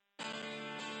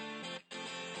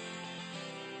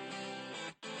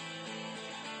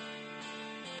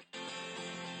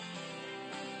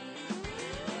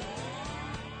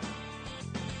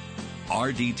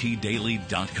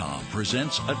RDTDaily.com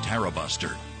presents a Tara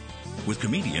Buster with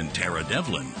comedian Tara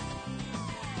Devlin.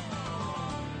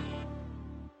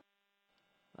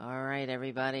 All right,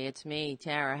 everybody, it's me,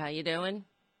 Tara. How you doing?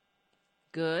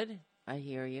 Good. I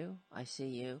hear you. I see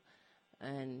you.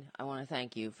 And I want to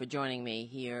thank you for joining me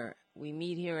here. We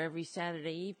meet here every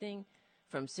Saturday evening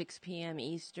from 6 p.m.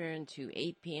 Eastern to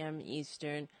 8 p.m.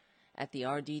 Eastern at the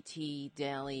RDT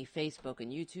Daily Facebook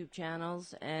and YouTube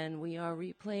channels. And we are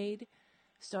replayed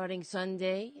starting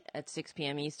Sunday at 6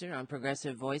 p.m. Eastern on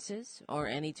Progressive Voices or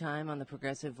anytime on the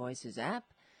Progressive Voices app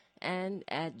and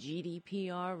at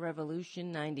GDPR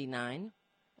Revolution 99,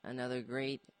 another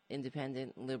great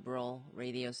independent liberal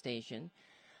radio station,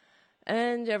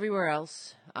 and everywhere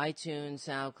else, iTunes,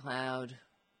 SoundCloud,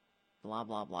 blah,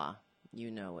 blah, blah.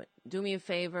 You know it. Do me a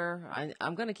favor.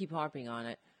 I'm going to keep harping on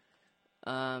it.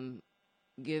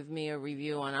 Give me a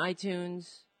review on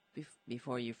iTunes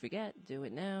before you forget. Do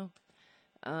it now.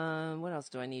 What else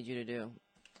do I need you to do?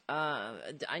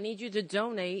 I need you to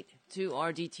donate to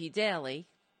RDT Daily,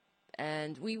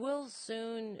 and we will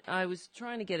soon. I was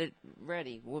trying to get it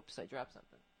ready. Whoops, I dropped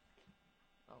something.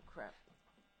 Oh, crap.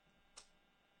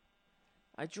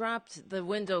 I dropped the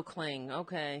window cling.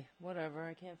 Okay, whatever.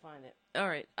 I can't find it. All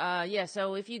right. Yeah,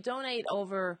 so if you donate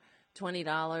over $20,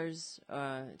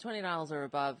 $20 or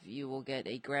above, you will get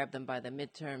a Grab Them by the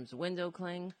Midterms window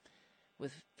cling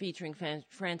featuring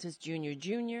Francis Jr.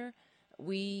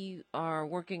 We are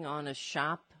working on a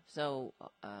shop, so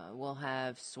we'll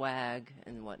have swag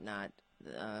and whatnot,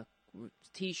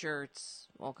 T-shirts,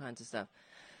 all kinds of stuff.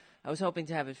 I was hoping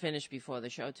to have it finished before the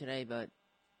show today, but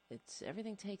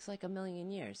everything takes like a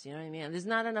million years. You know what I mean? There's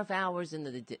not enough hours in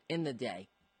the day,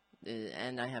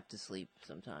 and I have to sleep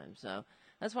sometimes. So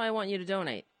that's why I want you to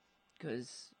donate,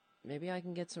 because maybe I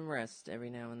can get some rest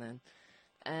every now and then.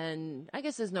 And I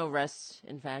guess there's no rest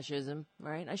in fascism,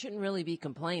 right? I shouldn't really be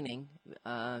complaining.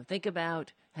 Think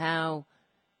about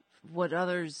what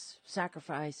others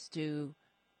sacrifice to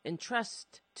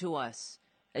entrust to us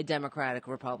a democratic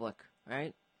republic,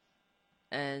 right?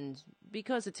 And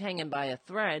because it's hanging by a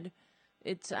thread,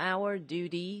 it's our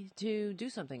duty to do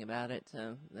something about it.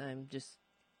 So I'm just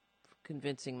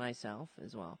convincing myself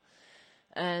as well.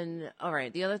 And all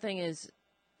right, the other thing is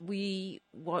we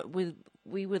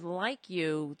would like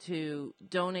you to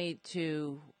donate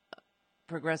to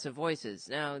Progressive Voices.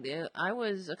 Now,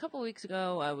 a couple of weeks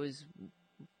ago, I was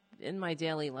in my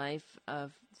daily life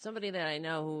of somebody that I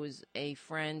know who is a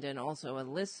friend and also a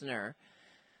listener.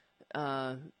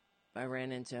 I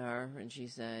ran into her and she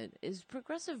said, "Is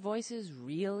Progressive Voices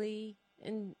really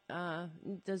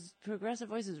does Progressive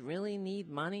Voices really need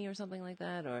money or something like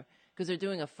that? Or because they're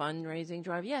doing a fundraising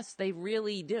drive?" Yes, they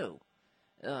really do.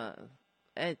 Why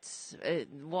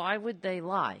would they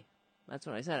lie? That's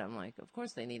what I said. I'm like, of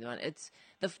course they need money. It's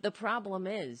the problem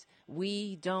is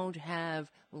we don't have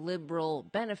liberal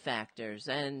benefactors,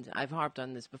 and I've harped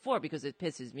on this before because it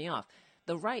pisses me off.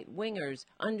 The right-wingers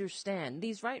understand,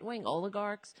 these right-wing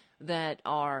oligarchs that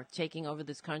are taking over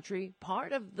this country,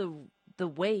 part of the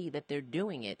way that they're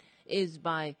doing it is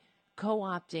by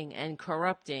co-opting and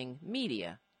corrupting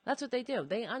media. That's what they do.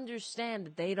 They understand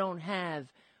that they don't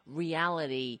have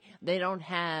reality. They don't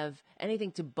have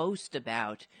anything to boast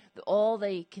about. All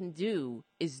they can do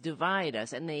is divide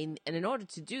us. And in order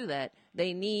to do that,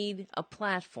 they need a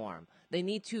platform. They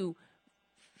need to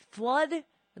flood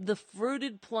the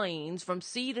fruited plains from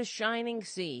sea to shining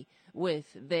sea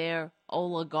with their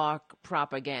oligarch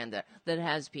propaganda that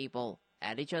has people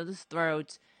at each other's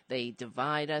throats. They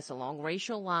divide us along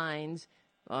racial lines,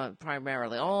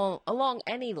 primarily, all along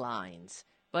any lines,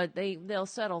 but they'll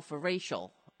settle for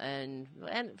racial and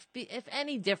if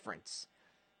any difference,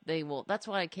 they will. That's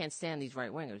why I can't stand these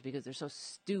right wingers, because they're so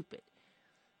stupid.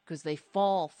 Because they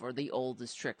fall for the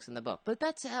oldest tricks in the book. But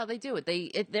that's how they do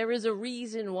it. There is a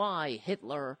reason why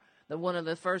Hitler, one of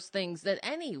the first things that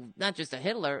not just a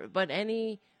Hitler, but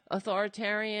any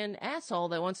authoritarian asshole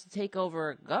that wants to take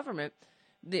over government,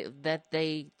 that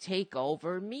they take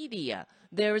over media.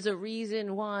 There is a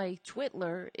reason why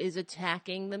Twitler is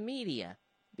attacking the media,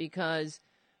 because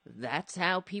that's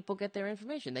how people get their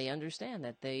information. They understand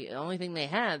that the only thing they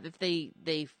have, if they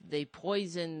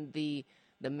poison the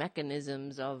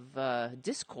mechanisms of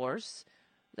discourse,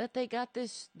 that they got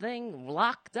this thing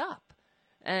locked up.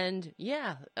 And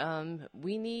yeah,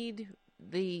 we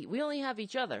only have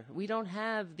each other. We don't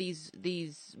have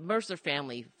these Mercer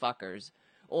family fuckers,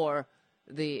 or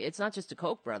it's not just the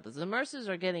Koch brothers. The Mercers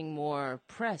are getting more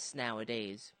press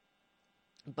nowadays,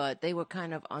 but they were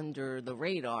kind of under the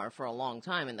radar for a long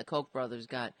time, and the Koch brothers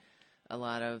got a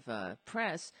lot of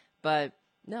press. But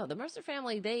No, the Mercer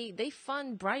family, they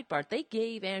fund Breitbart. They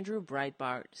gave Andrew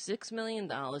Breitbart $6 million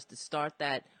to start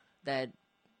that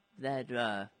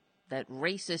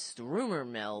racist rumor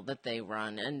mill that they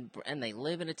run, and they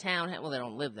live in a townhouse. Well, they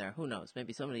don't live there. Who knows?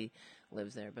 Maybe somebody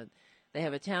lives there, but they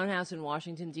have a townhouse in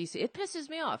Washington, D.C. It pisses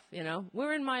me off,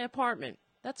 We're in my apartment.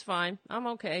 That's fine. I'm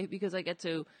okay because I get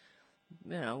to,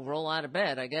 roll out of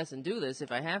bed, I guess, and do this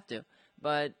if I have to.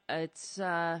 But it's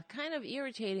kind of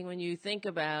irritating when you think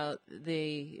about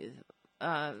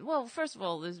well, first of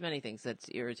all, there's many things that's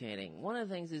irritating. One of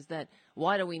the things is that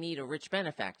why do we need a rich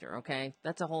benefactor, okay?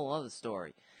 That's a whole other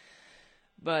story.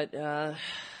 But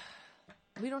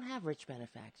we don't have rich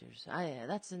benefactors.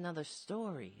 That's another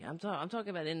story. I'm talking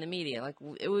about in the media. Like,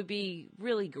 it would be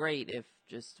really great if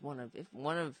just one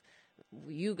of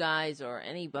you guys or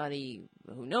anybody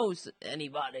who knows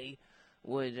anybody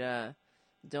would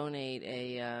donate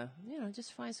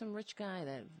just find some rich guy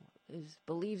that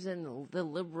believes in the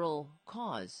liberal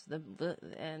cause,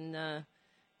 and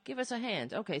give us a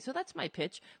hand. Okay, so that's my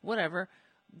pitch. Whatever.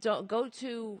 Don't go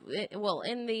to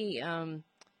in the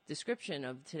description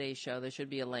of today's show, there should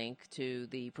be a link to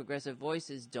the Progressive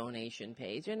Voices donation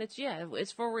page, and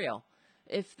it's for real.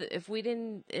 If we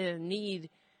didn't need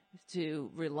to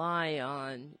rely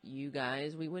on you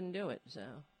guys, we wouldn't do it. So,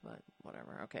 but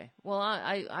whatever. Okay. Well,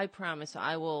 I promise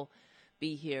I will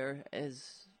be here as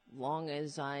long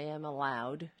as I am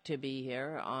allowed to be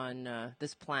here on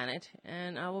this planet,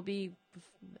 and I will be,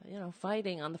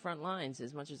 fighting on the front lines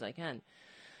as much as I can.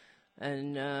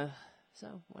 And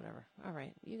so, whatever. All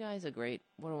right. You guys are great.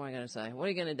 What am I going to say? What are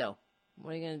you going to do?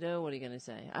 What are you going to do? What are you going to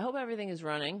say? I hope everything is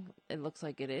running. It looks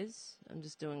like it is. I'm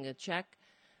just doing a check.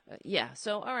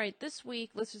 So, all right, this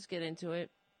week, let's just get into it.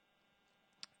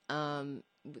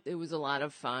 It was a lot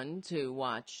of fun to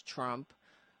watch Trump.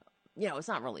 It's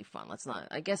not really fun.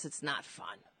 I guess it's not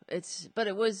fun. But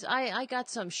it was, I got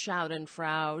some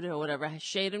schadenfreude or whatever.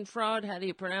 Schadenfreude, how do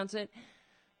you pronounce it?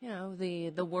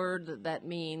 The word that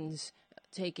means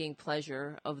taking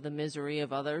pleasure of the misery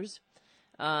of others.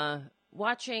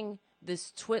 Watching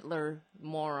this Twitler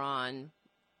moron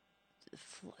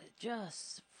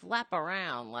just flap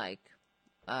around like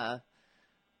a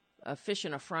fish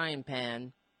in a frying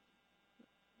pan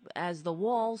as the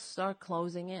walls start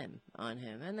closing in on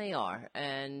him, and they are,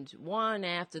 and one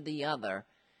after the other,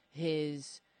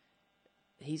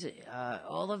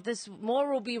 all of this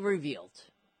more will be revealed.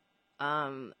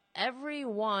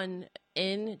 Everyone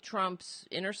in Trump's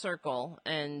inner circle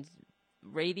and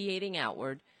radiating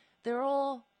outward, they're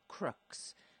all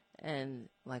crooks, and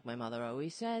like my mother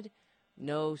always said, you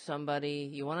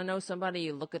want to know somebody,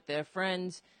 you look at their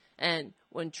friends. And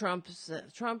when Trump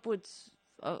would,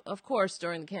 of course,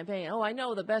 during the campaign, I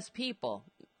know the best people.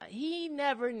 He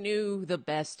never knew the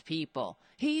best people.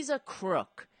 He's a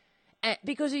crook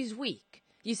because he's weak.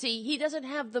 You see, he doesn't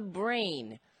have the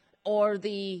brain or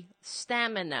the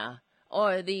stamina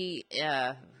or the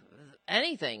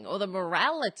anything or the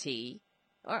morality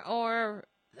or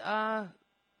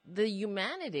the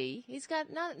humanity. He's got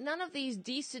none of these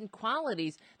decent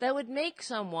qualities that would make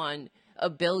someone a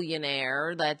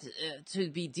billionaire, to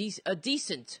be a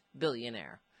decent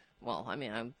billionaire. Well, I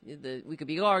mean, we could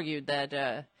be argued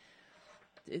that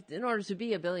in order to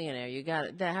be a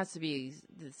billionaire, there has to be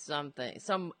some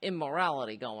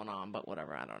immorality going on, but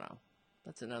whatever, I don't know.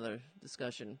 That's another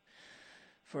discussion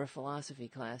for a philosophy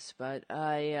class. But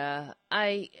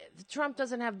Trump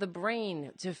doesn't have the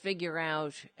brain to figure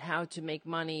out how to make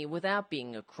money without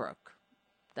being a crook.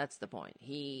 That's the point.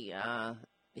 He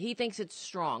thinks it's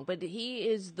strong, but he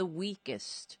is the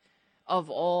weakest of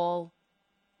all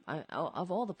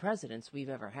the presidents we've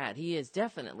ever had. He is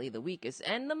definitely the weakest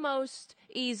and the most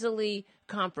easily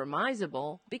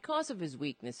compromisable because of his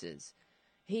weaknesses.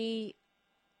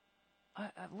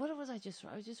 What was I just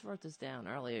wrote this down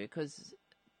earlier because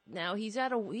now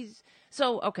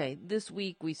this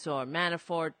week we saw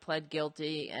Manafort pled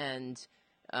guilty and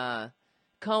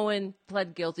Cohen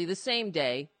pled guilty the same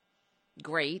day.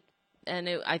 Great. And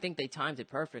I think they timed it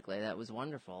perfectly. That was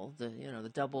wonderful. The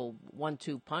double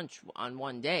 1-2 punch on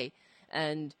one day.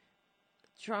 And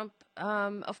Trump,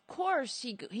 of course,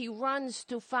 he runs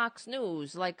to Fox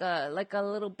News like a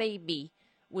little baby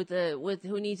with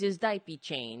who needs his diaper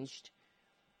changed.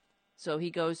 So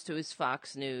he goes to his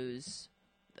Fox News,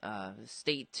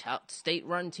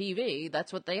 state-run TV.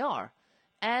 That's what they are.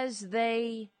 As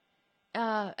they,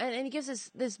 and he gives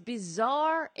us this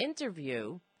bizarre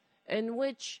interview in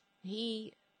which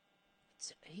he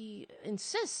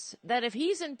insists that if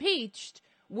he's impeached,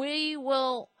 we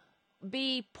will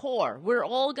be poor. We're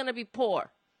all going to be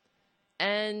poor.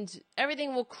 And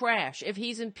everything will crash if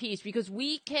he's impeached because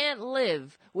we can't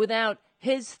live without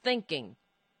his thinking.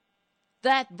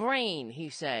 That brain, he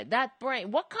said. That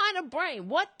brain. What kind of brain?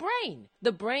 What brain?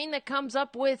 The brain that comes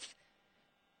up with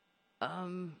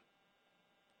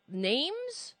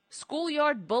names?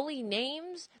 Schoolyard bully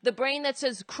names? The brain that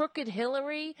says Crooked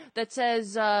Hillary? That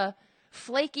says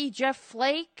Flaky Jeff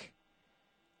Flake?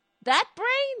 That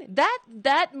brain?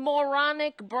 That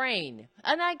moronic brain.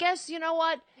 And I guess, you know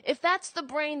what? If that's the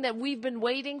brain that we've been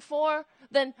waiting for,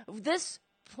 then this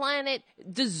planet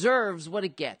deserves what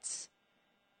it gets.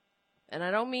 And I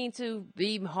don't mean to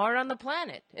be hard on the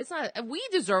planet. It's not, we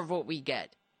deserve what we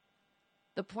get.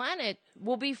 The planet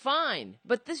will be fine.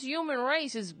 But this human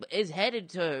race is headed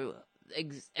to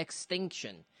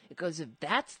extinction. Because if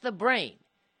that's the brain,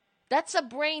 that's a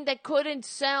brain that couldn't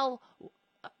sell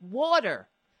water.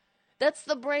 That's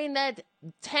the brain that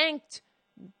tanked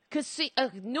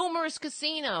numerous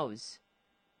casinos.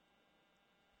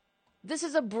 This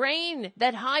is a brain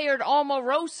that hired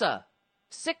Omarosa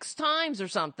 6 times or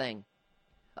something.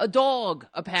 A dog,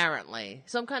 apparently.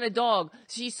 Some kind of dog.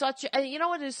 She's such a, you know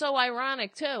what is so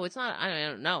ironic, too? It's not, I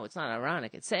don't know, it's not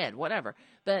ironic. It's sad, whatever.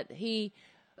 But he,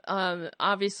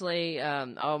 obviously,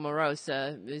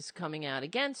 Omarosa is coming out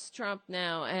against Trump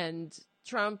now, and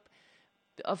Trump,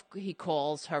 he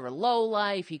calls her a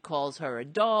lowlife, he calls her a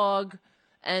dog,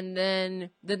 and then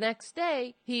the next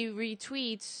day, he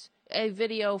retweets a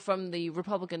video from the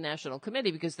Republican National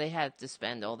Committee because they had to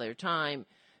spend all their time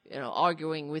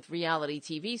arguing with reality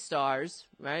TV stars,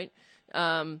 right?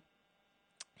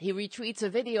 He retweets a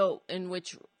video in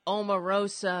which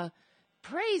Omarosa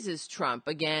praises Trump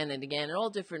again and again at all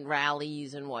different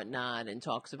rallies and whatnot, and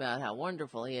talks about how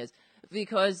wonderful he is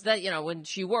because that, when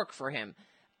she worked for him.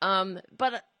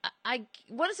 But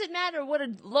what does it matter what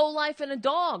a lowlife and a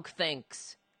dog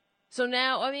thinks? So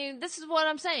now, this is what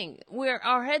I'm saying.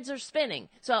 Our heads are spinning.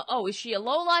 So, is she a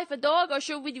lowlife, a dog, or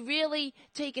should we really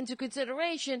take into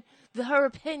consideration her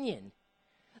opinion?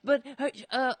 But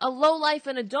a lowlife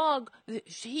and a dog,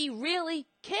 he really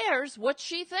cares what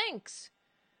she thinks.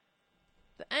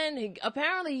 And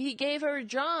apparently he gave her a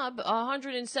job,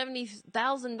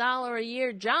 $170,000 a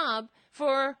year job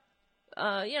for,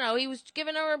 he was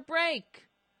giving her a break.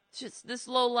 Just this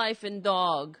lowlife and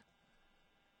dog.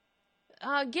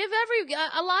 A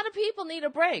lot of people need a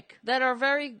break that are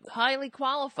very highly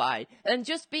qualified. And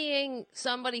just being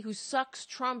somebody who sucks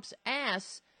Trump's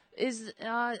ass that's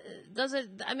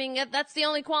the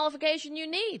only qualification you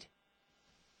need.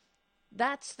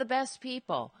 That's the best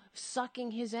people, sucking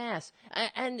his ass.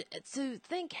 And to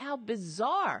think how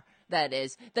bizarre that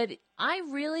is, that I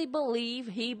really believe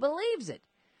he believes it.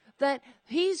 That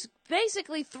he's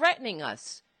basically threatening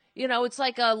us. It's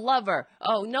like a lover.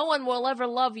 Oh, no one will ever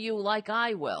love you like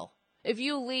I will. If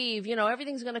you leave,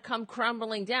 everything's going to come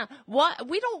crumbling down.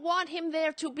 We don't want him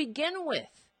there to begin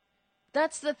with.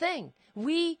 That's the thing.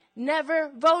 We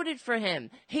never voted for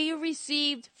him. He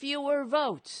received fewer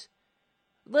votes.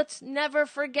 Let's never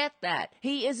forget that.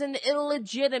 He is an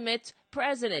illegitimate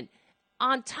president.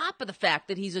 On top of the fact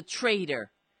that he's a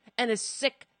traitor and a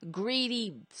sick,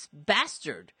 greedy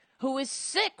bastard who is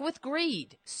sick with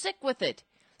greed, sick with it.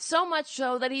 So much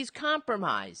so that he's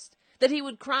compromised. That he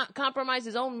would compromise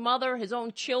his own mother, his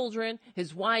own children,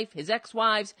 his wife, his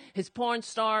ex-wives, his porn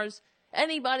stars.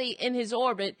 Anybody in his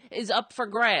orbit is up for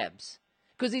grabs.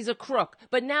 Because he's a crook.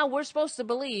 But now we're supposed to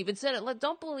believe,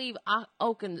 don't believe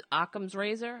Occam's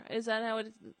razor. Is that how it's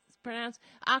pronounced?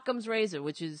 Occam's razor,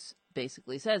 which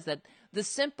basically says that the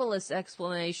simplest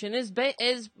explanation is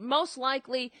most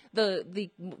likely the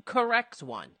correct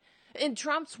one. In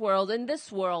Trump's world, in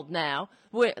this world now,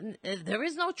 where there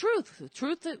is no truth.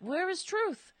 Where is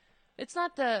truth? It's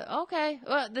not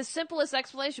the simplest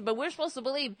explanation, but we're supposed to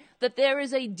believe that there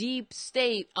is a deep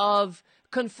state of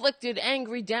conflicted,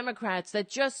 angry Democrats that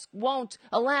just won't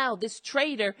allow this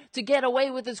traitor to get away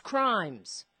with his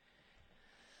crimes.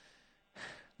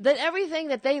 That everything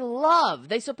that they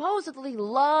supposedly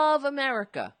love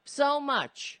America so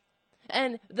much.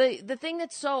 And the thing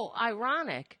that's so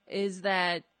ironic is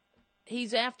that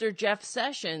he's after Jeff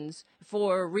Sessions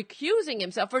for recusing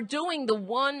himself, for doing the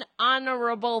one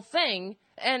honorable thing,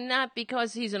 and not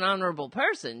because he's an honorable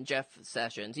person, Jeff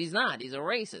Sessions. He's not. He's a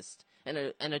racist and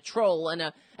a troll and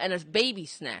a baby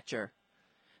snatcher.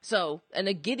 So, and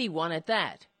a giddy one at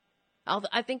that.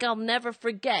 I think I'll never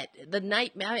forget the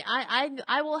nightmare.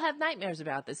 I will have nightmares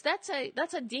about this. That's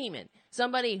a demon.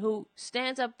 Somebody who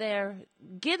stands up there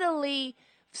giddily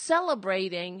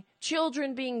celebrating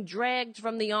children being dragged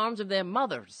from the arms of their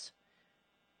mothers.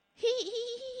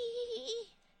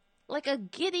 Like a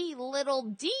giddy little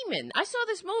demon. I saw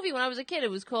this movie when I was a kid.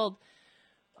 It was called,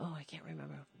 I can't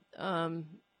remember.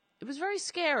 It was very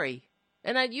scary.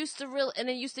 And it used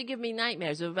to give me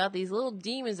nightmares about these little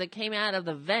demons that came out of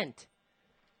the vent.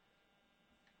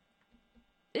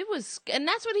 And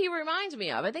that's what he reminds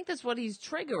me of. I think that's what he's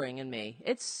triggering in me.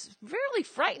 It's really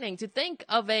frightening to think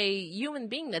of a human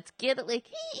being that's like,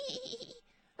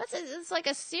 it's like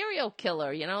a serial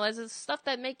killer, There's stuff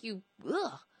that make you,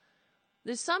 ugh.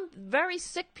 There's some very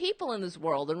sick people in this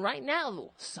world, and right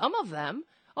now, some of them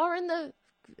are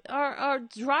are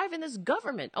driving this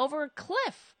government over a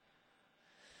cliff.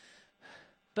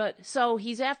 But so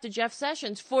he's after Jeff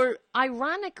Sessions for,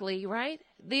 ironically, right?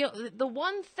 The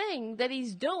one thing that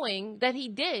he's doing that he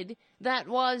did that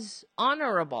was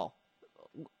honorable,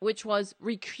 which was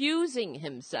recusing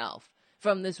himself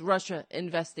from this Russia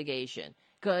investigation.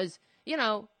 Because,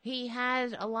 he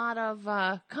had a lot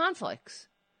of conflicts.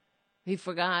 He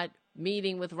forgot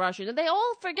meeting with Russians. And they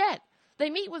all forget. They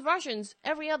meet with Russians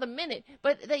every other minute,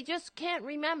 but they just can't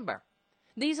remember.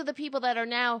 These are the people that are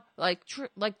now, like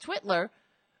Twitler,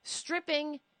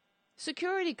 stripping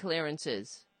security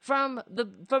clearances from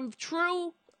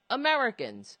true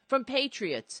Americans, from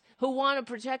patriots who want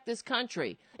to protect this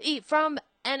country, from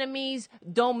enemies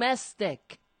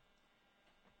domestic.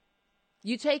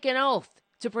 You take an oath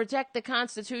to protect the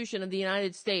Constitution of the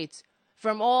United States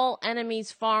from all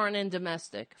enemies, foreign and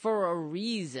domestic, for a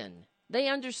reason. They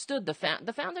understood, the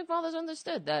Founding Fathers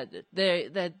understood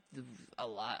that a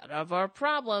lot of our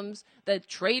problems, that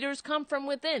traitors come from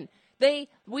within.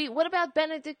 What about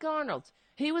Benedict Arnold?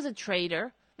 He was a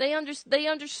traitor. They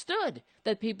understood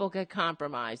that people get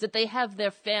compromised, that they have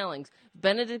their failings.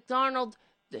 Benedict Arnold,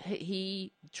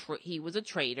 he was a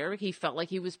traitor. He felt like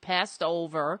he was passed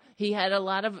over. He had a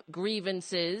lot of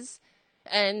grievances,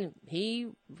 and he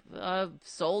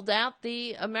sold out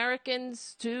the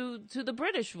Americans to the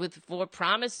British for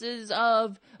promises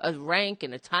of a rank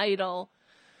and a title.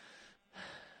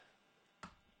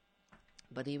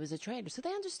 But he was a traitor. So they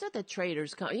understood that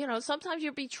traitors come. Sometimes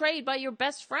you're betrayed by your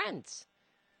best friends.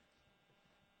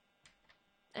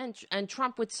 And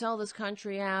Trump would sell this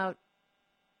country out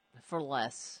for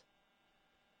less.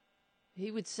 He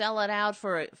would sell it out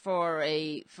for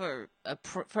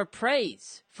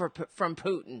praise from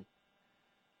Putin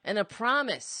and a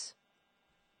promise.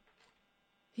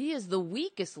 He is the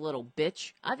weakest little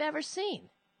bitch I've ever seen.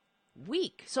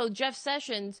 Weak. So Jeff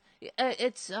Sessions,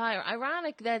 it's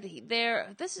ironic that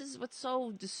this is what's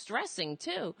so distressing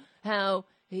too. How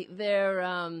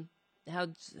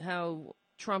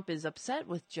Trump is upset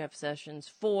with Jeff Sessions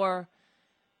for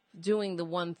doing the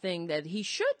one thing that he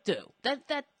should do. That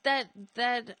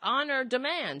honor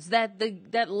demands,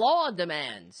 that law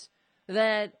demands,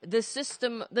 that the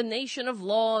system, the nation of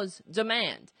laws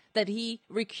demand, that he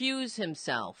recuse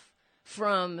himself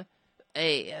from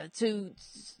to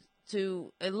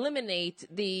eliminate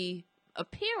the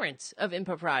appearance of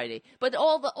impropriety. But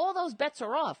all those bets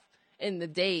are off in the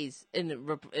days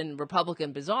in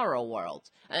Republican bizarro world.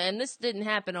 And this didn't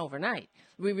happen overnight.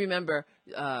 We remember,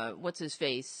 what's his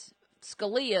face?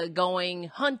 Scalia going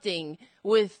hunting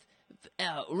with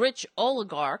rich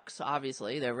oligarchs.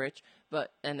 Obviously, they're rich,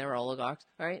 and they're oligarchs,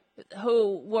 right?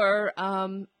 Who were,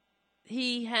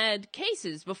 he had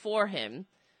cases before him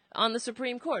on the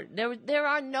Supreme Court. There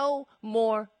are no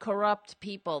more corrupt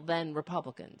people than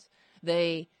Republicans.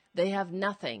 They have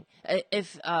nothing.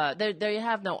 They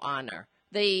have no honor.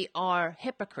 They are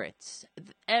hypocrites,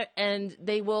 and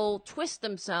they will twist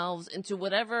themselves into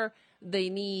whatever they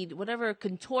need, whatever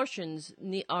contortions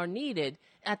are needed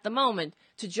at the moment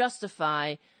to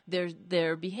justify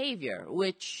their behavior,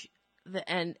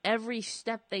 and every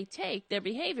step they take, their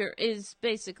behavior is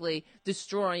basically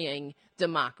destroying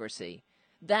democracy.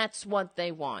 That's what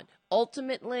they want.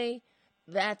 Ultimately,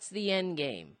 that's the end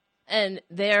game. And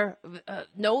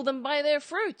know them by their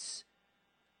fruits.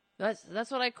 That's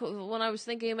what when I was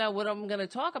thinking about what I'm going to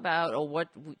talk about, or what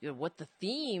the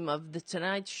theme of the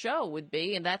tonight's show would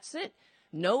be, and that's it.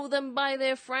 Know them by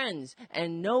their friends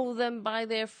and know them by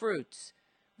their fruits.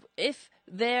 If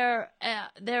they're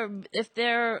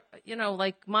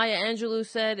like Maya Angelou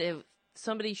said, if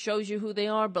somebody shows you who they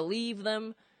are, believe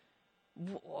them.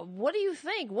 What do you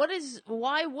think?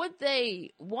 Why would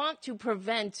they want to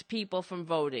prevent people from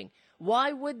voting?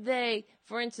 Why would they,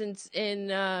 for instance, in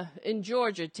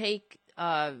Georgia,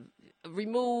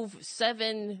 remove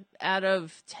 7 out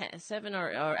of 10, 7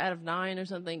 or out of 9 or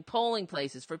something polling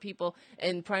places for people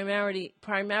in primarily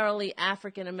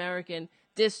African American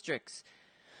districts?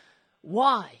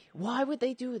 Why? Why would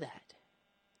they do that?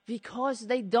 Because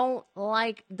they don't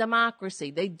like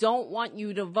democracy. They don't want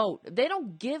you to vote. They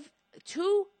don't give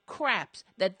two craps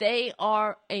that they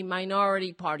are a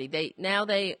minority party.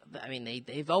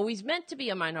 They've always meant to be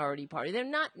a minority party. They're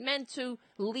not meant to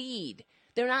lead.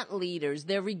 They're not leaders.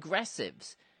 They're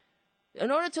regressives.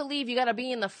 In order to leave, you got to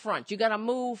be in the front. You got to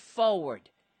move forward.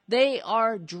 They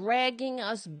are dragging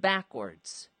us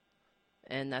backwards.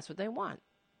 And that's what they want.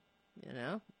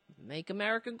 Make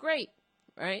America great,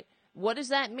 right? What does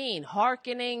that mean?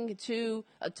 Hearkening to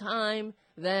a time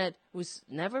that was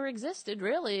never existed,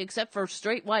 really, except for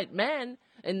straight white men.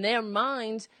 In their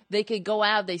minds, they could go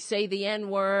out, they say the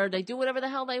N-word, they do whatever the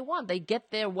hell they want. They get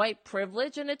their white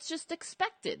privilege, and it's just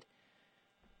expected.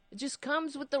 It just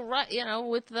comes with the right,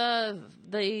 with the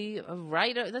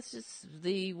right. That's just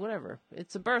the whatever.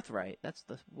 It's a birthright. That's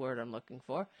the word I'm looking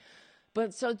for.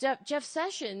 But so Jeff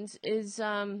Sessions is,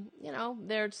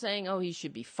 they're saying, oh, he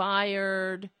should be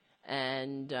fired.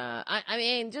 And I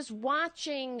mean, just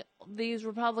watching these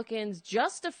Republicans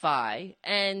justify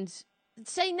and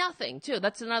say nothing, too.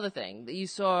 That's another thing that you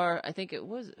saw. I think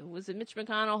was it Mitch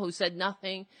McConnell who said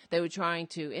nothing? They were trying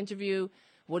to interview.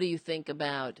 What do you think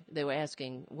about? They were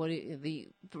asking. The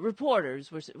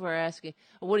reporters were asking.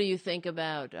 What do you think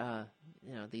about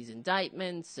these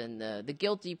indictments and the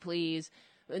guilty pleas?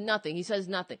 Nothing. He says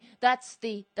nothing. That's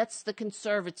the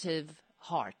conservative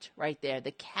heart right there.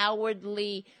 The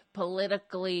cowardly,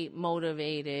 politically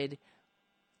motivated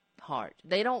heart.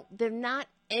 They're not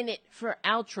in it for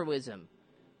altruism.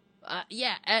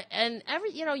 And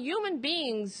every, human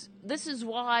beings, this is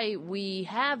why we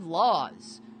have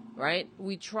laws, right?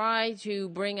 We try to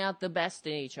bring out the best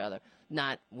in each other.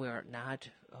 We're not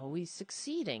always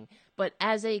succeeding, but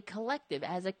as a collective,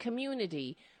 as a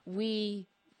community, we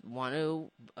want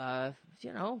to,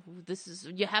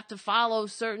 you have to follow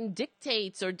certain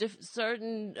dictates or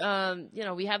certain,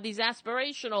 we have these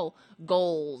aspirational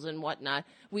goals and whatnot.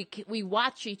 We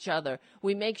watch each other.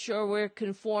 We make sure we're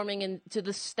conforming to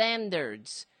the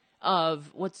standards of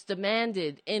what's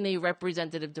demanded in a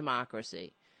representative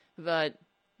democracy. But,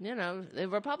 the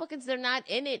Republicans, they're not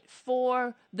in it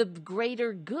for the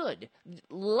greater good.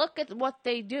 Look at what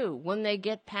they do when they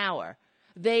get power.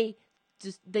 They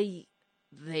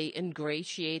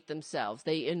ingratiate themselves.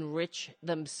 They enrich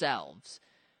themselves.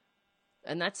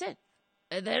 And that's it.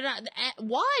 They're not,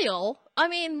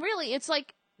 really, it's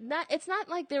not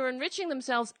like they're enriching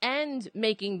themselves and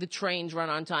making the trains run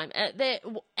on time.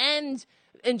 And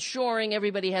ensuring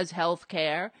everybody has health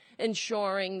care,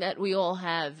 ensuring that we all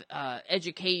have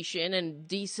education and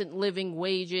decent living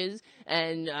wages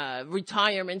and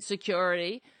retirement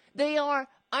security. They are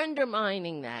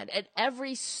undermining that at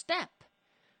every step.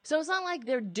 So it's not like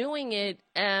they're doing it,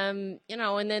 and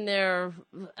then they're,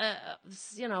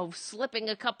 slipping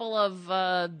a couple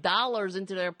of dollars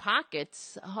into their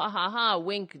pockets. Ha, ha, ha,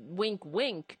 wink, wink,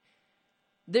 wink.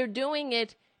 They're doing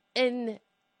it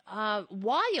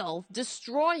while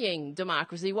destroying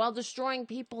democracy, while destroying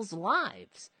people's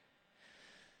lives.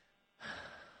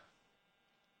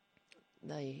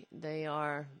 They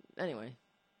are, anyway,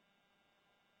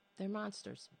 they're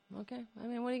monsters, okay? I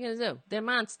mean, what are you going to do? They're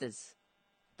monsters.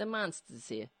 The monsters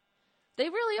here. They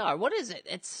really are. What is it?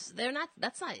 That's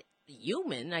not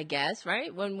human, I guess,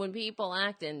 right? When people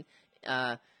act in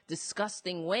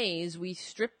disgusting ways, we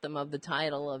strip them of the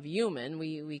title of human.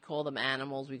 We call them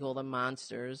animals. We call them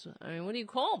monsters. I mean, what do you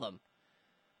call them?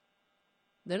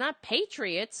 They're not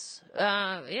patriots.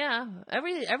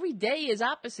 Every day is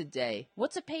opposite day.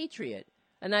 What's a patriot?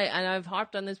 And I've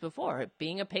harped on this before.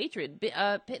 Being a patriot, the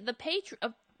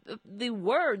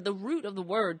root of the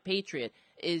word patriot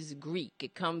is Greek.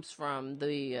 It comes from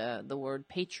the word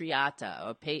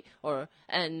patriota,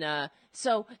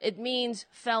 so it means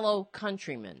fellow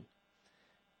countryman.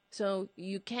 So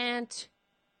you can't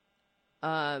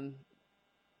call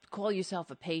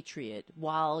yourself a patriot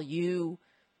while you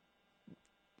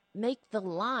make the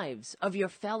lives of your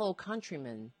fellow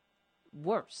countrymen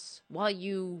worse, while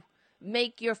you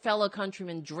make your fellow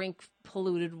countrymen drink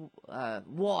polluted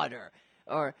water,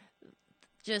 or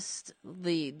just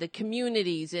the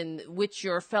communities in which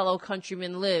your fellow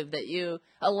countrymen live, that you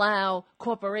allow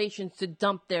corporations to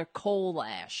dump their coal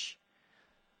ash.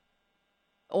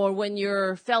 Or when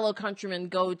your fellow countrymen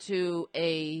go to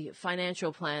a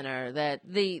financial planner, that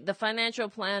the financial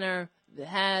planner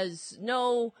has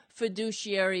no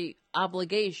fiduciary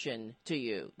obligation to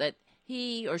you, that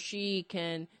he or she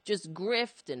can just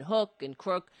grift and hook and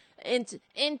crook into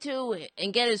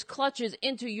and get his clutches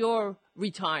into your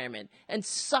retirement and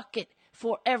suck it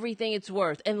for everything it's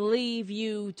worth and leave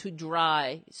you to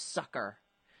dry, sucker.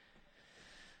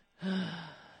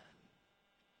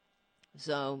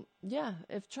 So, yeah,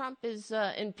 if Trump is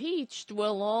impeached,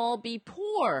 we'll all be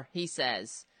poor, he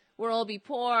says. We'll all be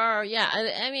poor. Yeah,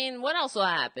 I mean, what else will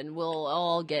happen? We'll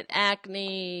all get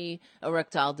acne,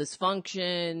 erectile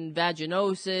dysfunction,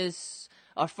 vaginosis,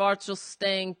 our farts will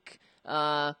stink,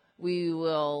 we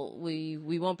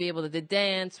won't be able to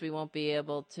dance. We won't be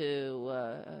able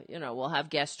to, we'll have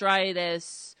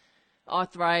gastritis,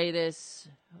 arthritis.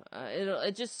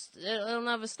 It'll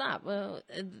never stop. Well,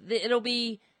 it'll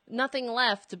be nothing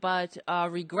left but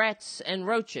regrets and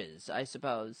roaches, I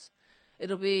suppose.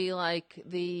 It'll be like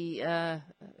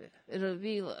it'll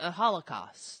be a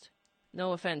Holocaust.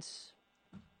 No offense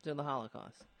to the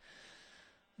Holocaust.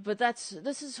 But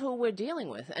this is who we're dealing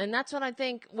with. And that's what I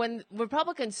think when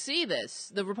Republicans see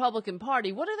this, the Republican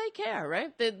Party, what do they care,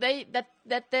 right?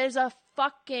 That there's a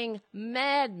fucking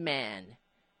madman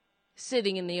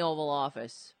sitting in the Oval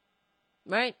Office,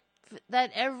 right?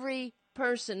 That every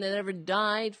person that ever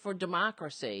died for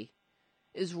democracy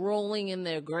is rolling in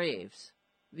their graves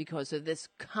because of this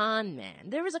con man.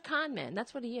 There is a con man.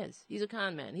 That's what he is. He's a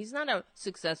con man. He's not a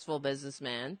successful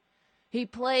businessman. He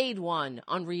played one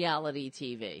on reality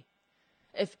TV.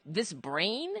 If this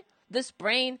brain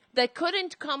that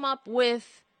couldn't come up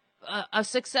with a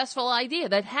successful idea,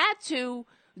 that had to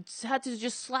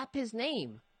just slap his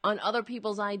name on other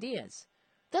people's ideas.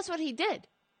 That's what he did.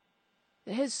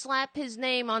 Slap his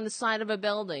name on the side of a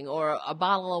building or a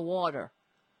bottle of water.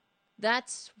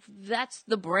 That's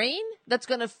the brain that's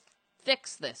going to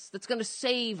fix this. That's going to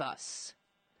save us.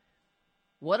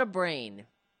 What a brain.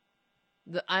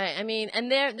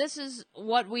 This is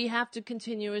what we have to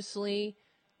continuously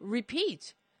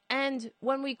repeat. And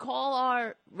when we call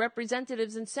our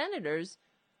representatives and senators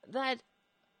that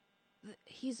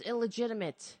he's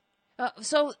illegitimate.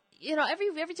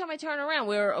 Every time I turn around,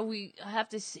 we have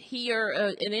to hear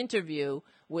an interview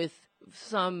with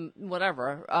some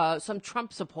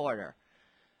Trump supporter,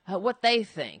 what they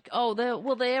think. Oh,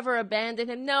 will they ever abandon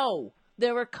him? No,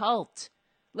 they're a cult.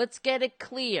 Let's get it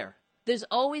clear. There's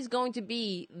always going to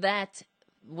be that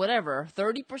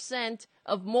 30%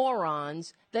 of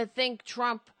morons that think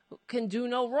Trump can do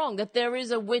no wrong, that there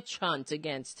is a witch hunt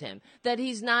against him, that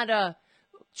he's not a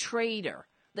traitor.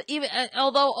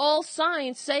 Although all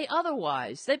signs say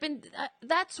otherwise,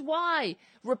 that's why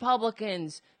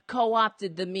Republicans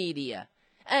co-opted the media,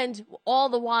 and all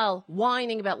the while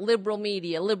whining about liberal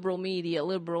media,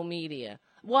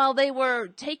 while they were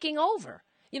taking over.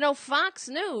 Fox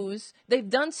News, they've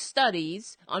done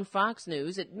studies on Fox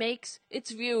News. It makes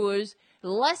its viewers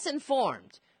less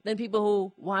informed than people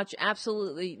who watch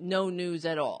absolutely no news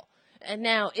at all. And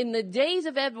now, in the days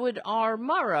of Edward R.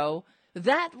 Murrow,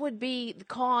 that would be the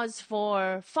cause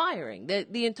for firing.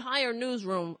 The entire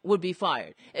newsroom would be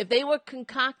fired. If they were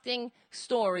concocting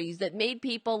stories that made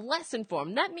people less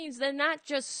informed, that means they're not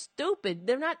just stupid.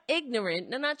 They're not ignorant.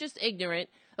 They're not just ignorant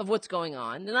of what's going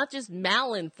on. They're not just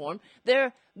malinformed.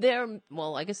 I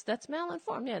guess that's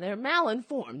malinformed. Yeah, they're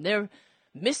malinformed. They're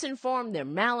misinformed. They're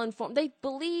malinformed. They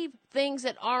believe things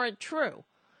that aren't true.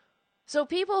 So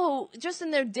people who, just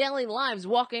in their daily lives,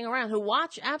 walking around, who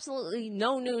watch absolutely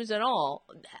no news at all,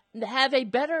 have a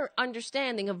better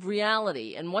understanding of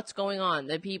reality and what's going on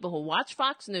than people who watch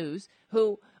Fox News,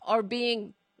 who are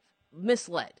being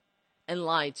misled and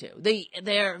lied to. These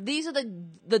are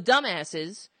the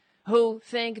dumbasses who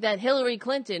think that Hillary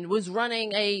Clinton was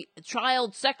running a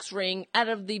child sex ring out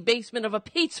of the basement of a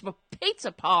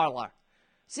pizza parlor.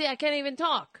 See, I can't even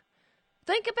talk.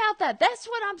 Think about that. That's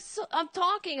what I'm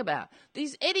talking about.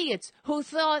 These idiots who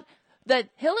thought that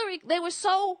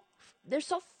they're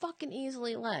so fucking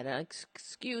easily led.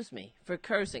 Excuse me for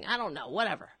cursing. I don't know.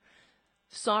 Whatever.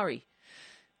 Sorry.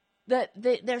 That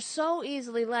they're so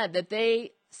easily led that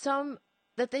they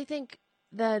think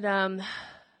that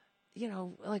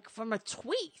like from a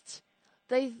tweet,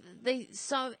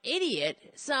 some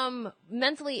idiot, some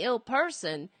mentally ill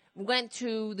person went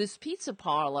to this pizza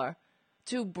parlor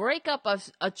to break up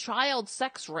a child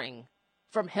sex ring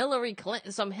from Hillary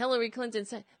Clinton, some Hillary Clinton.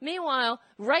 Meanwhile,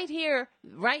 right here,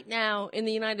 right now in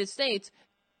the United States,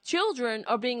 children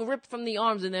are being ripped from the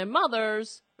arms of their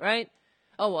mothers, right?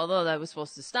 Oh, although that was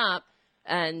supposed to stop.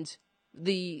 And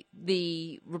the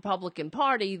Republican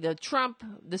Party, the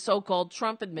so-called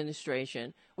Trump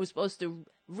administration, was supposed to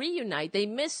reunite. They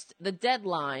missed the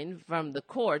deadline from the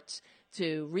courts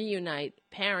to reunite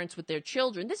parents with their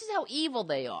children. This is how evil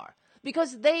they are.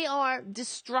 Because they are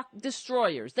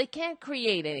destroyers. They can't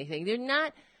create anything. They're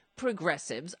not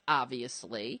progressives,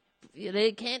 obviously.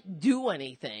 They can't do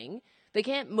anything. They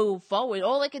can't move forward.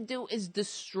 All they can do is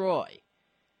destroy.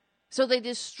 So they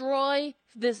destroy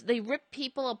this. They rip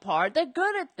people apart. They're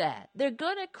good at that. They're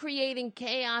good at creating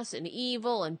chaos and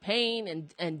evil and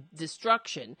pain and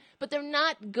destruction. But they're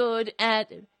not good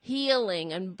at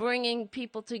healing and bringing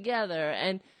people together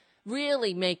and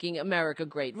really making America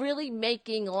great, really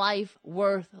making life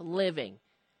worth living.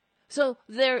 So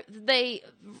they'll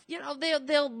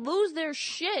lose their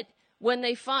shit when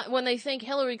they think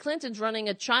Hillary Clinton's running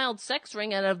a child sex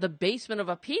ring out of the basement of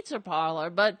a pizza parlor,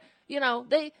 but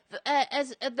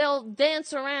they'll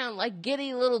dance around like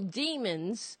giddy little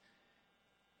demons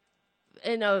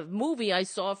in a movie I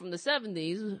saw from the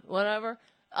 70s, whatever,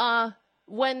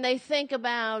 when they think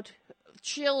about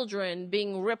children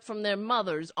being ripped from their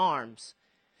mother's arms.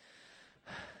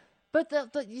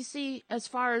 But you see, as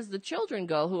far as the children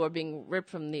go who are being ripped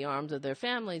from the arms of their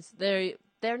families, they're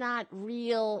not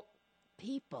real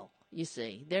people, you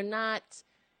see. They're not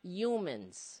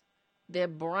humans. They're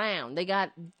brown.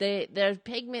 Their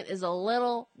pigment is a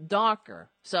little darker.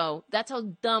 So that's how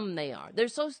dumb they are.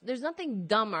 There's nothing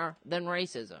dumber than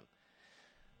racism.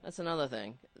 That's another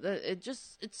thing. It's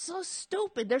so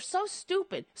stupid. They're so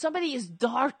stupid. Somebody is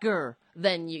darker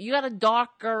than you. You got a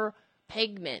darker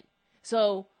pigment.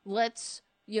 So let's,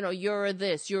 you're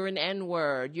this, you're an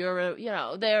N-word,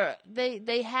 they're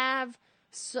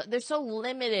so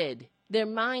limited. Their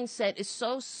mindset is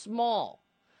so small.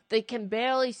 They can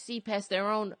barely see past their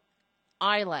own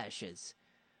eyelashes.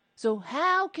 So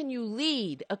how can you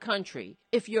lead a country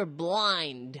if you're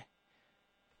blind?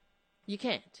 You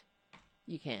can't.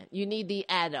 You need the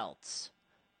adults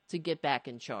to get back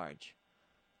in charge.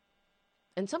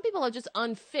 And some people are just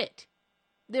unfit.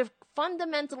 They're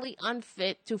fundamentally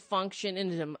unfit to function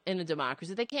in a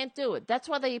democracy. They can't do it. That's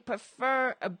why they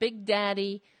prefer a big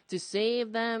daddy to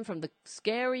save them from the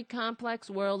scary, complex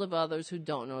world of others who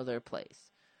don't know their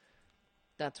place.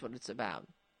 That's what it's about.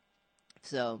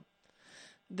 So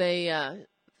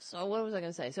so what was I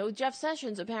going to say? So Jeff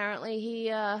Sessions, apparently, he,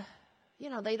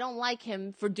 they don't like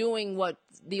him for doing what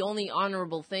the only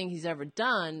honorable thing he's ever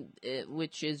done,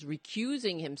 which is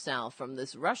recusing himself from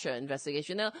this Russia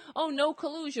investigation. Now, no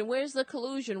collusion. Where's the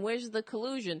collusion? Where's the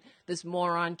collusion? This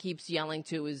moron keeps yelling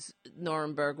to his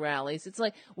Nuremberg rallies. It's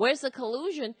like, where's the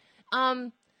collusion?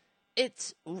 I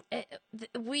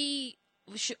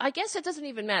guess it doesn't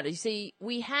even matter. You see,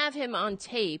 we have him on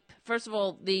tape. First of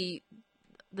all,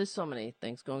 there's so many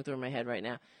things going through my head right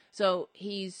now. So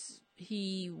he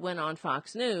went on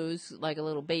Fox News like a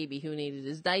little baby who needed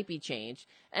his diaper changed.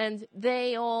 And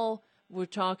they all were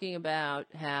talking about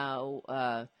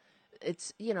how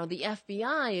it's, the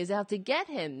FBI is out to get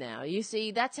him now. You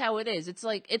see, that's how it is. It's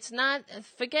like, it's not,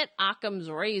 forget Occam's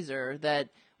razor that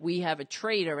we have a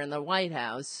traitor in the White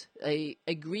House, a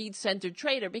greed-centered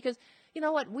traitor, because you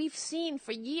know what? We've seen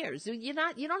for years. You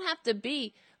don't have to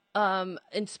be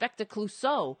Inspector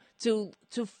Clouseau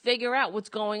to figure out what's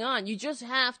going on. You just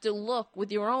have to look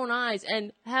with your own eyes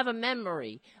and have a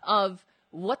memory of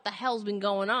what the hell's been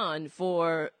going on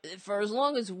for as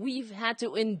long as we've had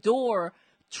to endure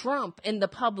Trump in the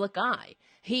public eye.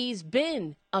 He's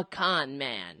been a con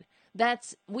man.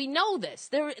 We know this.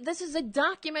 This is a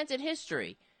documented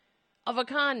history of a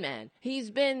con man. He's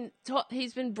been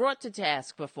brought to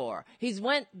task before. He's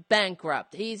went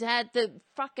bankrupt. He's had the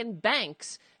fucking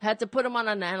banks had to put him on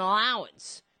an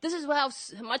allowance. This is how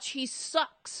much he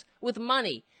sucks with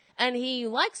money, and he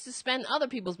likes to spend other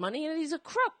people's money, and he's a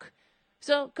crook.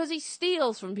 So, because he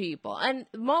steals from people, and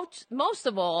most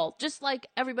of all, just like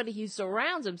everybody he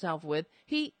surrounds himself with,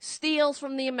 he steals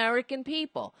from the American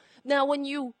people. Now, when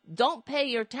you don't pay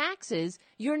your taxes,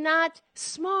 you're not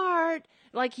smart,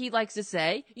 like he likes to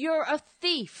say. You're a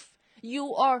thief.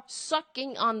 You are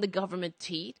sucking on the government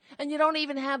teat, and you don't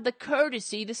even have the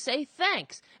courtesy to say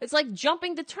thanks. It's like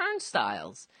jumping the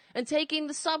turnstiles and taking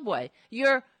the subway.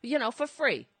 You're, for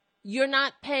free. You're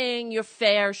not paying your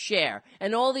fair share.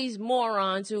 And all these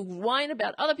morons who whine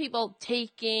about other people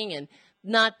taking and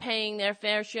not paying their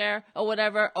fair share or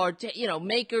whatever, or,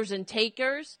 makers and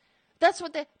takers. That's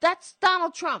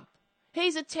Donald Trump.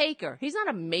 He's a taker. He's not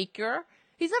a maker.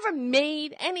 He's never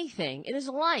made anything in his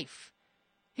life.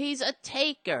 He's a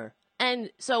taker. And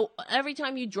so every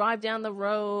time you drive down the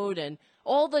road and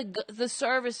all the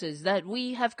services that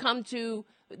we have come to,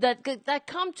 that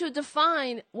come to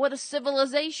define what a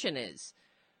civilization is.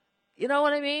 You know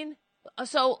what I mean?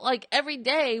 So, like, every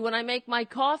day when I make my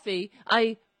coffee,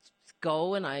 I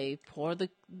go and I pour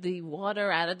the water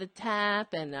out of the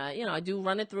tap, and, I do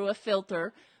run it through a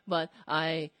filter, but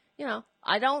I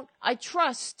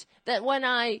trust that when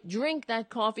I drink that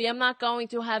coffee, I'm not going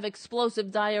to have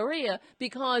explosive diarrhea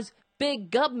because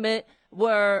big government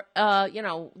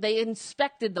they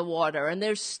inspected the water, and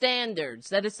there's standards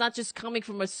that it's not just coming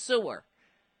from a sewer,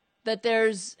 that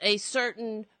there's a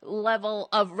certain level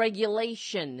of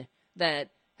regulation that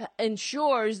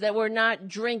ensures that we're not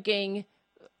drinking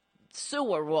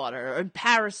sewer water or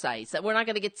parasites, that we're not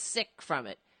going to get sick from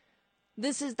it.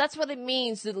 That's what it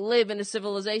means to live in a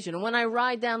civilization. And when I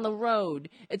ride down the road,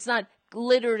 it's not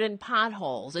littered in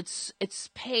potholes. It's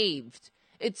paved.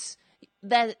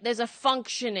 that there's a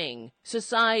functioning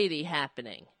society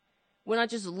happening. We're not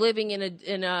just living in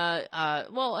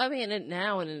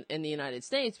now in the United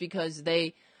States because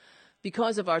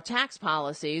of our tax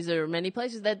policies, there are many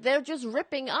places that they're just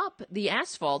ripping up the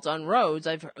asphalt on roads.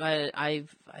 I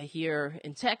hear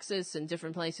in Texas and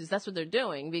different places that's what they're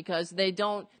doing because they're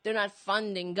not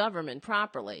funding government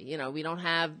properly. You know, we don't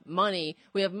have money.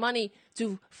 We have money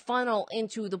to funnel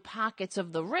into the pockets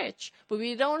of the rich, but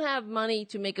we don't have money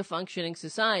to make a functioning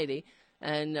society.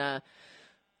 And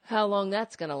how long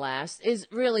that's going to last is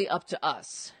really up to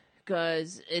us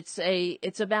because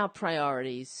it's about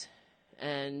priorities.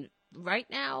 And right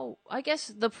now, I guess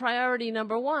the priority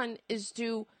number one is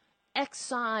to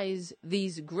excise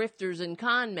these grifters and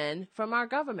con men from our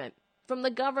government, from the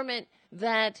government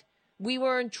that we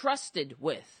were entrusted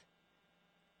with.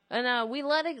 And we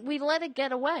let it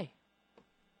get away.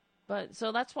 But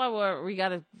so that's why we got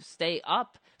to stay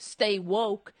up, stay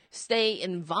woke, stay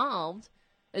involved.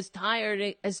 As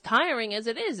tiring as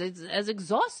it is, it's as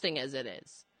exhausting as it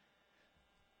is.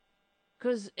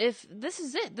 Because if this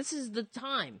is it, this is the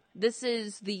time, this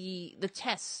is the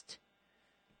test.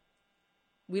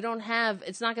 We don't have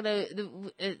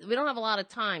a lot of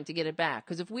time to get it back.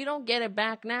 Because if we don't get it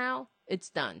back now, it's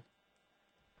done.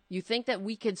 You think that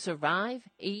we could survive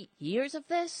 8 years of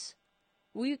this?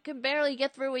 We can barely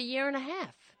get through a year and a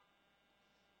half.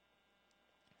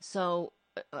 So,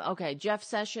 okay, Jeff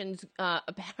Sessions,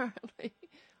 apparently,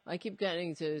 I keep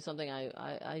getting to something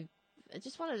I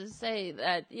just wanted to say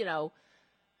that, you know,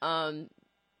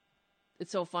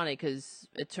 it's so funny because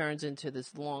it turns into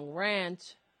this long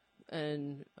rant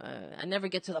and I never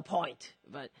get to the point,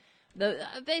 but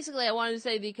basically I wanted to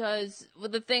say because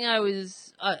the thing I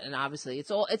was, and obviously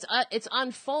it's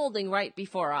unfolding right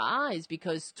before our eyes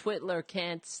because Twitler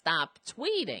can't stop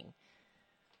tweeting.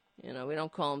 You know, we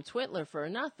don't call him Twitler for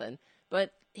nothing.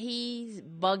 But he's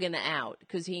bugging out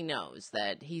because he knows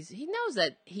that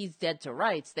he's dead to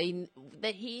rights.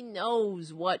 That he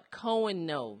knows what Cohen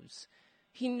knows.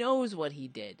 He knows what he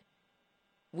did.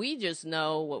 We just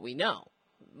know what we know.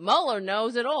 Mueller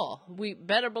knows it all. We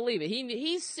better believe it.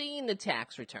 He's seen the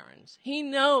tax returns. He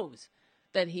knows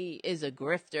that he is a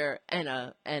grifter and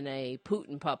a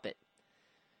Putin puppet.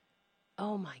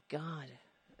 Oh my God!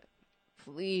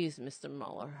 Please, Mr.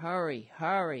 Mueller,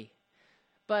 hurry.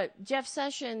 But Jeff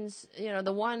Sessions, you know,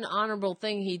 the one honorable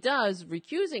thing he does,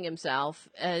 recusing himself,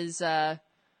 is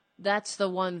that's the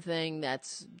one thing that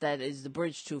is the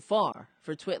bridge too far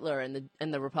for Twitler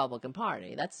and the Republican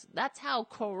Party. That's how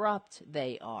corrupt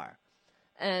they are,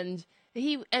 and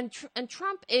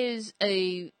Trump is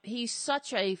he's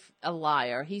such a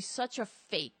liar. He's such a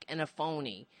fake and a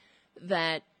phony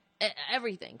that.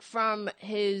 Everything from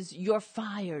his "you're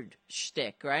fired"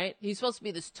 shtick, right? He's supposed to be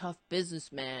this tough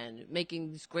businessman making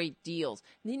these great deals.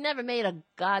 He never made a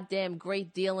goddamn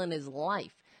great deal in his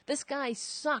life. This guy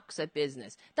sucks at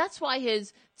business. That's why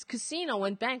his casino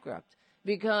went bankrupt,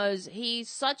 because he's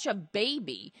such a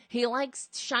baby. He likes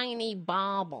shiny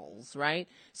baubles, right?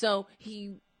 So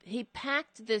he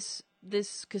packed this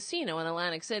casino in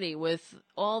Atlantic City with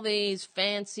all these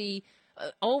fancy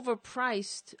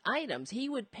overpriced items. He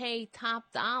would pay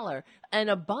top dollar and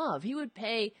above. He would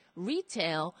pay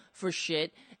retail for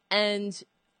shit. And,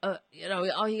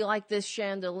 he liked this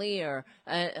chandelier.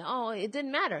 It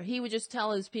didn't matter. He would just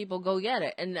tell his people, go get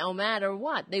it. And no matter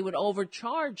what, they would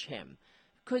overcharge him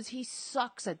because he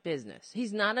sucks at business.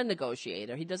 He's not a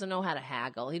negotiator. He doesn't know how to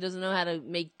haggle. He doesn't know how to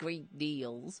make great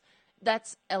deals.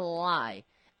 That's a lie.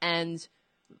 And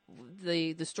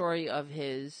the story of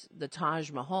the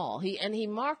Taj Mahal, he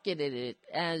marketed it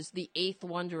as the 8th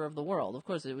wonder of the world. Of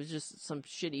course, it was just some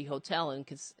shitty hotel and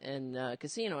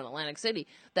casino in Atlantic City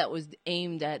that was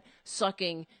aimed at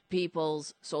sucking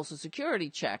people's Social Security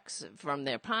checks from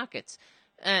their pockets.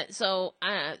 So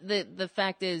the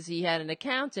fact is, he had an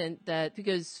accountant that,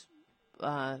 because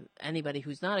anybody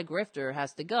who's not a grifter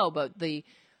has to go, but the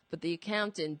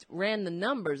accountant ran the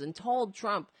numbers and told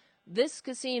Trump, this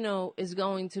casino is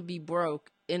going to be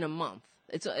broke in a month.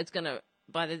 It's going to,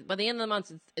 by the end of the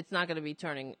month, it's not going to be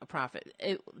turning a profit.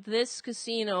 This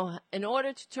casino, in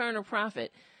order to turn a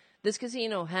profit, this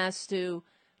casino has to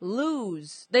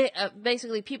lose.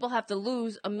 Basically, people have to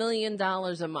lose $1 million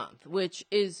a month, which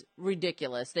is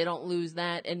ridiculous. They don't lose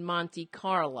that in Monte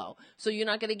Carlo. So you're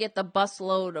not going to get the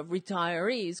busload of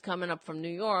retirees coming up from New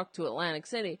York to Atlantic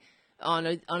City on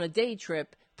a day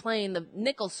trip playing the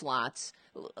nickel slots.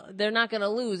 They're not going to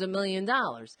lose $1 million.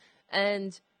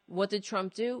 And what did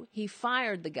Trump do? He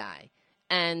fired the guy,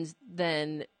 and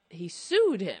then he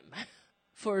sued him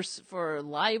for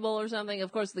libel or something.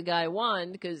 Of course, the guy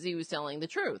won because he was telling the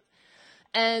truth.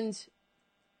 And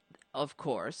of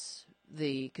course,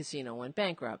 the casino went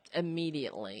bankrupt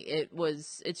immediately.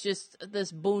 It's just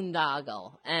this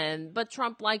boondoggle. But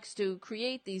Trump likes to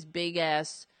create these big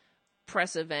ass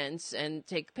press events and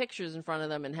take pictures in front of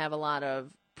them and have a lot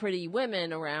of pretty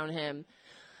women around him.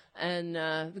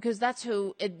 And because that's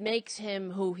who it makes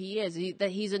him who he is.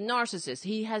 That he's a narcissist.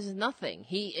 He has nothing.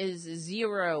 He is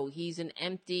zero. He's an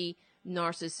empty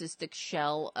narcissistic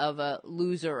shell of a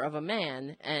loser of a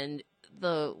man. And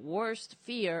the worst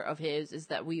fear of his is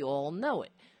that we all know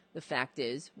it. The fact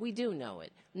is, we do know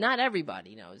it. Not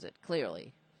everybody knows it,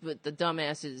 clearly. But the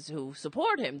dumbasses who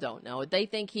support him don't know it. They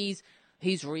think he's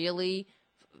really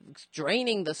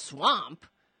draining the swamp.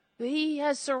 He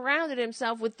has surrounded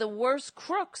himself with the worst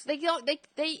crooks. They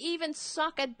even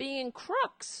suck at being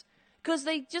crooks because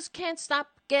they just can't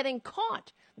stop getting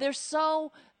caught. They're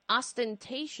so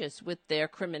ostentatious with their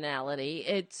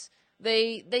criminality.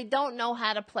 They don't know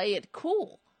how to play it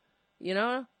cool, you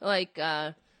know?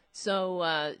 Well,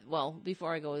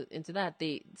 before I go into that,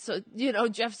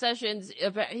 Jeff Sessions,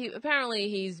 apparently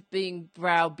he's being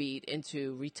browbeat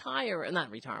into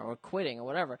quitting or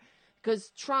whatever.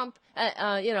 Because Trump,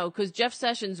 because Jeff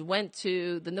Sessions went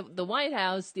to the White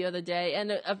House the other day,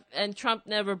 and Trump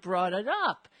never brought it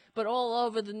up. But all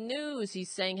over the news, he's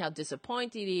saying how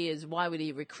disappointed he is. Why would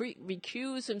he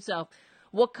recuse himself?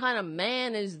 What kind of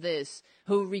man is this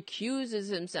who recuses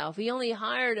himself? He only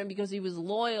hired him because he was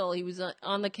loyal. He was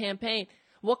on the campaign.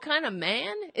 What kind of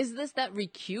man is this that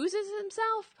recuses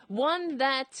himself? One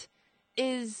that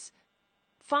is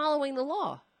following the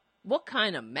law. What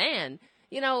kind of man?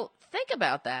 Think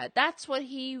about that. That's what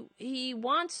he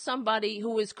wants, somebody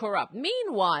who is corrupt.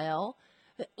 Meanwhile,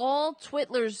 all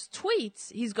Twitler's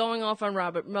tweets, he's going off on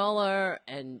Robert Mueller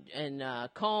and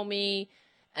Comey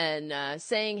and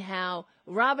saying how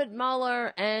Robert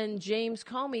Mueller and James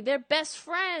Comey, they're best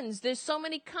friends. There's so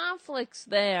many conflicts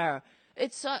there.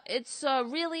 It's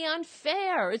really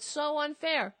unfair. It's so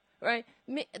unfair, right?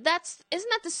 Isn't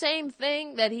that the same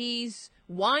thing that he's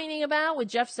whining about with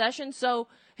Jeff Sessions? So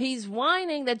he's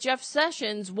whining that Jeff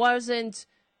Sessions wasn't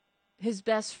his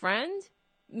best friend.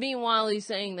 Meanwhile, he's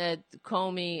saying that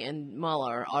Comey and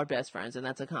Mueller are best friends, and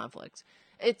that's a conflict.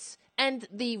 And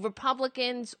the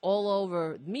Republicans all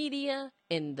over media,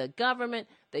 in the government,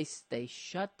 they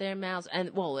shut their mouths.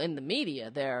 And, well, in the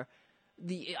media,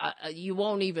 you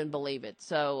won't even believe it.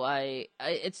 So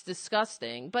it's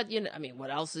disgusting. But,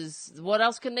 what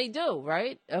else can they do,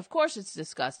 right? Of course it's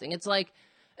disgusting. It's like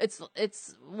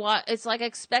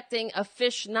expecting a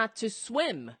fish not to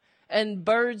swim and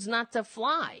birds not to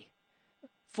fly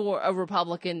for a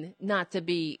Republican not to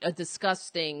be a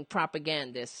disgusting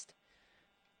propagandist.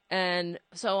 And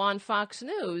so on Fox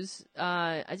News,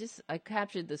 I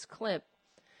captured this clip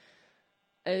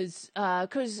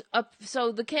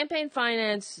so the campaign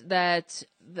finance that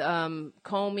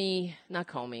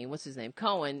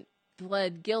Cohen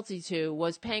pled guilty to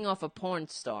was paying off a porn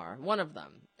star, one of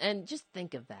them. And just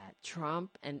think of that,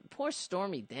 Trump and poor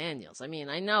Stormy Daniels. I mean,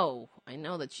 I know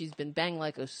that she's been banged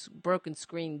like a broken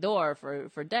screen door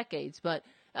for decades, but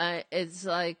it's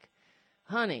like,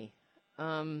 honey,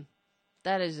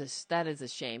 that is a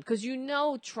shame, because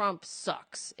Trump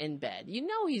sucks in bed.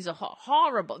 He's a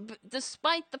horrible,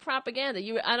 despite the propaganda.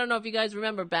 I don't know if you guys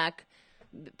remember back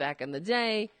in the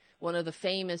day. One of the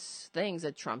famous things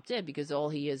that Trump did, because all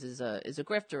he is a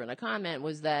grifter and a con man,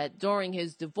 was that during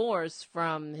his divorce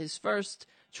from his first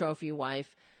trophy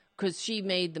wife, because she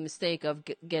made the mistake of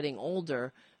getting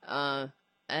older, and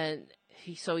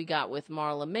he got with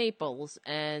Marla Maples,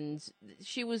 and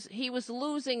he was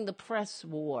losing the press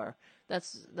war.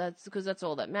 That's because that's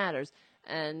all that matters,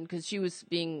 and because she was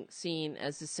being seen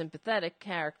as a sympathetic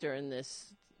character in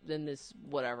this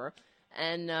whatever,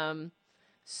 and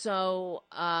So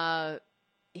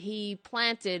he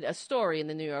planted a story in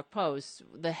the New York Post.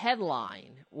 The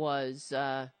headline was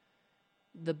 "The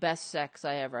best sex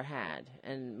I ever had,"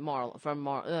 and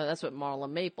that's what Marla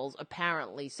Maples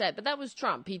apparently said. But that was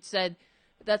Trump.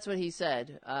 That's what he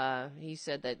said. He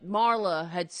said that Marla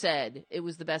had said it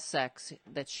was the best sex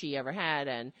that she ever had,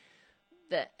 and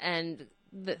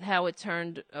how it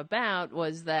turned about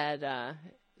was that.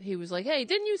 He was like, "Hey,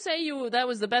 didn't you say that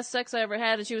was the best sex I ever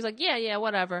had?" And she was like, "Yeah,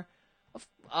 whatever."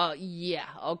 Yeah,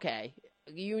 okay.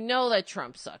 That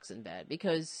Trump sucks in bed,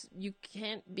 because you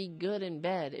can't be good in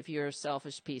bed if you're a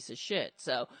selfish piece of shit.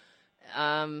 So,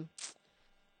 I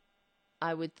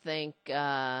would think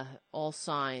all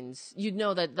signs.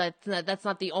 That's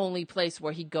not the only place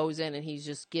where he goes in and he's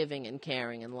just giving and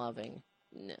caring and loving.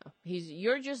 No,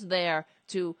 you're just there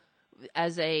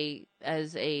as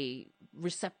a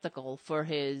receptacle for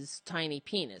his tiny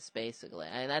penis, basically.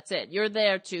 And that's it. You're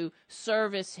there to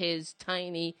service his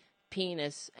tiny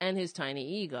penis and his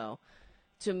tiny ego.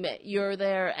 You're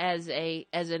there as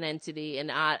an entity and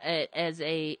as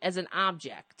an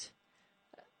object.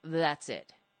 That's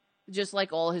it. Just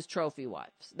like all his trophy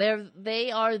wives.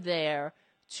 They are there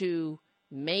to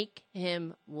make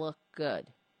him look good.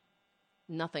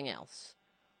 Nothing else.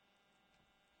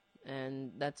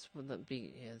 And it's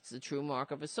the true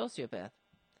mark of a sociopath.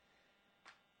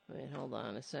 Wait, hold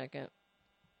on a second.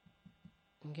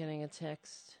 I'm getting a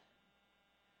text.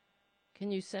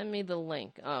 Can you send me the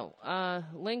link?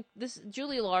 Link.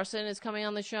 Julie Larson is coming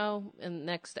on the show in the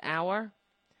next hour.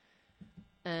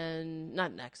 And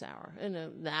not next hour.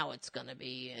 Now it's going to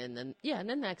be in the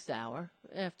next hour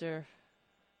after.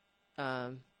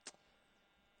 And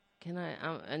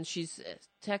she's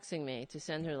texting me to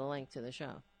send her the link to the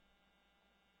show.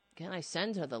 Can I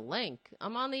send her the link?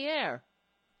 I'm on the air.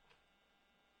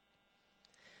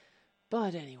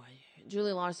 But anyway,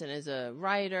 Julie Larson is a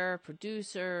writer,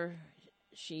 producer.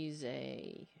 She's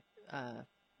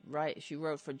she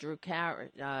wrote for Drew Carey,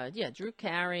 Drew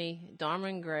Carey, Dharma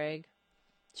and Greg.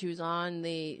 She was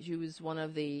one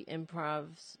of the improv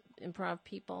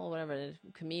people, whatever, the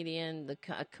comedian,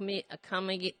 a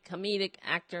comedic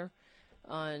actor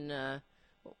on,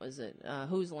 what was it?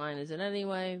 Whose Line Is It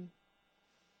Anyway?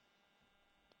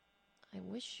 I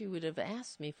wish you would have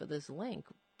asked me for this link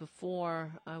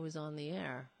before I was on the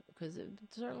air, because it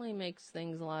certainly makes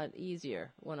things a lot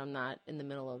easier when I'm not in the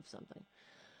middle of something.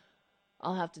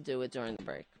 I'll have to do it during the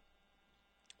break.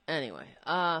 Anyway,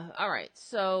 all right.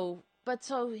 So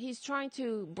he's trying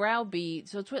to browbeat.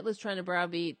 So Twitler's trying to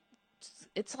browbeat.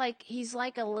 It's like he's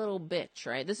like a little bitch,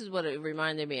 right? This is what it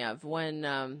reminded me of when,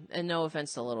 and no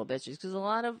offense to little bitches, because a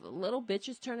lot of little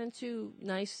bitches turn into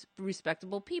nice,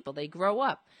 respectable people. They grow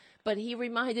up. But he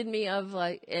reminded me of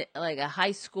like a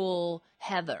high school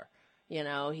Heather. You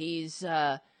know, he's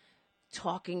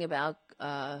talking about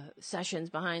Sessions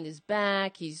behind his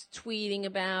back. He's tweeting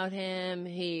about him.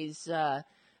 He's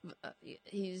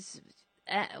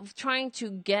trying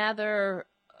to gather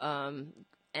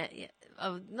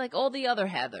like all the other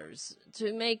Heathers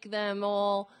to make them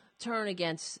all turn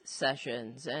against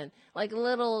Sessions, and like a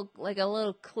little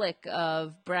clique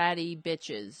of bratty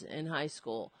bitches in high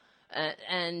school.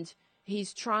 And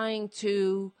he's trying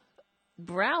to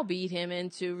browbeat him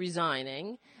into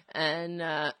resigning.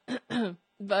 And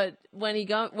but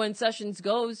when Sessions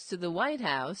goes to the White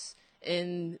House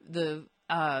in the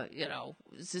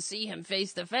to see him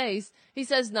face to face, he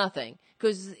says nothing,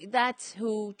 because that's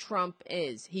who Trump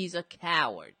is. He's a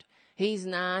coward. He's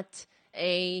not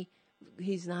a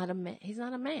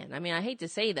man. I mean, I hate to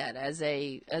say that as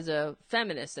a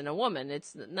feminist and a woman.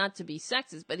 It's not to be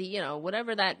sexist, but he,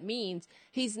 whatever that means,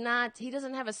 he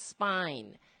doesn't have a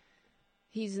spine.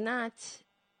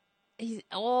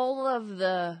 All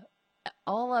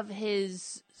of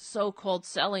his so-called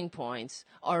selling points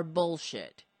are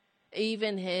bullshit.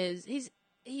 Even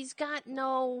he's got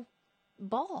no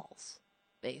balls,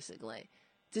 basically,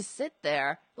 to sit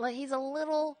there. Like, he's a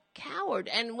little coward.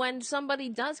 And when somebody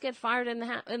does get fired in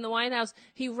the White House,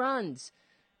 he runs.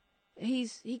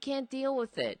 He can't deal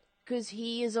with it, because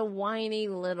he is a whiny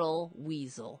little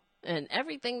weasel, and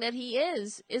everything that he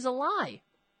is a lie.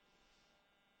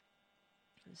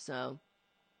 So,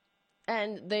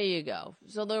 and there you go.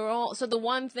 So the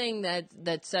one thing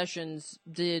that Sessions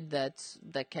did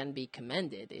that can be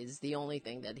commended is the only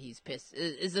thing that he's pissed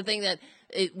is the thing that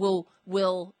it will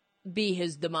be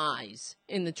his demise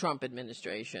in the Trump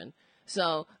administration.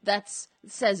 So that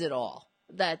says it all.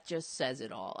 That just says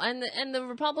it all. And the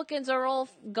Republicans are all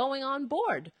going on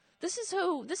board. This is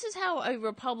how a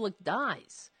republic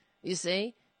dies, you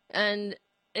see? And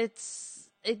it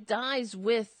dies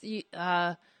with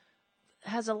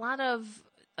has a lot of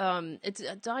it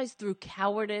dies through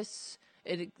cowardice.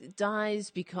 It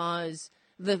dies because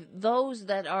those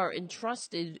that are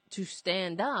entrusted to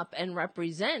stand up and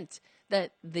represent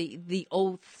that the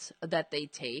oaths that they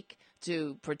take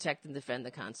to protect and defend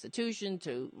the Constitution,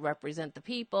 to represent the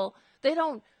people, they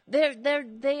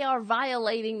are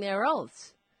violating their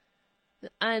oaths.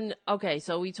 And okay,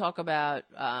 so we talk about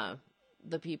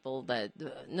the people that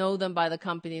know them by the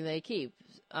company they keep.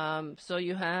 So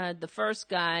you had the first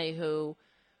guy who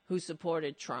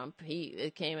supported Trump.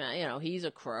 It came out, he's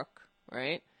a crook,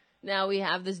 right? Now we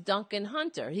have this Duncan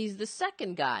Hunter. He's the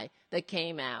second guy that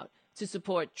came out to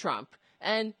support Trump.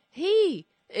 And he,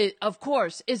 of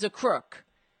course, is a crook.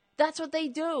 That's what they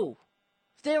do.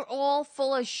 They're all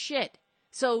full of shit.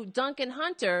 So Duncan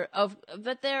Hunter,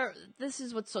 this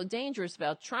is what's so dangerous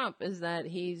about Trump, is that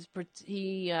he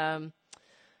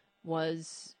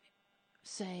was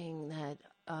saying that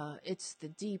it's the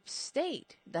deep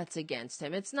state that's against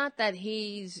him. It's not that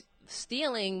he's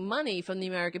stealing money from the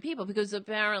American people because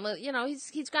apparently,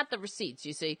 he's got the receipts.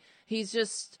 You see, he's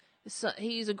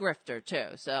a grifter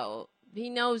too, so he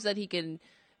knows that he can.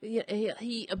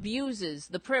 He abuses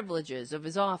the privileges of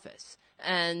his office,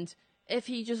 and if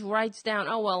he just writes down,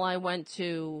 oh well, I went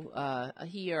to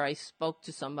here, I spoke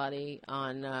to somebody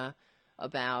on.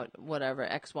 About whatever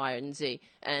X, Y, and Z,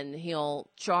 and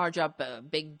he'll charge up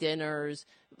big dinners,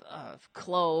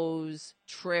 clothes,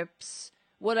 trips,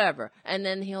 whatever, and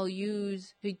then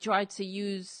he tried to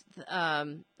use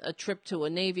a trip to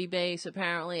a Navy base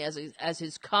apparently as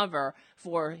his cover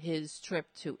for his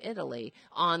trip to Italy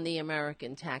on the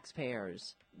American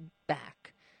taxpayers'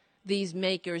 back. These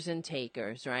makers and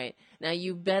takers, right? Now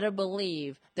you better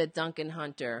believe that Duncan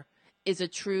Hunter is a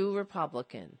true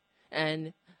Republican,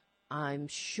 and I'm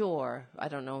sure, I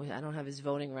don't know, I don't have his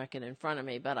voting record in front of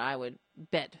me, but I would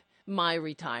bet my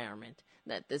retirement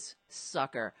that this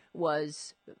sucker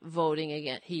was voting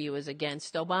against, he was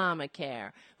against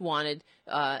Obamacare, wanted,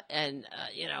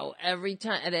 every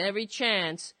time, at every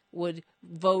chance would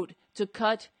vote to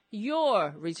cut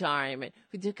your retirement,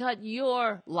 to cut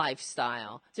your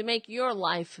lifestyle, to make your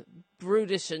life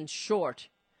brutish and short.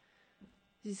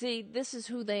 You see, this is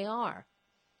who they are.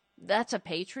 That's a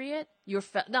patriot?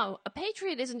 No, a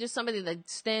patriot isn't just somebody that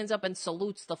stands up and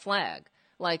salutes the flag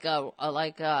like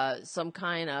some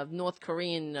kind of North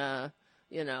Korean,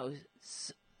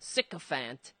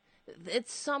 sycophant.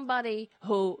 It's somebody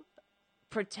who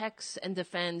protects and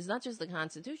defends not just the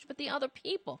Constitution, but the other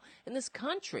people in this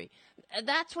country.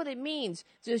 That's what it means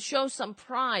to show some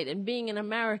pride in being an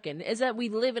American, is that we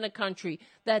live in a country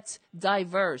that's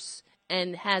diverse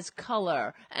and has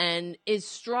color and is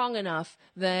strong enough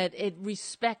that it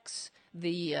respects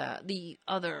the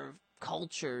other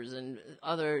cultures and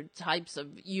other types of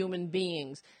human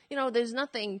beings. There's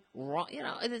nothing wrong.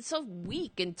 It's so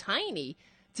weak and tiny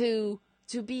to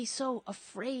be so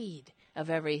afraid of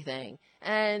everything,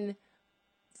 and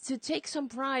to take some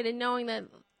pride in knowing that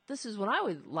this is what I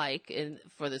would like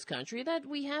for this country, that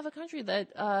we have a country that,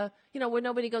 where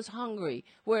nobody goes hungry,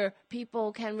 where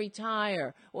people can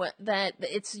retire, that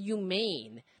it's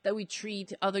humane, that we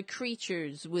treat other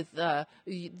creatures with the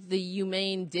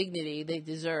humane dignity they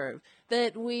deserve,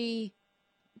 that we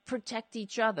protect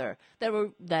each other,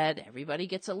 that everybody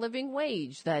gets a living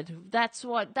wage, that's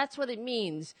what it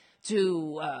means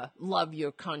to love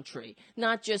your country,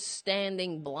 not just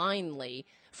standing blindly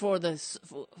for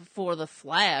the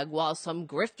flag while some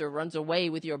grifter runs away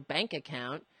with your bank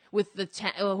account with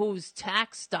who's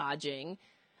tax dodging.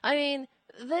 I mean,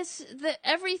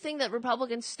 everything that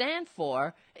Republicans stand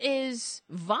for is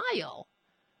vile.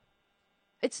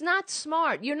 It's not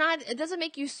smart. It doesn't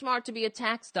make you smart to be a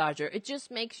tax dodger. It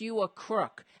just makes you a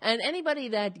crook. And anybody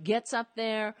that gets up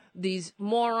there, these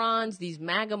morons, these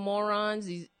MAGA morons,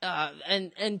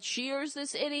 and cheers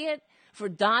this idiot for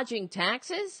dodging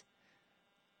taxes,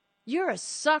 you're a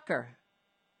sucker.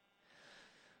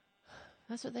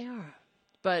 That's what they are.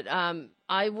 But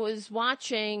I was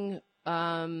watching.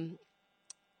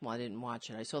 Well, I didn't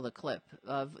watch it. I saw the clip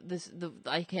of this.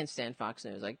 I can't stand Fox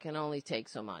News. I can only take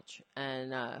so much.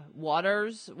 And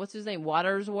Waters, what's his name?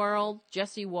 Waters World,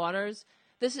 Jesse Waters.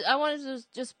 I wanted to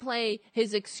just play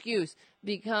his excuse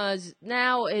because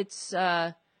now it's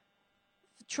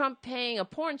Trump paying a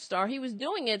porn star. He was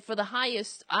doing it for the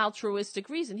highest altruistic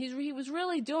reason. He was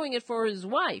really doing it for his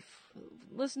wife.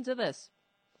 Listen to this.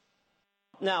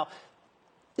 Now,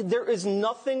 there is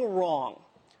nothing wrong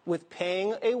with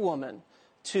paying a woman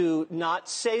to not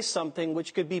say something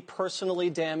which could be personally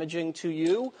damaging to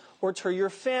you or to your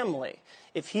family.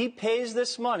 If he pays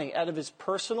this money out of his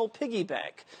personal piggy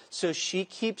bank so she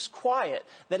keeps quiet,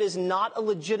 that is not a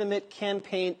legitimate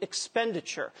campaign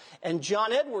expenditure. And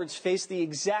John Edwards faced the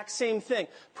exact same thing.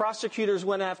 Prosecutors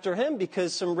went after him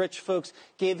because some rich folks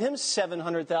gave him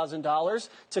 $700,000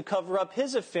 to cover up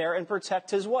his affair and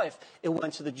protect his wife. It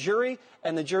went to the jury,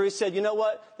 and the jury said, you know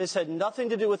what, this had nothing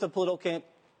to do with a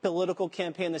political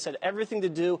campaign. This had everything to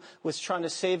do with trying to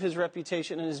save his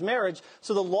reputation and his marriage.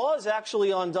 So the law is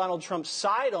actually on Donald Trump's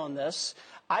side on this.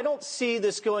 I don't see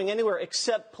this going anywhere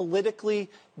except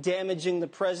politically damaging the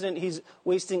president. He's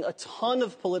wasting a ton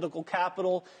of political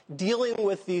capital dealing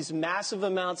with these massive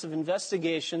amounts of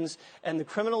investigations and the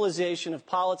criminalization of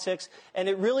politics. And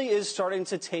it really is starting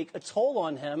to take a toll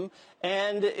on him.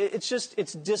 And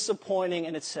it's disappointing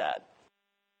and it's sad.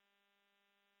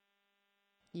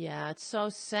 Yeah, it's so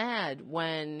sad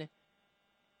when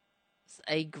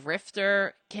a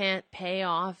grifter can't pay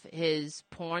off his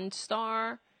porn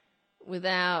star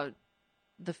without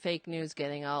the fake news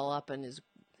getting all up in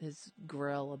his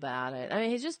grill about it. I mean,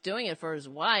 he's just doing it for his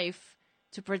wife.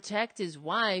 to protect his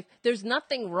wife. There's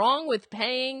nothing wrong with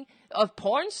paying a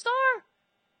porn star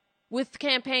with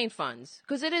campaign funds,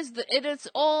 because it is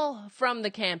all from the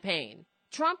campaign.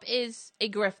 Trump is a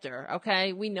grifter,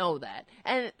 okay? We know that.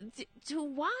 And to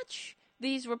watch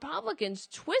these Republicans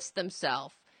twist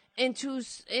themselves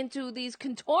into these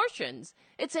contortions,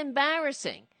 it's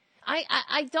embarrassing.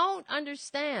 I don't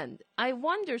understand. I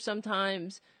wonder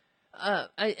sometimes.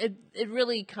 It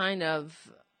really kind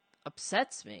of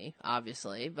upsets me,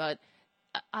 obviously, but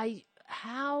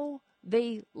how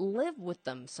they live with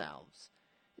themselves.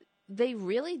 Do they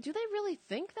really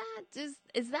think that?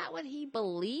 Is that what he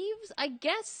believes? I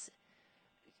guess,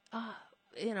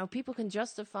 people can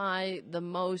justify the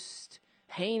most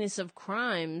heinous of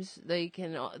crimes. They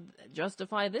can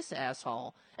justify this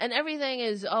asshole. And everything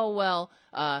is,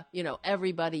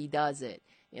 everybody does it,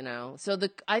 So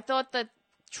I thought that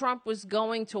Trump was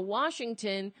going to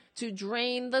Washington to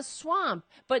drain the swamp.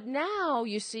 But now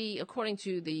you see, according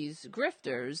to these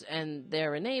grifters and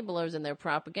their enablers and their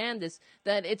propagandists,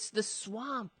 that it's the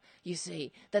swamp, you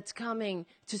see, that's coming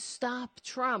to stop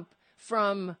Trump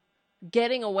from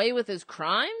getting away with his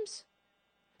crimes.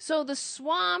 So the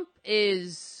swamp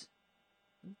is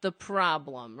the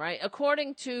problem, right?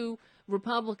 According to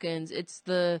Republicans, it's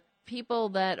the people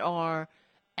that are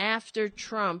after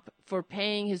Trump for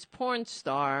paying his porn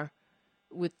star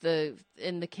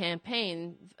in the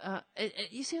campaign.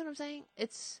 You see what I'm saying?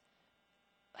 It's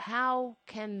how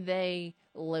can they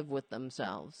live with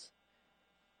themselves?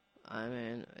 I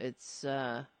mean, it's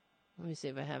let me see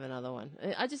if I have another one.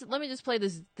 Let me just play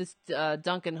this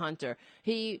Duncan Hunter.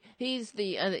 He's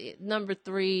the number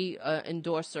 3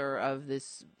 endorser of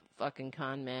this fucking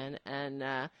con man,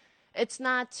 and it's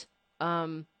not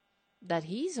that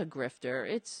he's a grifter,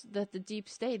 it's that the deep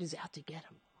state is out to get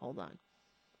him. Hold on.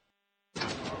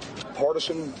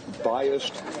 Partisan,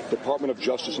 biased Department of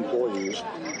Justice employees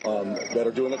that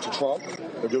are doing it to Trump,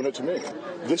 they're doing it to me.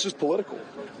 This is political,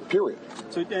 period.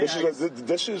 So,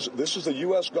 this is the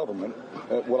U.S. government,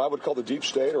 what I would call the deep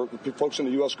state, or folks in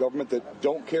the U.S. government that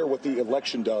don't care what the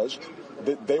election does.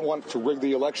 They want to rig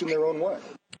the election their own way.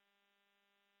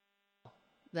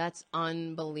 That's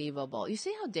unbelievable. You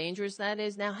see how dangerous that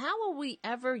is? Now, how will we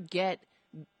ever get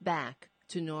back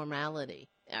to normality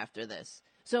after this?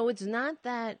 So it's not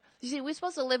that, you see, we're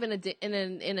supposed to live in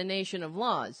a nation of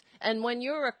laws. And when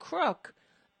you're a crook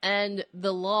and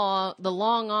the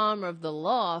long arm of the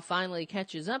law finally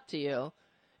catches up to you,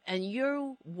 and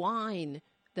you whine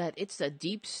that it's a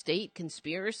deep state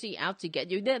conspiracy out to get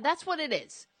you, that's what it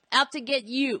is. Out to get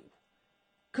you.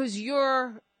 Because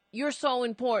you're so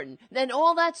important. Then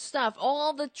all that stuff,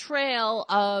 all the trail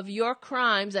of your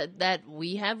crimes that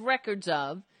we have records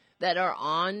of, that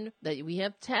we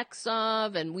have texts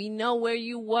of, and we know where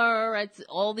you were at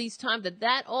all these times,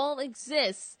 that all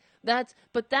exists.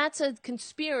 But that's a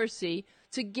conspiracy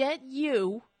to get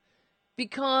you,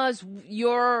 because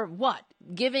you're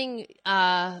giving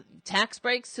tax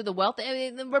breaks to the wealthy. I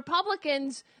mean, the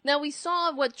Republicans. Now we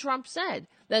saw what Trump said.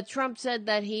 That Trump said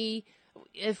that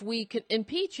if we could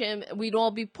impeach him, we'd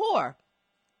all be poor.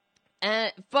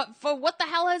 But for what the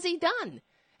hell has he done?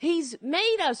 He's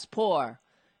made us poor.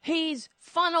 He's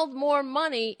funneled more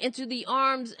money into the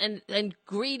arms and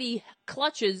greedy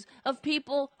clutches of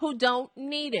people who don't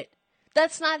need it.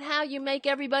 That's not how you make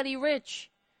everybody rich.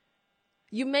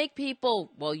 You make people,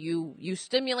 you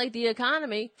stimulate the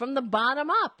economy from the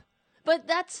bottom up. But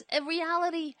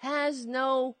reality has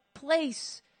no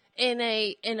place in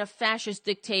a fascist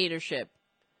dictatorship.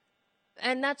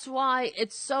 And that's why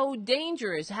it's so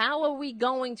dangerous. How are we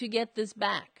going to get this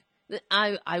back?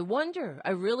 I wonder.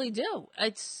 I really do.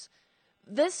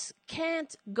 This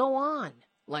can't go on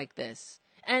like this.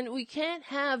 And we can't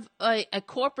have a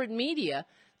corporate media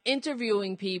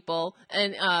interviewing people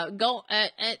and go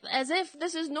as if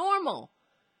this is normal.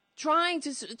 Trying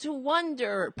to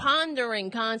wonder, pondering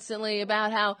constantly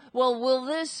about how,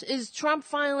 is Trump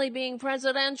finally being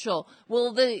presidential?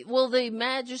 Will the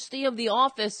majesty of the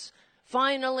office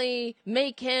finally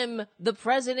make him the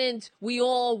president we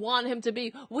all want him to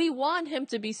be? We want him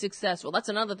to be successful. That's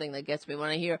another thing that gets me when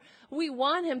I hear, we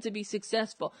want him to be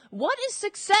successful. What is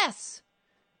success?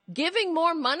 Giving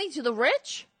more money to the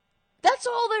rich? That's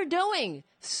all they're doing.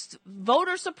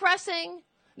 Voter suppressing,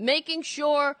 making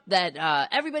sure that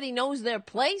everybody knows their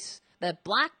place, that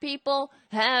black people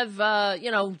have, that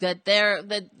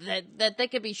they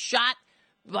could be shot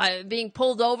by being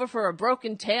pulled over for a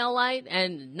broken taillight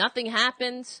and nothing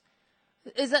happens.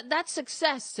 Is that's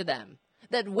success to them?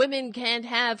 That women can't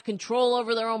have control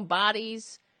over their own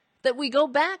bodies? That we go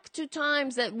back to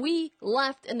times that we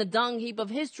left in the dung heap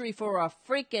of history for a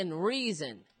freaking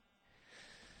reason?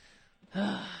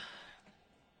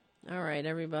 All right,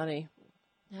 everybody.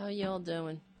 How y'all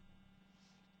doing?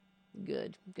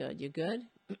 Good. You good?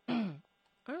 All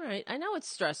right. I know it's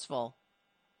stressful.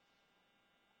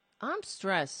 I'm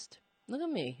stressed. Look at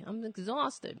me. I'm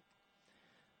exhausted.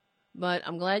 But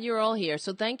I'm glad you're all here.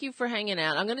 So thank you for hanging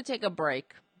out. I'm going to take a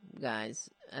break, guys.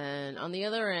 And on the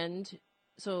other end,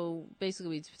 so basically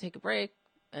we take a break,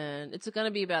 and it's going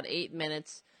to be about 8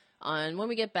 minutes. And when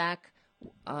we get back,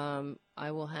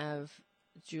 I will have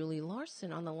Julie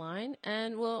Larson on the line,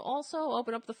 and we'll also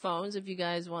open up the phones if you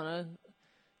guys want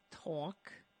to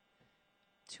talk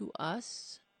to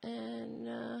us. And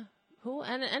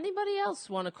and anybody else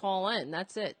want to call in?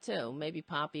 That's it too. Maybe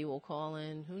Poppy will call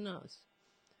in. Who knows?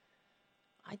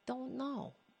 I don't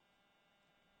know.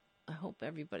 I hope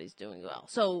everybody's doing well.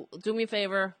 So do me a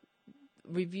favor,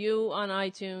 review on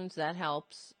iTunes. That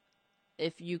helps.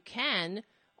 If you can,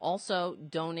 also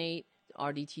donate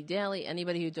RDT Daily.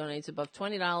 Anybody who donates above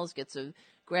 $20 gets a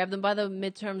grab them by the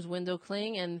midterms window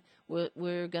cling, and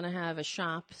we're going to have a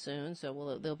shop soon,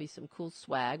 so there'll be some cool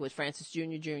swag with Francis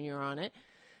Jr. on it.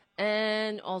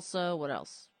 And also, what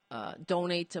else?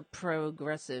 Donate to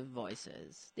Progressive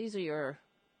Voices. These are your...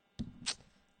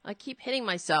 I keep hitting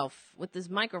myself with this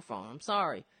microphone. I'm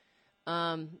sorry.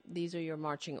 These are your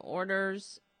marching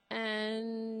orders.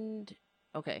 And,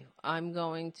 okay, I'm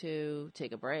going to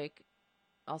take a break.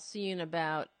 I'll see you in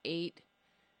about 8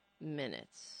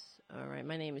 minutes. All right,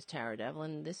 my name is Tara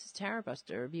Devlin. This is Tara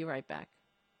Buster. Be right back.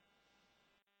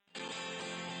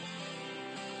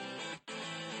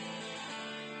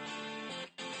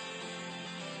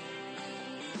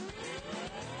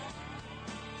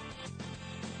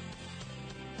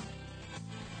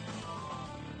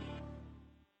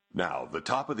 Now, the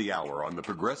top of the hour on the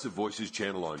Progressive Voices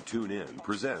channel on TuneIn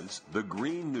presents the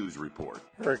Green News Report.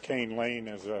 Hurricane Lane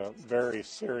is a very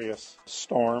serious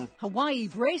storm. Hawaii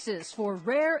braces for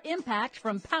rare impact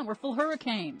from powerful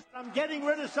hurricane. I'm getting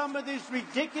rid of some of these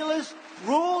ridiculous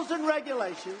rules and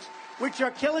regulations which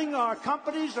are killing our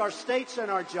companies, our states,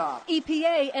 and our jobs.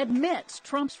 EPA admits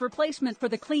Trump's replacement for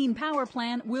the Clean Power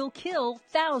Plan will kill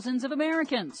thousands of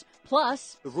Americans.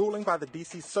 Plus, the ruling by the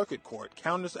D.C. Circuit Court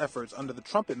counters efforts under the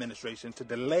Trump administration to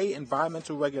delay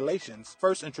environmental regulations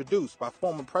first introduced by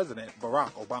former President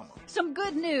Barack Obama. Some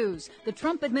good news. The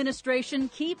Trump administration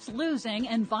keeps losing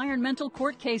environmental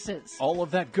court cases. All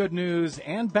of that good news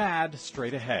and bad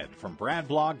straight ahead. From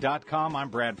BradBlog.com, I'm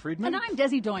Brad Friedman. And I'm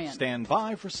Desi Doyen. Stand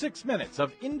by for 6 minutes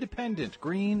of independent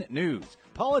green news,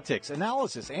 politics,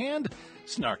 analysis, and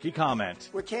snarky comment.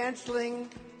 We're canceling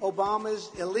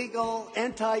Obama's illegal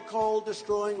anti-coal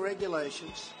destroying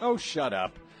regulations. Oh, shut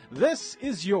up. This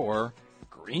is your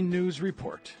Green News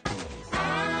Report.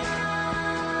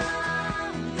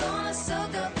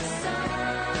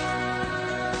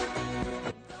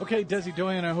 Okay, Desi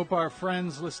Doyen, I hope our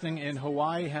friends listening in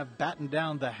Hawaii have battened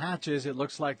down the hatches. It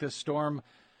looks like this storm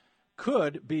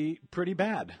could be pretty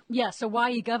bad. Yes,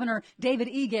 Hawaii Governor David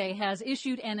Ige has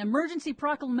issued an emergency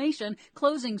proclamation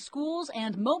closing schools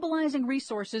and mobilizing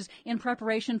resources in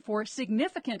preparation for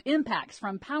significant impacts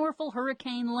from powerful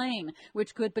Hurricane Lane,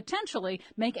 which could potentially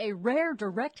make a rare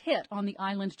direct hit on the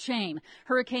island chain.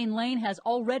 Hurricane Lane has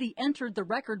already entered the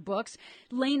record books.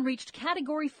 Lane reached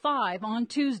Category 5 on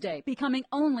Tuesday, becoming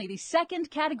only the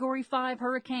second Category 5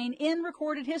 hurricane in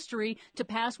recorded history to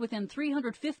pass within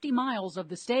 350 miles of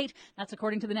the state. That's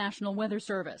according to the National Weather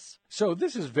Service. So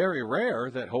this is very rare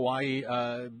that Hawaii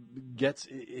gets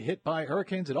hit by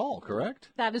hurricanes at all, correct?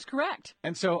 That is correct.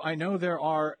 And so I know there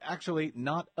are actually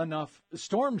not enough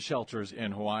storm shelters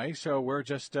in Hawaii, so we're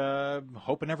just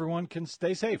hoping everyone can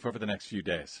stay safe over the next few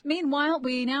days. Meanwhile,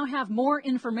 we now have more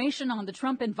information on the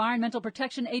Trump Environmental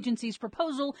Protection Agency's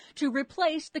proposal to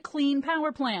replace the Clean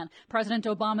Power Plan, President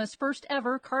Obama's first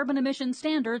ever carbon emission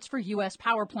standards for U.S.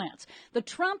 power plants. The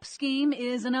Trump scheme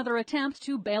is another attempt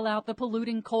to bail out the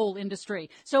polluting coal industry.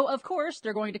 So, of course,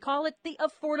 they're going to call it the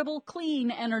Affordable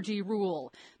Clean Energy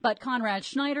Rule. But Conrad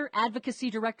Schneider, advocacy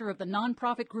director of the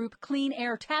nonprofit group Clean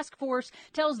Air Task Force,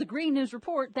 tells the Green News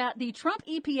Report that the Trump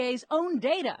EPA's own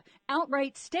data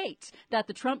outright states that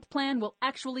the Trump plan will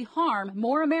actually harm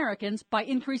more Americans by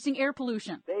increasing air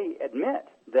pollution. They admit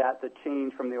that the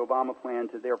change from the Obama plan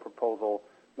to their proposal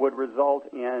would result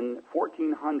in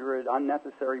 1,400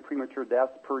 unnecessary premature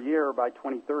deaths per year by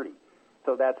 2030.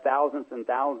 So that's thousands and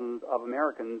thousands of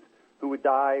Americans who would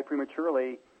die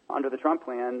prematurely under the Trump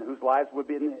plan, whose lives would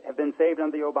have been saved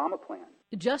under the Obama plan.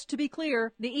 Just to be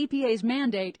clear, the EPA's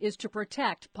mandate is to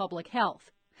protect public health.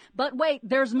 But wait,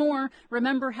 there's more.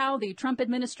 Remember how the Trump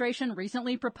administration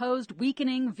recently proposed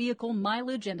weakening vehicle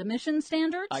mileage and emission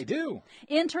standards? I do.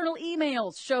 Internal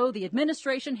emails show the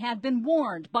administration had been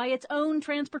warned by its own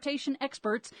transportation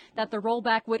experts that the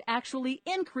rollback would actually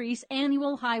increase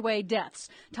annual highway deaths.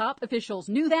 Top officials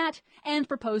knew that and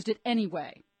proposed it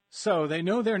anyway. So they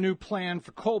know their new plan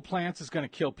for coal plants is going to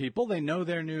kill people. They know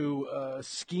their new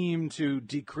scheme to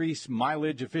decrease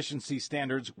mileage efficiency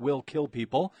standards will kill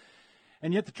people.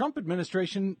 And yet the Trump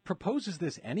administration proposes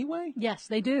this anyway? Yes,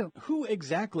 they do. Who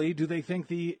exactly do they think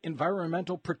the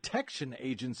Environmental Protection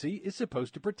Agency is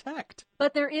supposed to protect?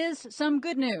 But there is some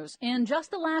good news. In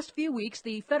just the last few weeks,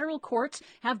 the federal courts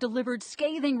have delivered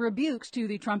scathing rebukes to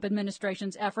the Trump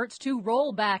administration's efforts to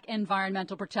roll back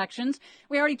environmental protections.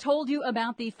 We already told you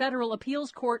about the federal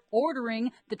appeals court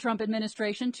ordering the Trump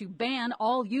administration to ban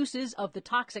all uses of the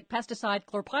toxic pesticide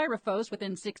chlorpyrifos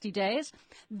within 60 days.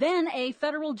 Then a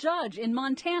federal judge in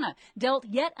Montana dealt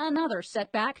yet another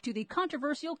setback to the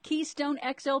controversial Keystone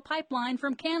XL pipeline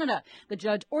from Canada. The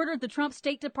judge ordered the Trump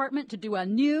State Department to do a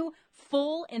new,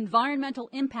 full environmental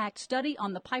impact study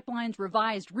on the pipeline's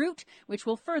revised route, which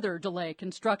will further delay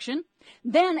construction.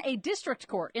 Then a district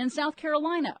court in South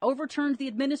Carolina overturned the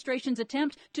administration's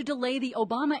attempt to delay the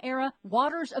Obama-era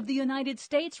Waters of the United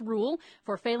States rule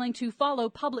for failing to follow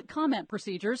public comment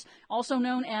procedures, also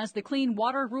known as the Clean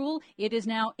Water Rule. It is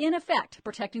now in effect,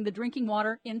 protecting the drinking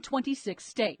water in 26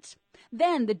 states.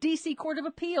 Then the D.C. Court of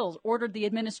Appeals ordered the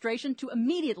administration to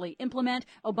immediately implement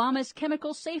Obama's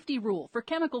chemical safety rule for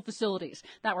chemical facilities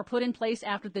that were put in place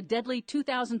after the deadly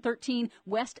 2013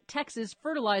 West Texas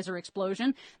fertilizer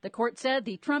explosion. The court said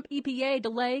the Trump EPA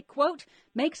delay, quote,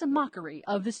 makes a mockery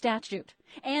of the statute.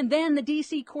 And then the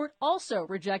D.C. court also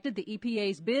rejected the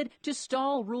EPA's bid to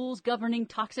stall rules governing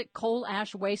toxic coal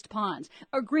ash waste ponds,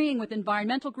 agreeing with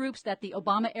environmental groups that the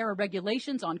Obama-era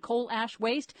regulations on coal ash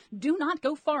waste do not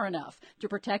go far enough to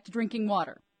protect drinking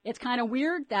water. It's kind of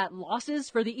weird that losses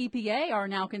for the EPA are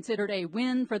now considered a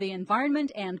win for the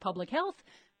environment and public health,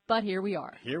 but here we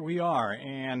are. Here we are,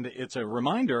 and it's a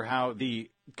reminder how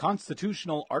the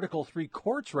constitutional Article 3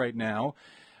 courts right now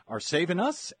are saving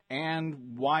us,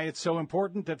 and why it's so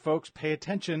important that folks pay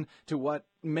attention to what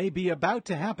may be about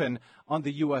to happen on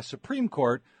the U.S. Supreme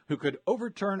Court, who could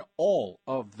overturn all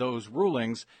of those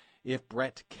rulings if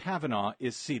Brett Kavanaugh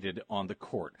is seated on the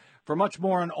court. For much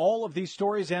more on all of these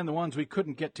stories and the ones we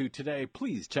couldn't get to today,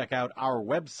 please check out our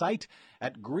website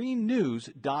at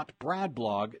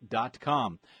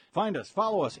greennews.bradblog.com. Find us,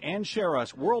 follow us, and share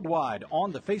us worldwide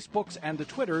on the Facebooks and the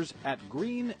Twitters at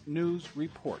Green News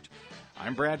Report.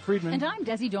 I'm Brad Friedman. And I'm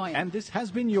Desi Doyen. And this has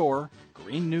been your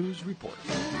Green News Report.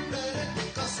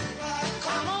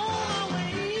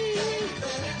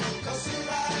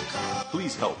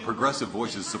 Please help Progressive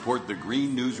Voices support the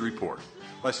Green News Report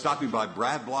by stopping by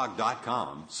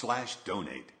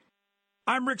bradblog.com/donate.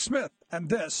 I'm Rick Smith, and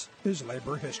this is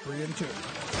Labor History in 2.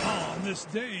 On this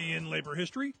day in labor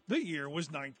history, the year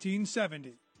was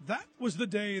 1970. That was the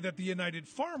day that the United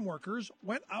Farm Workers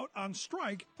went out on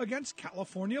strike against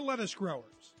California lettuce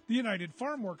growers. The United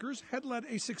Farm Workers had led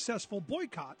a successful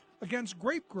boycott against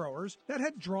grape growers that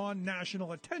had drawn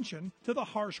national attention to the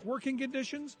harsh working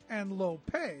conditions and low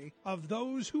pay of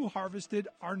those who harvested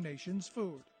our nation's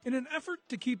food. In an effort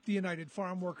to keep the United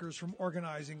Farm Workers from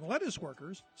organizing lettuce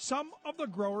workers, some of the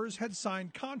growers had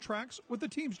signed contracts with the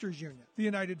Teamsters Union. The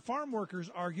United Farm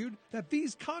Workers argued that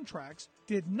these contracts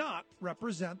did not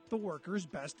represent the workers'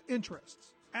 best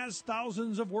interests. As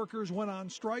thousands of workers went on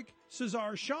strike,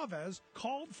 Cesar Chavez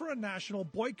called for a national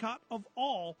boycott of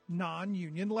all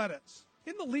non-union lettuce.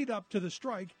 In the lead-up to the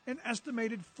strike, an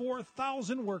estimated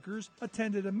 4,000 workers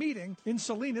attended a meeting in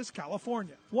Salinas,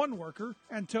 California. One worker,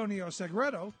 Antonio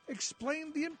Segredo,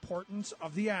 explained the importance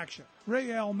of the action.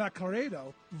 Rael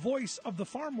Macaredo, voice of the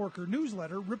Farm Worker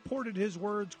newsletter, reported his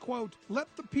words, quote,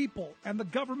 "Let the people and the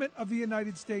government of the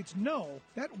United States know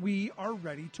that we are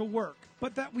ready to work,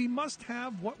 but that we must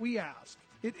have what we ask.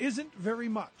 It isn't very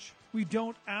much. We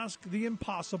don't ask the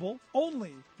impossible,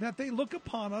 only that they look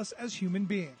upon us as human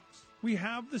beings. We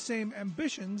have the same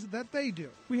ambitions that they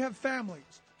do. We have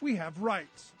families. We have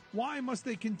rights. Why must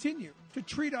they continue to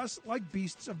treat us like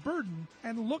beasts of burden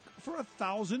and look for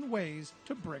 1,000 ways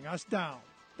to bring us down?"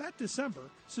 That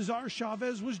December, Cesar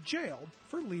Chavez was jailed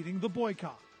for leading the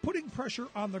boycott. Putting pressure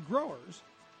on the growers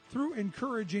through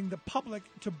encouraging the public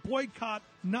to boycott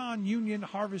non-union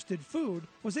harvested food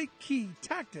was a key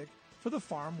tactic for the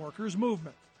farm workers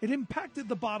movement. It impacted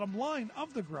the bottom line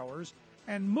of the growers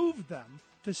and moved them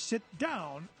to sit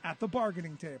down at the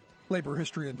bargaining table. Labor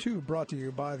History in 2 brought to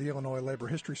you by the Illinois Labor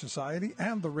History Society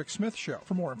and The Rick Smith Show.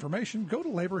 For more information, go to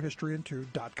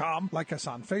laborhistoryin2.com, like us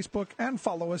on Facebook, and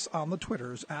follow us on the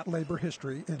Twitters at Labor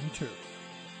History in 2.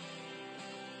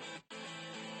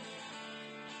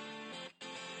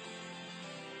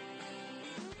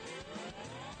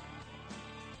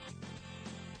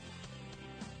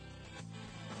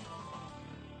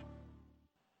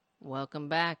 Welcome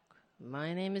back.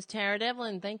 My name is Tara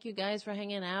Devlin. Thank you guys for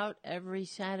hanging out every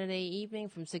Saturday evening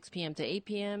from 6 p.m. to 8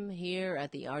 p.m. here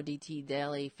at the RDT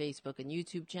Daily Facebook and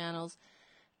YouTube channels,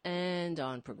 and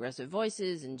on Progressive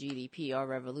Voices and GDPR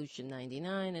Revolution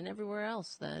 99 and everywhere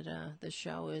else that the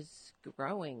show is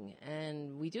growing.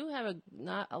 And we do have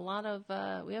a lot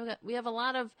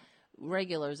of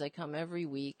regulars that come every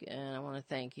week, and I want to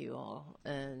thank you all.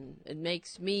 And it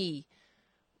makes me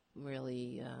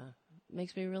really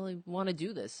want to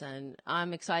do this, and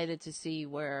I'm excited to see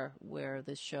where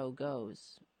this show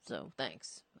goes. So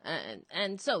thanks.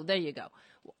 And so there you go.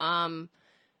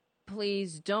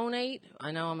 Please donate.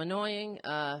 I know I'm annoying.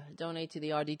 Donate to the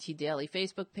RDT Daily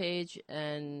Facebook page,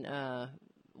 and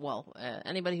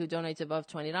anybody who donates above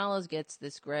 $20 gets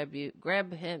this grab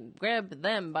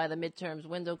them by the midterms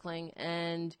window cling,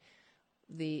 and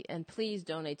please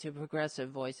donate to Progressive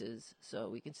Voices so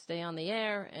we can stay on the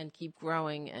air and keep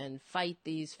growing and fight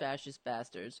these fascist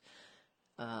bastards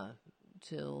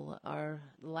till our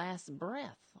last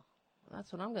breath.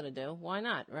 That's what I'm going to do. Why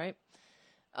not, right?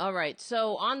 All right,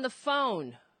 so on the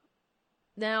phone.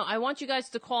 Now, I want you guys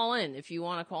to call in if you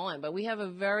want to call in, but we have a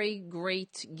very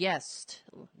great guest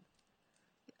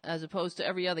as opposed to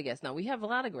every other guest. Now, we have a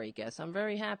lot of great guests. I'm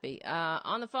very happy.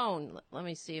 On the phone, let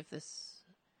me see if this...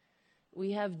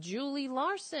 We have Julie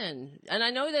Larson, and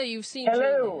I know that you've seen.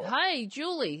 Hello. Julie. Hi,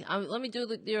 Julie. Let me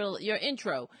do your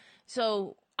intro.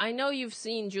 So I know you've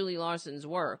seen Julie Larson's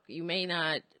work. You may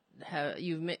not have.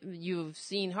 You've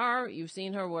seen her. You've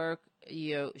seen her work.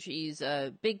 She's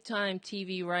a big time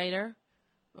TV writer.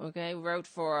 Okay, wrote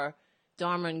for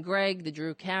Dharma and Greg, the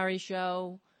Drew Carey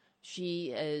Show.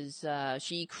 She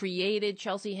created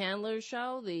Chelsea Handler's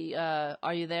show, the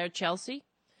Are You There, Chelsea?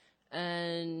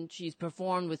 And she's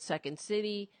performed with Second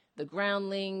City, The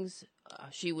Groundlings.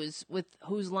 She was with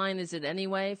Whose Line Is It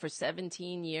Anyway for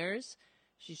 17 years.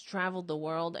 She's traveled the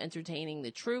world entertaining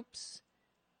the troops.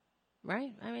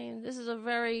 Right? I mean, this is a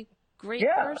very great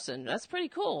person. That's pretty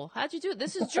cool. How'd you do it?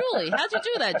 This is Julie. How'd you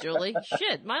do that, Julie?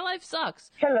 Shit, my life sucks.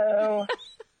 Hello.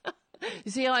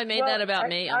 You see how I made that about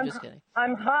me? I'm just kidding.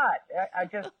 I'm hot.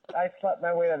 I slept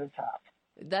my way to the top.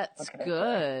 That's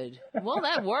good. Well,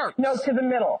 that works. No, to the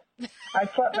middle. I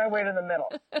slept my way to the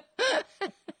middle.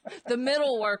 The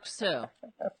middle works too.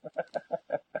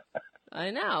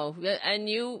 I know. And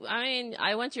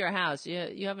I went to your house.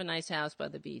 You have a nice house by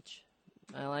the beach.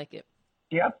 I like it.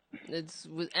 Yep.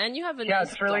 And you have a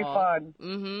nice it's really dog. fun.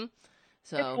 Mm-hmm.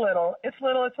 So It's little.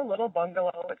 It's a little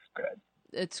bungalow. It's good.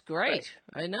 It's great.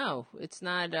 I know. It's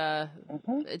not,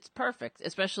 it's perfect.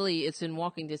 Especially it's in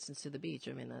walking distance to the beach.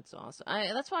 I mean, that's awesome.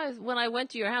 That's why when I went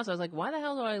to your house, I was like, why the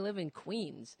hell do I live in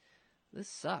Queens? This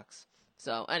sucks.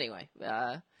 So anyway,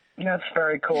 that's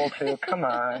very cool too. Come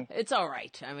on. It's all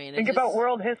right. I mean, think about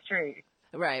world history.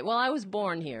 Right. Well, I was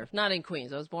born here, not in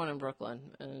Queens. I was born in Brooklyn,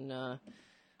 and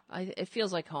it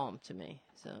feels like home to me.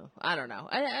 So I don't know.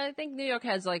 I think New York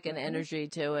has like an energy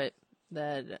to it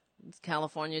that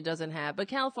California doesn't have, but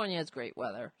California has great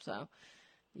weather, so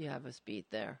you have us beat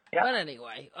there. Yep. But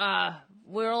anyway,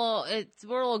 we're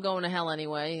all going to hell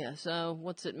anyway, so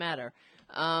what's it matter?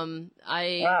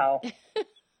 Wow.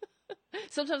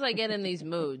 Sometimes I get in these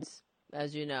moods,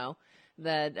 as you know,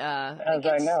 that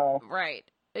I know. Right.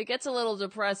 It gets a little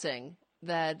depressing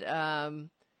that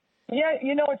yeah,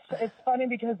 it's funny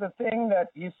because the thing that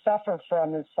you suffer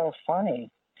from is so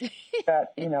funny. That,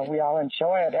 we all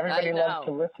enjoy it. Everybody loves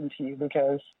to listen to you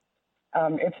because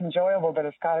it's enjoyable, but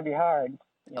it's got to be hard.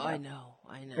 I know.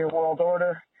 Your world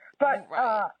order. But,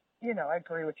 right. I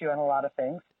agree with you on a lot of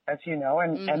things, as you know,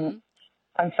 and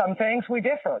on some things we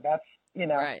differ. That's,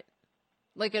 Right.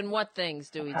 Like in what things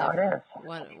do we differ?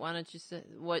 Why don't you say,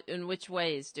 in which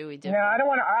ways do we differ? No, I don't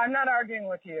want to, I'm not arguing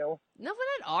with you. No,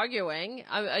 we're not arguing.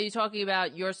 Are you talking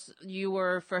about you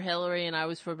were for Hillary and I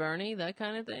was for Bernie, that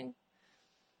kind of thing?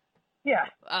 Yeah.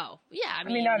 Oh, yeah. I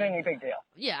mean, not any big deal.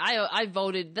 Yeah, I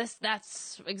voted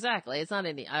that's exactly. It's not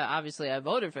any, obviously I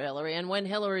voted for Hillary. And when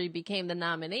Hillary became the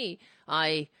nominee,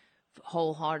 I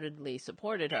wholeheartedly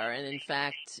supported her. And in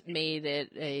fact, made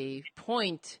it a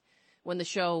point when the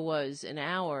show was an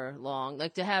hour long,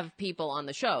 like to have people on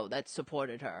the show that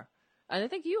supported her. And I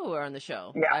think you were on the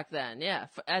show back then. Yeah.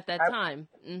 At that time.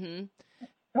 Mm-hmm.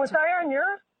 Was I on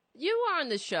yours? You were on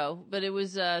the show, but it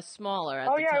was smaller at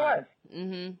Oh, the yeah, time. I was.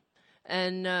 Mm-hmm.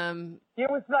 And it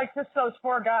was like just those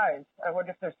 4 guys. I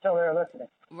wonder if they're still there listening.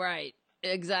 right,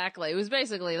 exactly. It was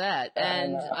basically that.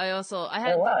 And I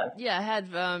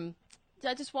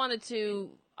just wanted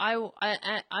to. I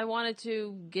wanted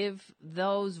to give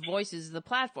those voices the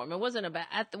platform. It wasn't about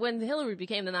when Hillary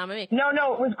became the nominee. No,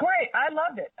 it was great. I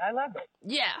loved it.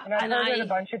 Yeah, and I've heard it a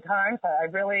bunch of times. I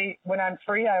really, when I'm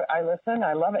free, I listen.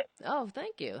 I love it. Oh,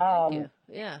 thank you. Thank you.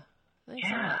 Yeah. Thanks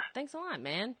a lot. Thanks a lot,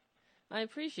 man. I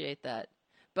appreciate that.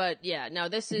 But yeah, no,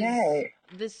 this is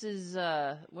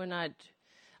we're not.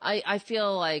 I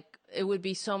feel like it would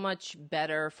be so much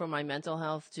better for my mental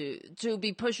health to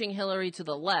be pushing Hillary to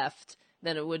the left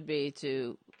than it would be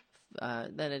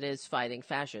than it is fighting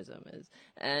fascism is.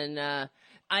 And I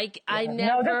never.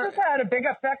 No, this has had a big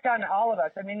effect on all of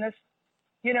us. I mean, this,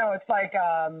 it's like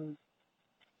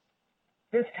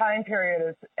this time period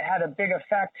has had a big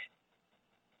effect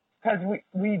because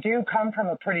we do come from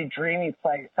a pretty dreamy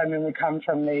place. I mean, we come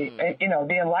from the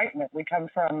the Enlightenment. We come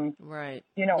from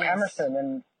Emerson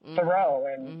and Thoreau,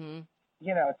 and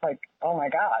it's like, oh my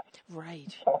God,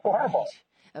 right, so horrible. Right.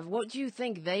 Of what do you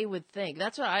think they would think?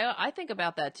 That's what I think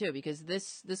about that too, because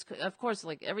this of course,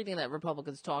 like everything that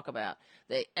Republicans talk about,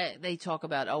 they talk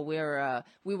about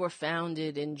we were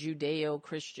founded in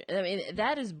Judeo-Christian. I mean,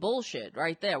 that is bullshit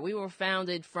right there. We were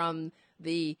founded from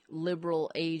the liberal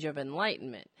age of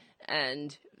enlightenment,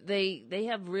 and they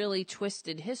have really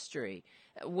twisted history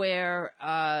where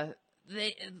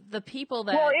the people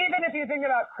that even if you think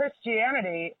about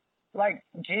Christianity, like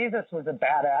Jesus was a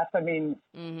badass. I mean,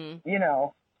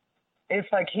 it's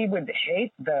like he would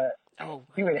hate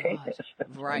this.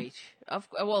 Right.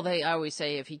 Well, they always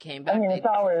say if he came back,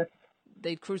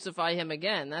 they'd crucify him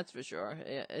again. That's for sure.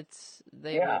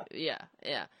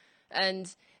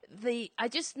 And I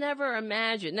just never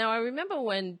imagined. Now, I remember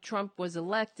when Trump was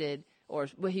elected,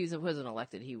 he wasn't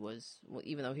elected. He was,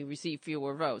 even though he received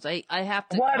fewer votes. I have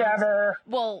to. Whatever.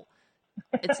 Well,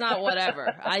 it's not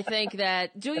whatever. I think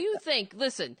that. Do you think?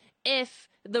 Listen, if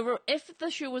the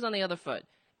shoe was on the other foot,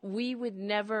 we would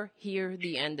never hear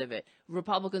the end of it.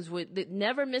 Republicans would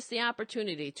never miss the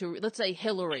opportunity to, let's say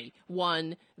Hillary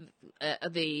won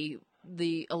the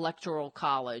electoral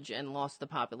college and lost the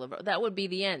popular vote. That would be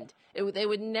the end. They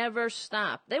would never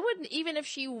stop. They wouldn't, even if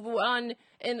she won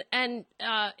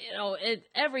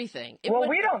everything.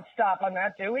 We don't stop on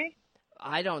that, do we?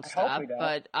 I don't stop,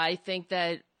 but I think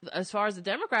that as far as the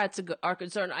Democrats are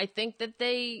concerned, I think that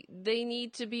they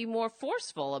need to be more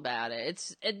forceful about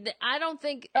it. I don't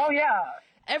think. Oh yeah.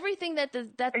 Everything that this.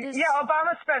 Yeah,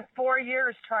 Obama spent 4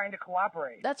 years trying to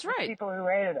cooperate. That's right. With people who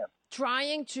hated him.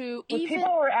 Trying to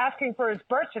people were asking for his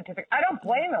birth certificate. I don't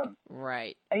blame them.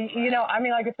 Right. I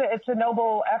mean, like it's a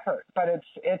noble effort, but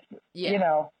it's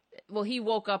Well, he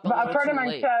woke up. A friend of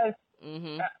mine says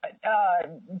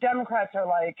Democrats are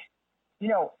like,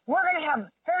 we're going to have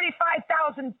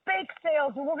 35,000 bake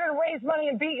sales and we're going to raise money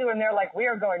and beat you. And they're like, we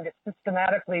are going to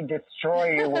systematically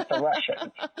destroy you with the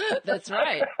Russians. That's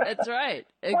right. That's right.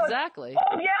 Exactly.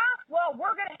 Oh, yeah? Well,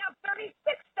 we're going to have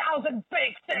 36,000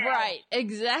 bake sales. Right.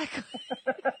 Exactly.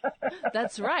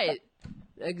 That's right.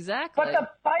 Exactly. But the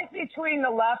fight between the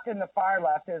left and the far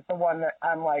left is the one that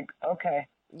I'm like, okay.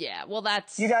 Yeah, well,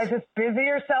 that's... You guys just busy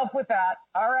yourself with that.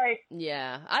 All right.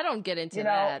 Yeah, I don't get into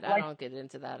that. I don't get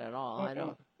into that at all. I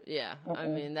don't... Yeah, I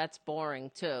mean, that's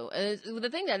boring, too. And the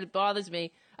thing that bothers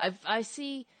me, I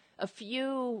see a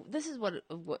few... This is what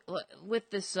with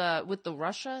the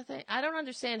Russia thing, I don't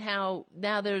understand how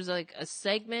now there's, like, a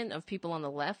segment of people on the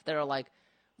left that are like,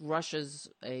 Russia's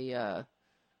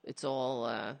it's all,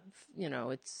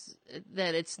 it's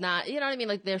not, you know what I mean?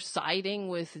 Like they're siding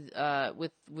with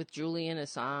Julian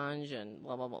Assange and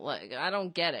blah, blah, blah. Like, I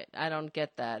don't get it. I don't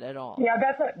get that at all. Yeah,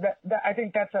 I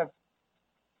think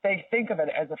they think of it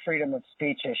as a freedom of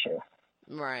speech issue.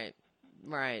 Right.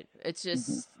 It's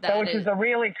just which is a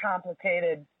really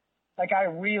complicated, like I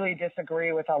really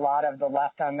disagree with a lot of the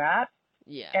left on that.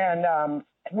 Yeah. And,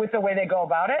 with the way they go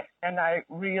about it. And I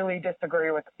really disagree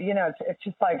with, it's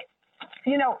just like,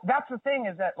 that's the thing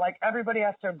is that like everybody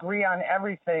has to agree on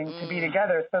everything to be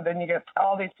together. So then you get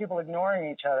all these people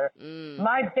ignoring each other.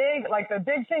 The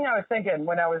big thing I was thinking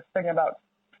when I was thinking about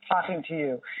talking to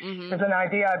you is an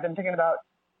idea I've been thinking about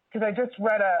because I just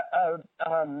read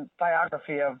a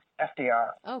biography of FDR.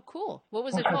 Oh, cool. What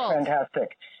was it called?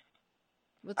 Fantastic.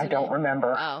 I don't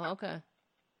remember. Oh, okay.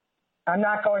 I'm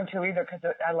not going to either because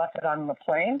I left it on the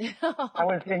plane. I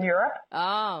was in Europe.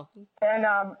 Oh. And,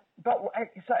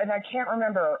 and I can't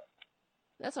remember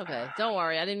That's okay. Don't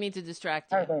worry. I didn't mean to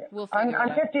distract you. We'll I'm figure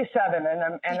it out. 57,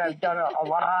 and I've done a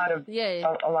lot of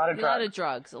a lot of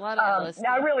drugs. A lot of LSD.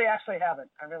 I really actually haven't.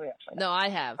 No, I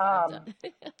have.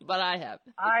 But I have.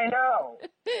 I know.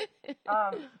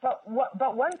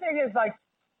 But one thing is, like,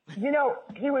 you know,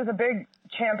 he was a big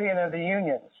champion of the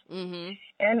unions. Mm-hmm.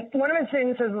 And one of his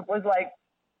things was like,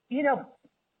 you know,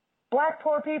 black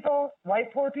poor people,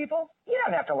 white poor people, you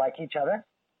don't have to like each other.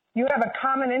 You have a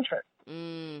common interest.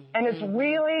 Mm-hmm. And it's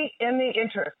really in the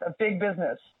interest of big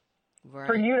business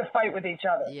for you to fight with each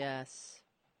other. Yes.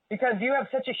 Because you have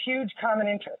such a huge common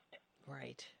interest.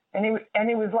 Right. And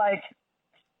he was like,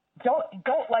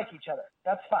 don't like each other.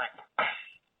 That's fine.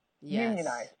 Yes.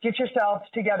 Unionize. Get yourselves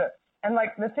together. And,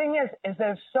 like, the thing is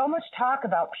there's so much talk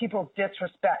about people's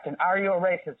disrespect and are you a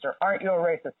racist or aren't you a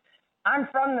racist? I'm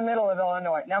from the middle of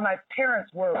Illinois. Now, my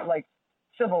parents were, like,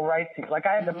 civil rightsy. Like,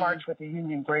 I had to march with the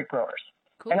union grape growers.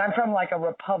 Cool. And I'm from, like, a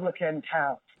Republican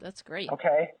town. That's great.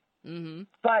 Okay? Mm-hmm.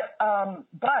 But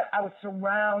I was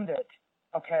surrounded,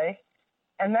 okay?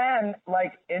 And then,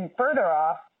 like, in further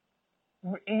off,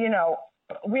 you know,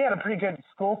 we had a pretty good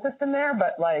school system there,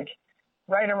 but, like,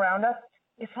 right around us,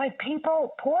 it's like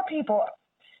poor people,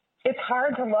 it's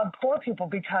hard to love poor people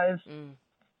because and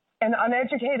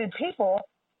uneducated people,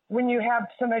 when you have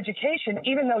some education,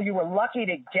 even though you were lucky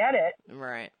to get it,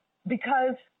 right?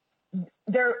 Because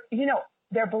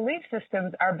their belief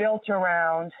systems are built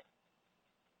around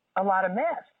a lot of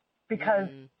mess because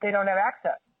they don't have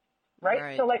access,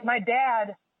 right? So, like, my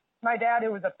dad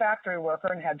who was a factory worker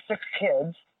and had 6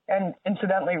 kids and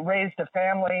incidentally raised a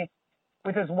family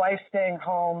with his wife staying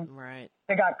home. Right.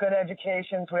 They got good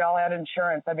educations. We all had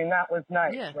insurance. I mean, that was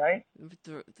nice, right?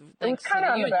 It was kind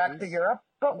of on the back of Europe,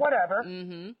 but whatever.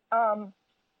 Mm-hmm.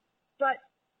 But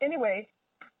anyway,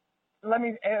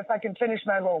 if I can finish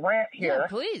my little rant here. Yeah,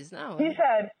 please. No. He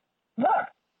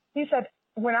said,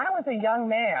 when I was a young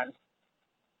man,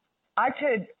 I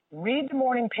could read the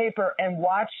morning paper and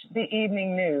watch the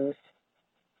evening news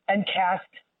and cast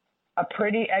a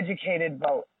pretty educated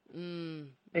vote.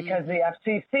 Because the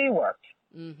FCC worked,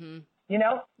 you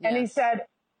know? And he said,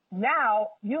 now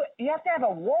you have to have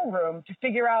a war room to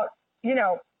figure out, you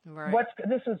know,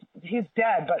 he's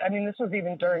dead, but I mean, this was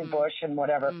even during Bush and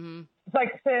whatever. It's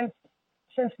like,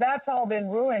 since that's all been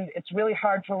ruined, it's really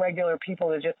hard for regular people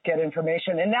to just get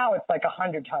information. And now it's like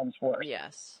 100 times worse.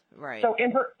 Yes. Right. So,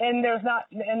 and there's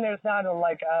not a,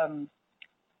 like,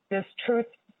 this truth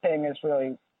thing is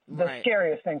really the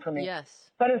scariest thing for me.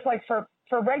 Yes. But it's like for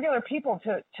regular people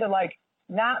to like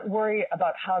not worry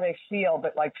about how they feel,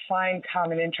 but like find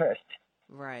common interest.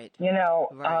 Right. You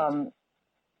know,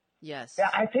 yes.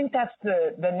 I think that's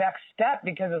the next step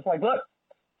because it's like, look,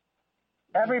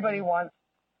 everybody wants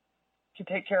to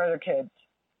take care of their kids.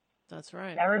 That's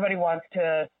right. Everybody wants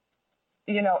to,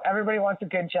 you know, everybody wants a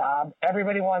good job.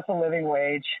 Everybody wants a living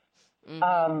wage.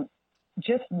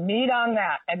 Just meet on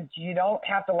that and you don't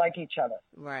have to like each other.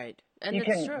 Right. And you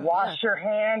can wash your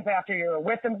hands after you're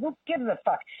with them. Who gives a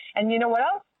fuck? And you know what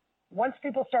else? Once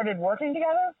people started working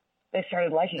together, they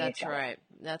started liking each other.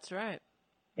 That's right.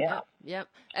 Yeah. Yep.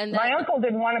 And my uncle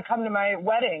didn't want to come to my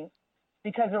wedding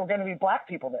because there were going to be black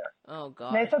people there. Oh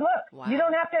God. And they said, "Look, you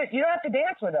don't have to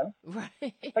dance with them,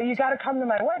 right? But you got to come to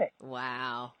my wedding."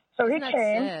 Wow. So Isn't he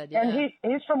came, and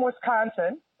he's from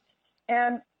Wisconsin,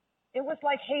 and it was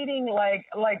like hating, like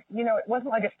you know, it wasn't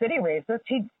like a city racist.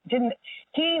 He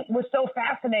was so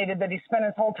fascinated that he spent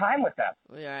his whole time with them.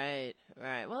 Right.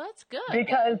 Well, that's good.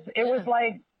 Because it was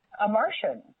like a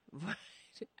Martian. Right.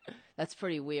 That's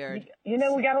pretty weird. You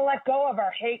know, we got to let go of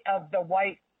our hate of the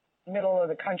white middle of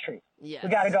the country. Yes. We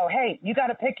got to go, hey, you got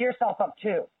to pick yourself up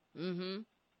too.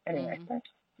 Anyway.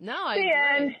 No, I agree.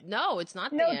 End. No, it's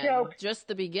not the end. No joke. Just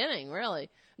the beginning, really.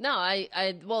 No,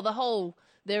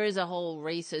 there is a whole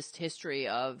racist history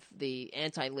of the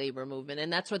anti-labor movement,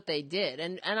 and that's what they did.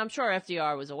 And I'm sure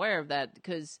FDR was aware of that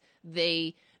because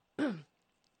they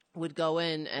would go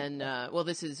in and,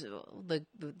 this is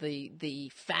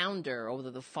the founder or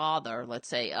the father, let's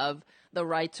say, of the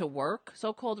right to work,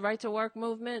 so-called right to work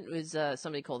movement was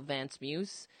somebody called Vance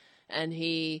Muse, and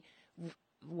he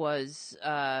was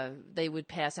they would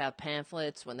pass out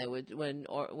pamphlets when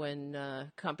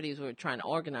companies were trying to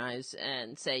organize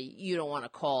and say you don't want to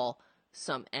call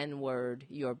some N-word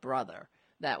your brother.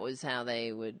 That was how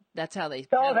they would. That's how they.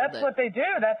 So that's what they do.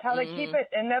 That's how they keep it,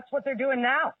 and that's what they're doing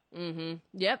now.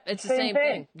 Yep, it's the same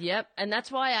thing. Yep, and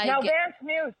that's why Vance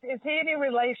Muse, is he any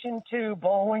relation to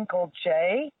Bullwinkle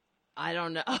J? I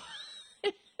don't know.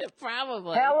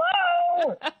 Probably.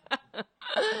 Hello.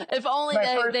 If only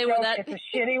they were that. It's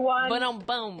a shitty one.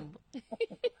 Boom.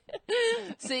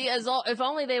 See, if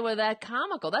only they were that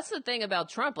comical. That's the thing about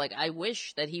Trump. Like, I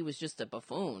wish that he was just a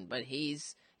buffoon, but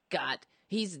he's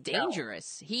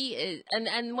dangerous. No. He is,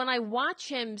 and when I watch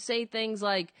him say things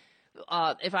like,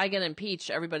 if I get impeached,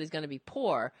 everybody's going to be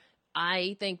poor,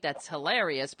 I think that's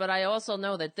hilarious. But I also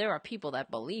know that there are people that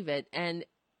believe it, and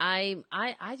I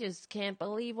just can't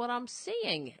believe what I'm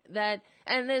seeing.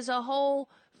 And there's the whole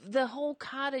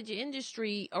cottage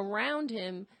industry around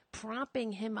him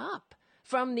propping him up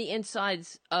from the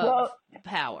insides of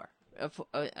power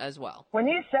as well. When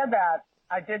you said that,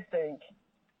 I did think,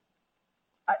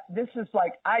 this is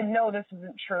like, I know this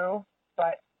isn't true,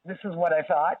 but this is what I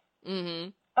thought. Mm-hmm.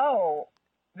 Oh,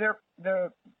 the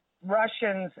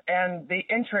Russians and the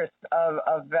interest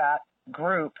of that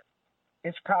group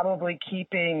is probably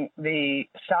keeping the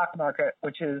stock market,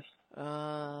 which is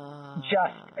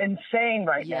just insane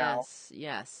right now.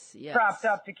 Yes. Propped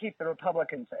up to keep the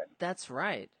Republicans in. That's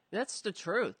right. That's the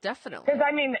truth. Definitely. Because,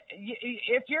 I mean,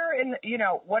 if you're in,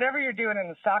 whatever you're doing in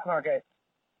the stock market,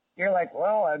 you're like,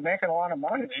 well, I'm making a lot of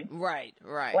money. Right.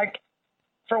 Like,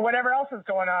 for whatever else is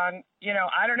going on,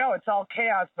 I don't know. It's all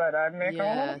chaos, but I'm making a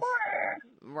lot of money.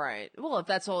 Right. Well, if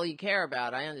that's all you care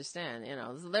about, I understand.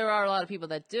 There are a lot of people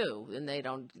that do, and they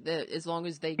don't, as long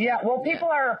as they. Yeah, well, people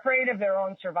are afraid of their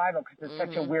own survival because it's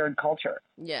such a weird culture.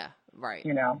 Yeah, right.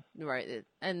 Right.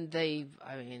 And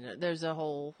there's a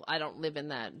whole, I don't live in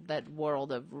that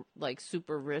world of, like,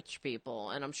 super rich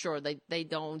people, and I'm sure they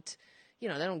don't, they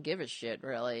don't give a shit,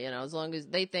 really, as long as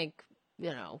they think,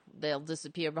 they'll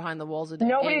disappear behind the walls of the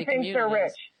Nobody thinks they're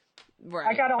rich. Right.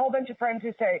 I got a whole bunch of friends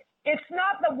who say, it's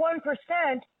not the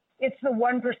 1%, it's the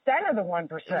 1% of the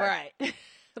 1%. Right.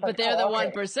 But they're the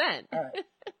 1%. Right.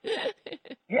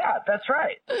 Yeah, that's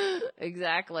right.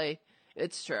 Exactly.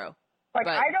 It's true. Like,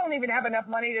 I don't even have enough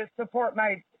money to support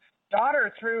my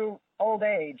daughter through old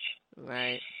age.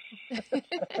 Right.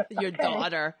 Your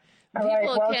daughter.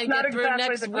 People can't get through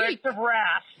next week. Of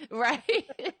wrath. Right.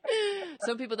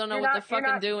 Some people don't know what they're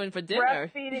fucking doing for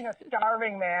dinner. Breastfeeding a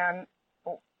starving man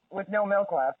with no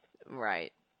milk left.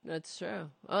 Right. That's true.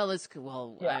 Well,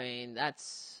 yeah. I mean,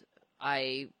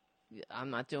 I'm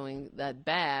not doing that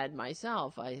bad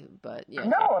myself. But yeah.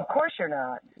 No, of course you're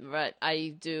not. But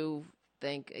I do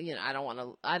think, I don't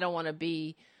want to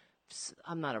be.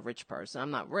 I'm not a rich person.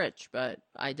 I'm not rich, but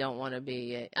I don't want to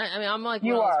be. I'm like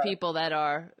one of those people that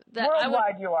are.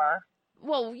 Worldwide, you are.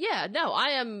 Well, yeah, no,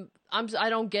 I am. I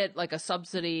don't get like a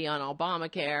subsidy on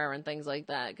Obamacare and things like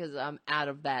that because I'm out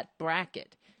of that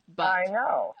bracket. But I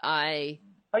know.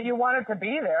 But you wanted to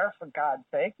be there, for God's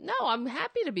sake. No, I'm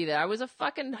happy to be there. I was a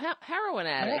fucking heroin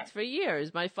addict for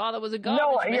years. My father was a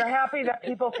garbage man. You're happy that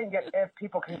people can get health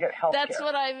care. That's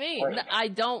what I mean. Right. I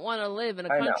don't want to live in a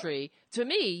country. To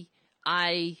me,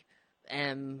 it's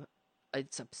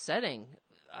upsetting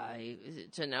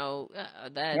to know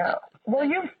that. Yeah. Well,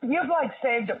 you've like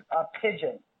saved a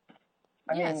pigeon.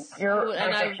 I mean, you're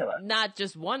ridiculous. Not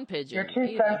just one pigeon. You're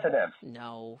too sensitive.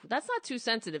 No, that's not too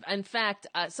sensitive. In fact,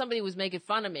 somebody was making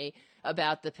fun of me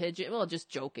about the pigeon. Well, just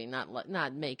joking, not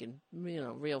making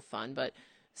real fun, but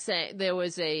saying there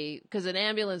was because an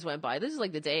ambulance went by. This is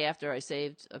like the day after I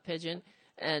saved a pigeon.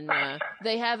 And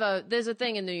there's a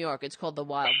thing in New York. It's called the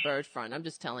Wild Bird Fund. I'm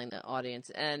just telling the audience.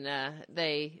 And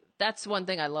that's one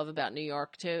thing I love about New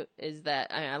York too, is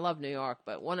that, I love New York,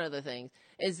 but one of the things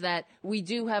is that we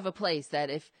do have a place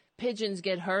that if pigeons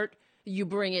get hurt, you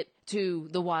bring it to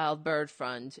the Wild Bird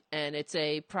Fund, and it's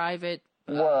a private,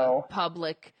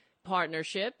 public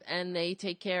partnership, and they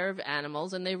take care of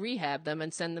animals and they rehab them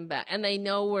and send them back. And they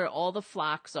know where all the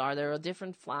flocks are. There are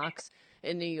different flocks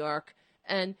in New York.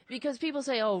 And because people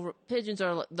say, pigeons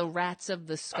are the rats of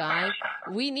the sky,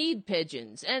 we need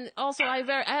pigeons. And also, I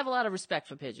have a lot of respect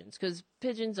for pigeons because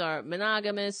pigeons are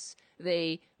monogamous.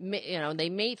 They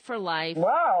mate for life.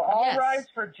 Wow, all rise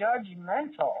for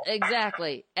judgmental.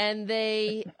 Exactly. And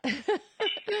they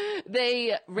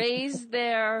raise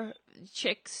their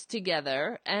chicks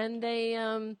together, and they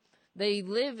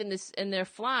live in this, and their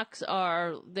flocks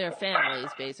are their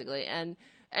families, basically. And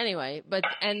anyway,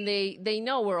 they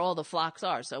know where all the flocks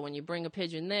are. So when you bring a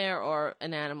pigeon there or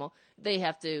an animal, they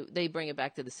bring it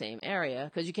back to the same area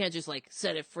because you can't just like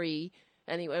set it free.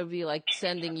 Anyway, it would be like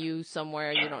sending you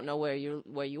somewhere you don't know where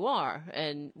you are,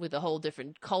 and with a whole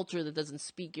different culture that doesn't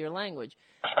speak your language.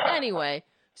 Anyway,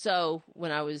 so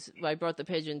when I brought the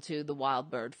pigeon to the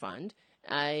Wild Bird Fund,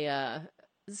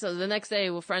 so the next day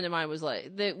a friend of mine was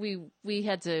like, we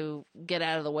had to get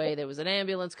out of the way. There was an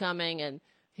ambulance coming, and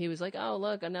he was like, "Oh,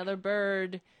 look, another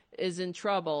bird." is in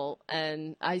trouble,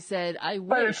 and I said, I wish.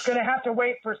 But it's going to have to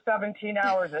wait for 17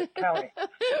 hours at county.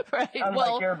 Right.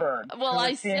 Unlike your bird. Well,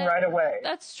 I said right away.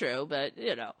 That's true, but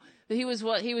he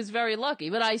was very lucky.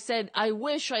 But I said, I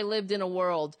wish I lived in a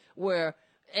world where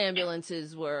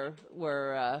ambulances were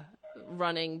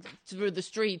running through the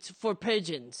streets for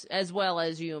pigeons as well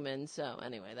as humans. So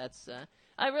anyway, that's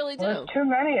I really do. There's too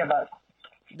many of us.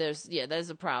 There's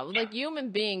a problem. Like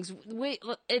human beings, we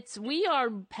are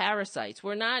parasites.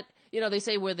 We're not, they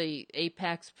say we're the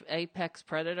apex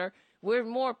predator. We're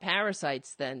more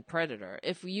parasites than predator.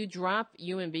 If you drop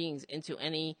human beings into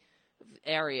any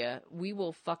area, we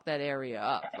will fuck that area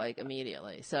up like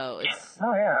immediately. So it's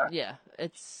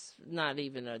it's not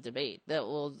even a debate. That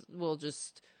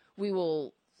we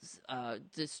will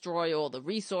destroy all the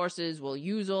resources. We'll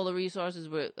use all the resources.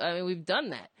 We've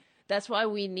done that. That's why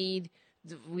we need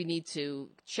to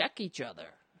check each other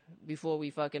before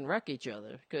we fucking wreck each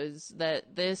other, because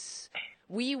because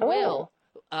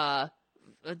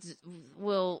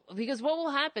what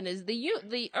will happen is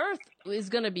the Earth is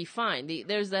going to be fine.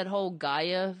 There's that whole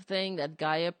Gaia thing, that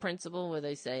Gaia principle, where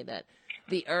they say that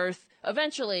the Earth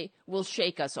eventually will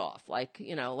shake us off, like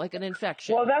an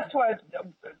infection. Well, that's what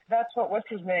what's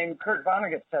his name, Kurt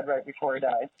Vonnegut, said right before he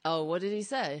died. Oh, what did he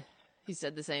say? He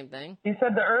said the same thing. He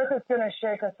said the Earth is going to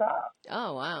shake us off.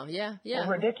 Oh, wow. Yeah. It's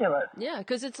ridiculous. Yeah,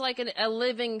 because it's like a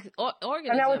living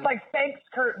organism. And I was like, thanks,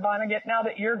 Kurt Vonnegut. Now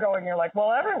that you're going, you're like,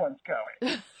 well, everyone's going.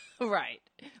 Right.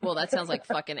 Well, that sounds like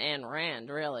fucking Ayn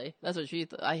Rand, really. That's what she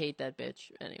thought. I hate that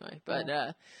bitch anyway.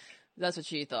 But that's what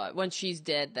she thought. When she's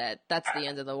dead, that's the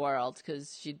end of the world,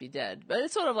 because she'd be dead. But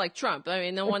it's sort of like Trump. I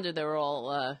mean, no wonder they all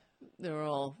love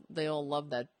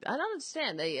that. I don't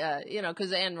understand. They,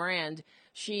 because Ayn Rand,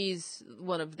 she's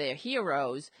one of their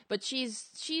heroes, but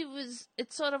it's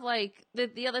sort of like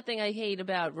the other thing I hate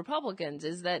about Republicans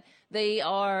is that they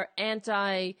are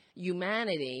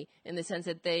anti-humanity in the sense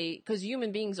that because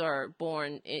human beings are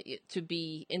born to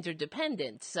be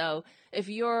interdependent. So if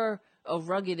you're a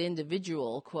rugged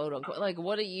individual, quote unquote, like,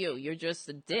 what are you? You're just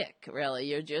a dick, really.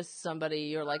 You're just somebody,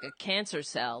 you're like a cancer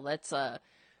cell that's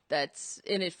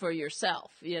in it for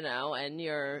yourself, and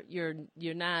you're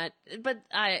not, but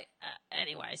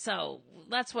anyway, so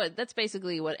that's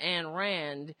basically what Ayn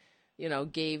Rand,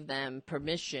 gave them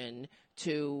permission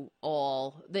to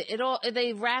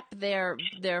they wrap their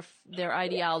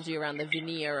ideology around the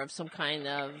veneer of some kind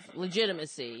of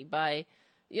legitimacy by,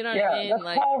 what I mean?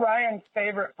 That's Paul Ryan's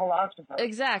favorite philosopher.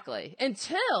 Exactly.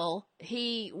 Until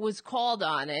he was called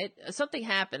on it. Something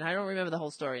happened. I don't remember the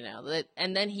whole story now.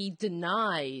 And then he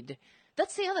denied.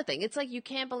 That's the other thing. It's like you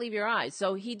can't believe your eyes.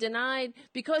 So he denied,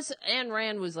 because Ayn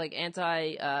Rand was like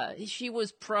she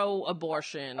was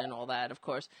pro-abortion and all that, of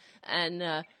course.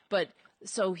 And, but,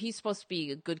 so he's supposed to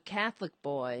be a good Catholic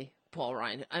boy, Paul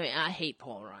Ryan. I mean, I hate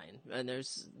Paul Ryan. And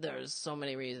there's so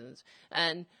many reasons.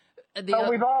 And,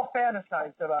 we've all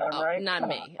fantasized about him, right? Not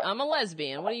me. I'm a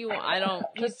lesbian. What do you want? I don't.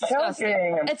 He's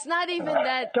disgusting. It's not even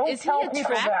that. Is he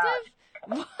attractive?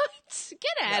 What?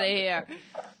 Get out of here.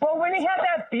 Well, when he had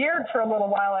that beard for a little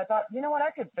while, I thought, you know what?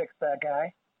 I could fix that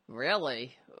guy.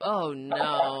 Really? Oh,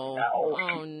 no.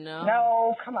 Oh, no.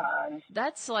 No, come on.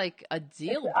 That's like a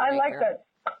deal breaker. I like that.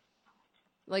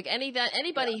 Like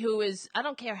anybody who is, I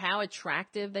don't care how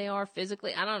attractive they are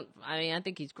physically. I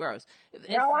think he's gross.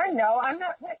 No, I know.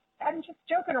 I'm just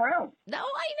joking around. No,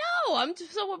 I know.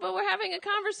 But we're having a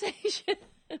conversation.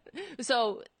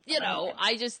 So,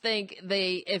 I just think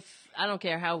I don't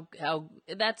care how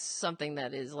that's something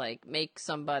that is like, make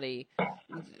somebody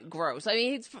gross. I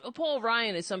mean, Paul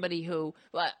Ryan is somebody who,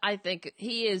 I think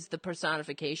he is the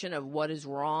personification of what is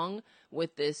wrong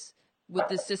with this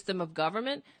system of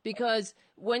government, because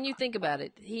when you think about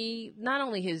it, he not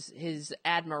only his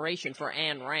admiration for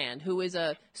Ayn Rand, who is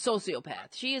a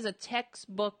sociopath. She is a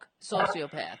textbook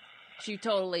sociopath. She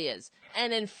totally is.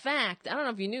 And in fact, I don't know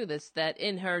if you knew this, that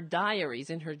in her diaries,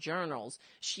 in her journals,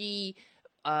 she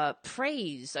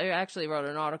praised, I actually wrote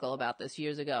an article about this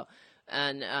years ago,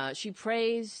 and she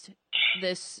praised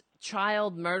this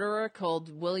child murderer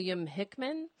called William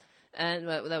Hickman. And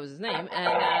that was his name,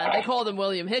 and they called him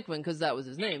William Hickman because that was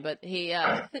his name. But he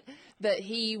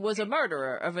was a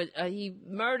murderer he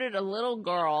murdered a little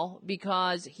girl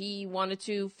because he wanted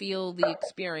to feel the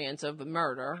experience of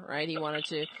murder, right? He wanted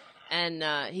to, and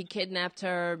he kidnapped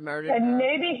her, murdered her. And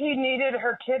maybe he needed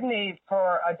her kidney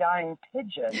for a dying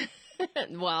pigeon.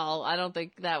 Well, I don't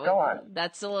think that was. Go on.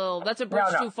 That's a bridge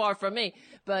too far from me.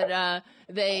 But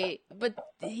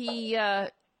he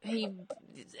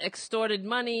extorted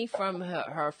money from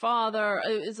her father.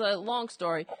 It's a long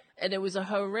story, and it was a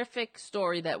horrific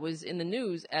story that was in the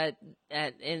news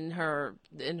in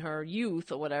her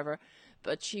youth or whatever.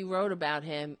 but she wrote about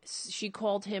him. She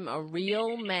called him a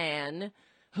real man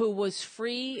who was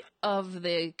free of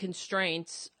the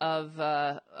constraints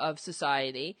of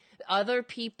society. Other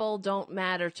people don't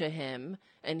matter to him,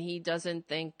 and he doesn't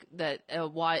think that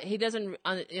why he doesn't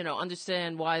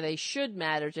understand why they should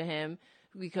matter to him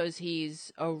because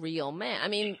he's a real man. I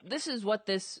mean, this is what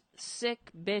this sick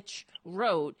bitch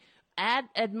wrote,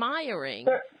 admiring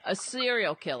a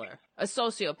serial killer, a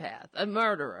sociopath, a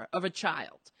murderer of a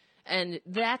child, and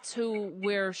that's who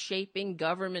we're shaping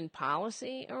government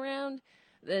policy around.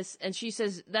 This, and she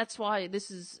says that's why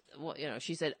this is,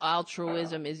 she said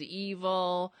altruism is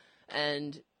evil.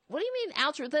 And what do you mean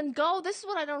altruism? Then go. This is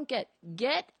what I don't get.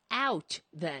 Get out.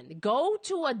 Then go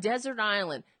to a desert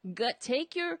island.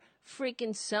 Take your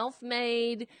freaking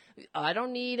self-made, I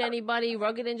don't need anybody,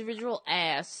 rugged individual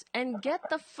ass, and get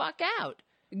the fuck out.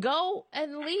 Go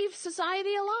and leave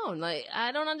society alone. Like,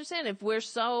 I don't understand. If we're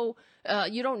so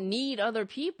you don't need other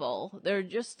people, they're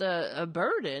just a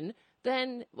burden,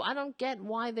 then I don't get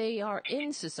why they are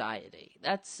in society.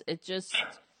 That's it. Just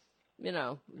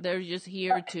they're just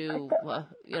here to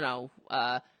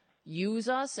use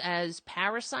us as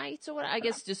parasites or what? I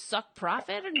guess just suck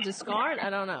profit and discard. I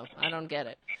don't know. I don't get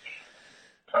it.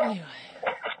 Anyway,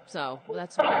 so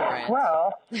that's my rant.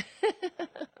 Well.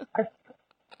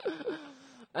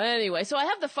 Anyway, so I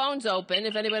have the phones open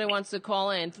if anybody wants to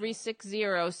call in,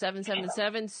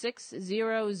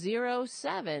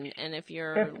 360-777-6007. And if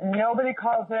nobody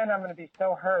calls in, I'm going to be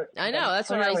so hurt. I know, that's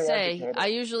what I say. Educated. I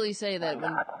usually say that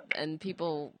and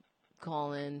people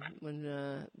call in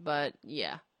but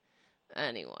yeah.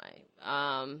 Anyway,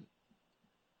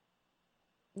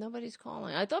 nobody's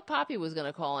calling. I thought Poppy was going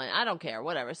to call in. I don't care,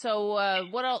 whatever. So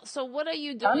what else? So what are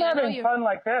you doing? I'm having fun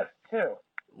like this too.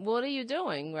 What are you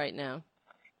doing right now?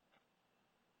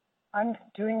 I'm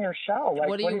doing your show. Like,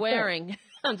 what are you wearing?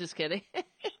 I'm just kidding.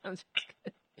 I'm just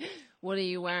kidding. What are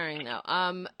you wearing now?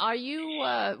 Are you?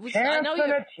 Pants and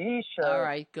a t-shirt. All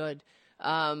right, good.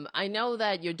 I know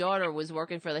that your daughter was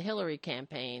working for the Hillary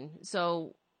campaign.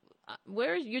 So,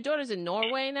 your daughter's in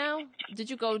Norway now? Did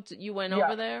you go? You went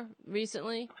over there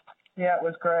recently? Yeah, it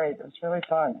was great. It was really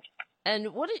fun. And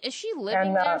is she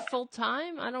living there full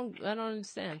time? I don't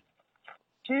understand.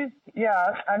 She's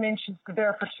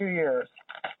there for 2 years.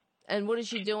 And what is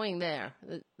she doing there?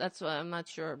 That's what I'm not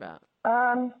sure about.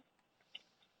 Well,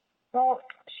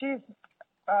 she's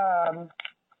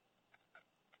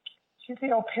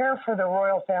the au pair for the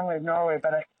royal family of Norway,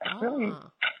 but I really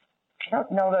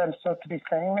don't know that I'm supposed to be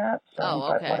saying that. So,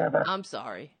 okay. But whatever. I'm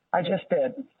sorry. I just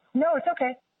did. No, it's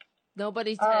okay.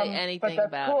 Nobody say anything about it.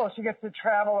 But that's cool. She gets to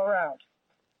travel around.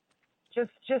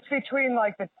 Just between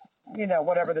like the,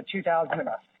 whatever the 2,000 of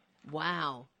us.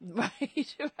 Wow.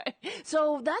 Right.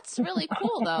 So that's really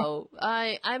cool, though.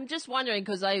 I'm just wondering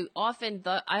because I often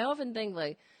think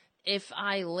like if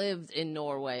I lived in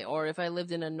Norway or if I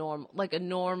lived in a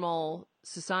normal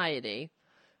society,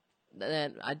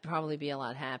 then I'd probably be a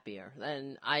lot happier.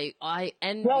 And I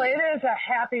envy. Well, it is a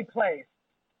happy place.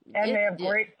 And they have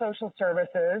great social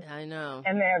services. I know.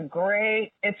 And they have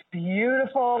it's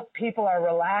beautiful. People are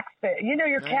relaxed.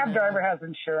 Your cab driver has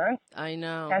insurance. I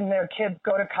know. And their kids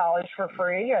go to college for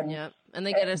free. And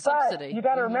they get a subsidy. But you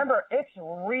got to remember, it's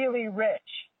really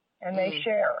rich. And they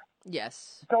share.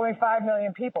 Yes. It's only 5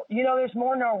 million people. There's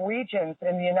more Norwegians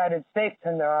in the United States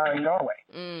than there are in Norway.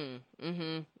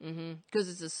 Because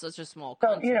it's such a small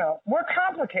country. So, we're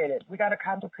complicated. We got a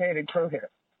complicated crew here.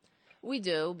 We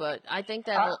do, but I think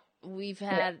that we've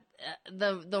had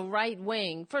the right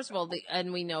wing. First of all,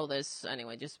 and we know this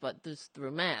anyway, just through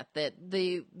math, that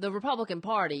the Republican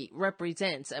Party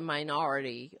represents a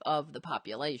minority of the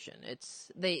population.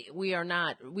 We are.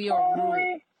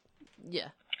 Yeah.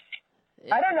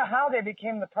 I don't know how they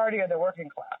became the party of the working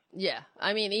class. Yeah,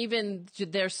 I mean, even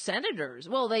their senators.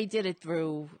 Well, they did it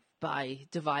by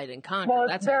divide and conquer. Well,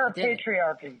 they're a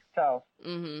patriarchy, so.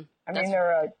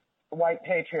 They're a white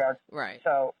patriarch. Right.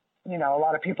 So, a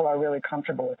lot of people are really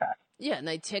comfortable with that. Yeah, and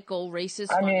they tickle racist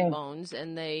funny bones,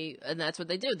 and that's what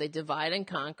they do. They divide and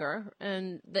conquer,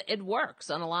 and it works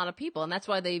on a lot of people, and that's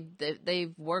why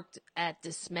they've worked at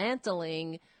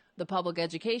dismantling the public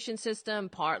education system,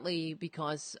 partly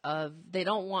because they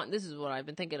don't want. This is what I've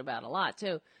been thinking about a lot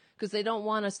too, because they don't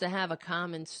want us to have a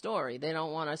common story. They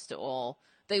don't want us to all.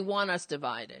 They want us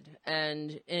divided,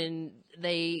 and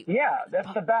they. Yeah,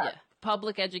 that's the best. Yeah.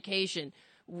 Public education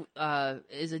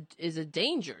is a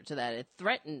danger to that. It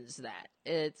threatens that.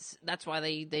 That's why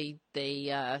they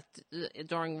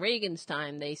during Reagan's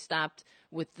time they stopped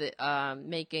with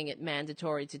making it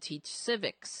mandatory to teach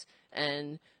civics,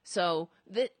 and so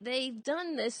they've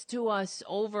done this to us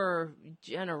over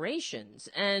generations.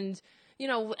 And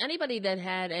anybody that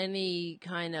had any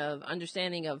kind of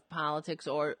understanding of politics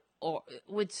or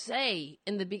would say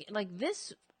in the beginning, like,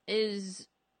 this is,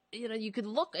 you could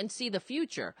look and see the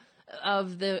future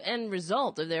of the end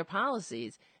result of their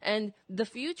policies, and the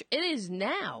future, it is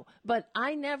now. But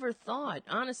I never thought,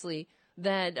 honestly,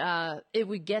 that it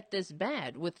would get this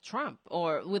bad with Trump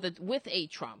or with a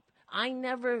Trump. I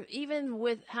never, even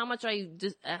with how much I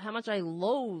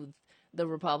loathe the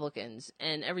Republicans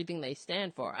and everything they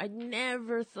stand for, I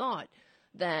never thought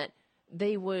that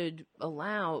they would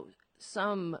allow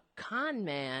some con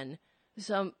man,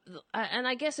 and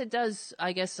I guess it does.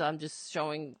 I guess I'm just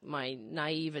showing my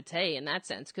naivete in that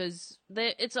sense, because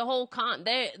it's a whole con.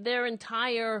 Their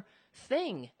entire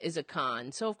thing is a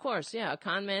con. So of course, yeah, a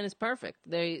con man is perfect.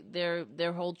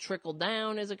 Their whole trickle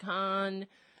down is a con.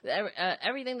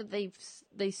 Everything that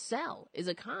they sell is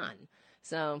a con.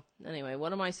 So anyway,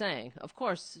 what am I saying? Of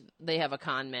course they have a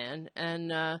con man,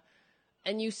 and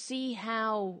you see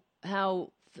how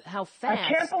fast. I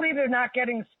can't believe they're not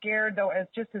getting scared, though, as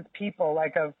people,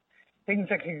 like, of things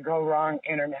that could go wrong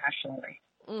internationally.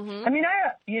 Mm-hmm. I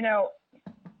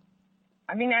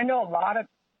mean, I know a lot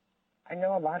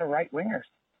of right wingers.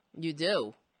 You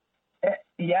do?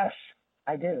 Yes,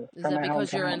 I do. Is that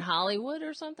because you're in Hollywood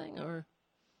or something, or?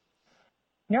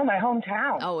 No, my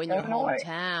hometown. Oh, in your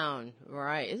hometown,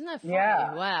 right? Isn't that funny?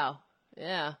 Yeah. Wow.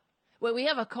 Yeah. Wait, we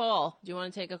have a call. Do you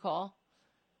want to take a call?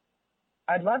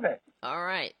 I'd love it. All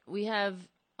right. We have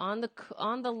on the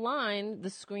line, the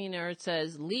screener, it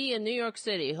says Lee in New York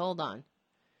City. Hold on.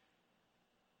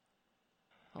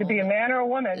 Could be a man or a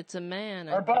woman. It's a man.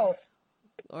 Or both.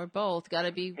 Or both. Got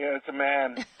to be. Yeah, it's a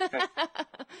man.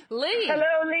 Lee.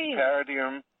 Hello, Lee.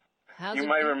 Paradium. You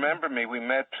might remember me. We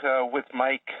met with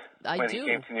Mike when he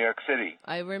came to New York City.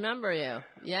 I remember you.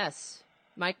 Yes.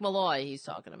 Mike Malloy, he's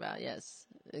talking about. Yes.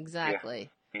 Exactly.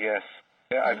 Yeah. Yes.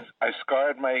 Yeah, I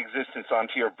scarred my existence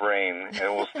onto your brain, and it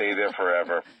will stay there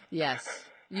forever. Yes.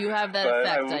 You have that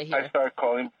effect, I hear. I started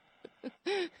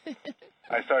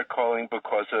calling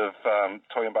because of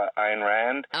talking about Ayn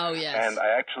Rand. Oh, yes. And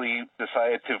I actually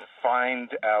decided to find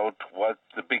out what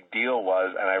the big deal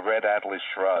was, and I read Atlas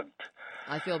Shrugged.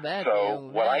 I feel bad for you. So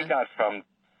what I got from...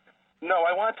 No,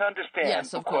 I want to understand.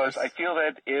 Yes, of because course. I feel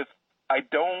that if I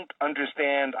don't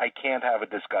understand, I can't have a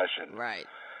discussion. Right,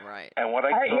 right. And what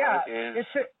I thought is...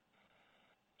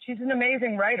 she's an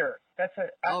amazing writer.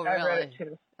 Oh, really? I read it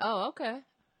too. Oh, okay.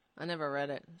 I never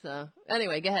read it. So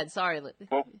anyway, go ahead. Sorry.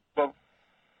 Well,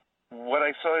 what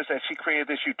I saw is that she created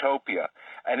this utopia.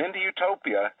 And in the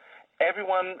utopia...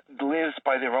 everyone lives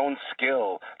by their own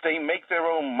skill. They make their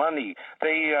own money.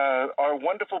 They are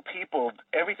wonderful people.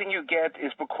 Everything you get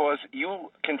is because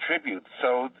you contribute.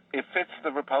 So it fits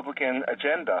the Republican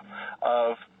agenda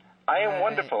of, I am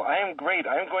wonderful. I am great.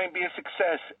 I am going to be a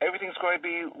success. Everything's going to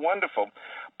be wonderful.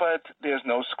 But there's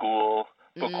no school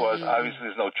because obviously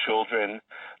there's no children.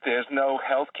 There's no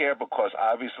health care because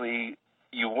obviously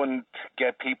you wouldn't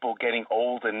get people getting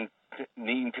old and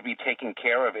needing to be taken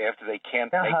care of after they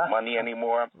can't make money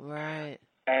anymore. Right.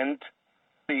 And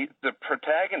the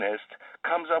protagonist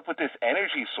comes up with this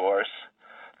energy source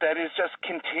that is just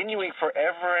continuing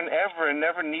forever and ever and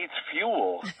never needs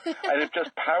fuel. And it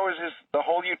just powers the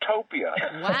whole utopia.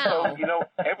 Wow. So,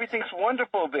 everything's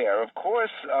wonderful there. Of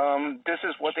course, this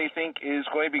is what they think is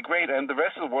going to be great, and the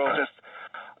rest of the world just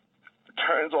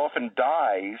turns off and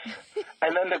dies,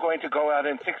 and then they're going to go out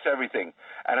and fix everything.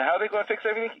 And how they're going to fix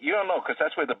everything, you don't know, because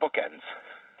that's where the book ends.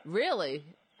 Really?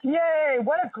 Yay!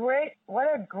 What a great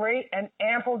and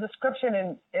ample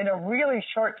description in a really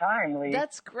short time, Lee.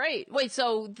 That's great. Wait,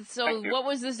 so what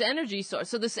was this energy source?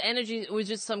 So this energy was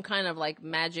just some kind of like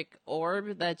magic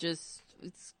orb that just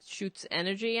shoots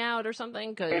energy out or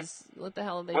something? Because what the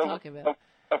hell are they talking about?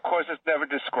 Of course, it's never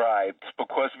described,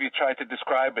 because if you tried to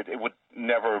describe it, it would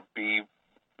never be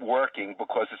working,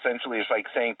 because essentially it's like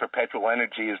saying perpetual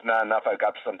energy is not enough. I've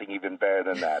got something even better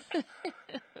than that.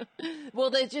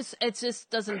 Well, it just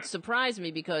doesn't surprise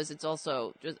me, because it's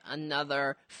also just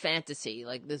another fantasy,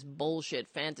 like this bullshit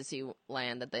fantasy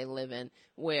land that they live in,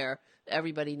 where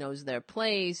everybody knows their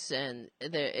place, and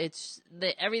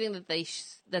everything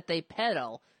that they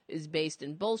peddle is based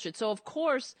in bullshit. So of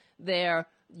course their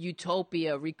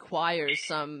utopia requires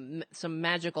some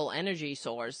magical energy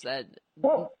source that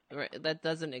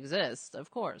doesn't exist.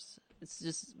 Of course, it's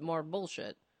just more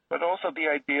bullshit. But also the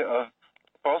idea of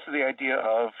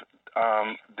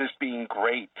this being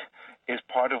great is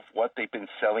part of what they've been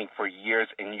selling for years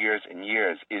and years and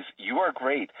years, is you are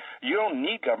great. You don't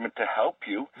need government to help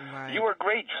you. Right. You are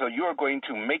great, so you are going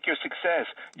to make your success.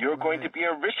 You're going to be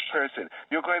a rich person.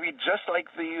 You're going to be just like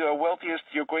the wealthiest.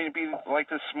 You're going to be like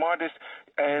the smartest.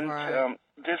 And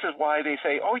this is why they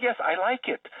say, oh, yes, I like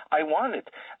it. I want it.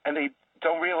 And they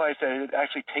don't realize that it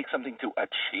actually takes something to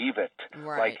achieve it,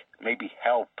 like maybe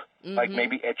help, like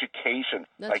maybe education,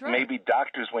 like maybe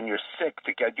doctors when you're sick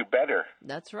to get you better.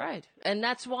 That's right. And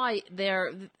that's why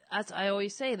as I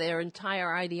always say, their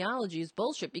entire ideology is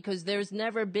bullshit, because there's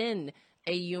never been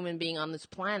a human being on this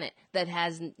planet that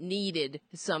hasn't needed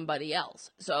somebody else.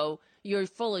 So you're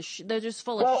full of they're just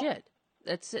full of shit.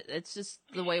 That's it. It's just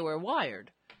the way we're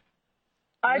wired.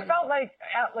 I felt like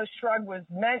Atlas Shrugged was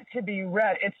meant to be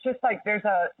read. It's just like there's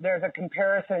a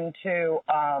comparison to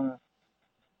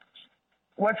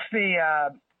what's the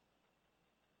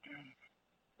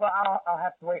well, I'll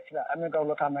have to wait for that. I'm going to go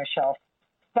look on my shelf.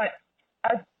 But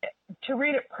to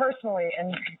read it personally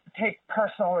and take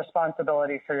personal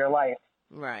responsibility for your life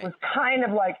was kind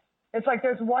of like, it's like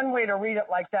there's one way to read it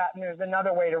like that, and there's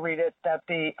another way to read it that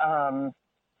the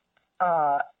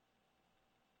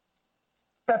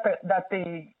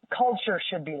culture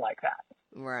should be like that.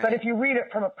 Right. But if you read it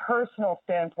from a personal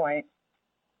standpoint,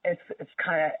 it's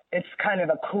kind of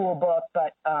a cool book,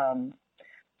 but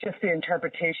just the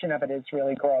interpretation of it is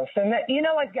really gross. And that, you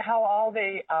know, like how all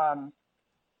the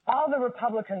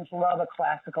Republicans love a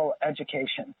classical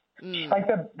education. Like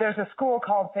there's a school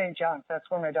called St. John's. That's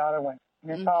where my daughter went.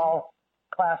 And it's all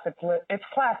classic. It's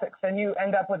classics, and you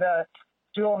end up with a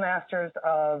dual master's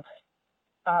of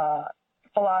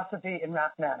philosophy and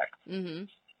mathematics.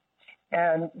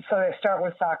 And so they start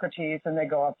with Socrates and they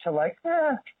go up to like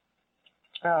the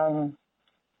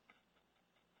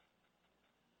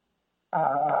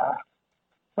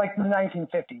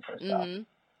 1950s or so.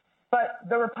 But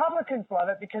the Republicans love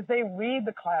it because they read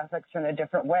the classics in a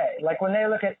different way. Like when they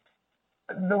look at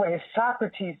the way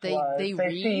Socrates was, they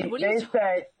say,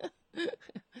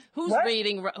 who's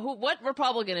reading? What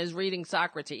Republican is reading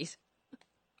Socrates?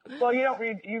 Well, you don't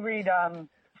read. You read. I'm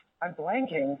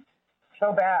blanking.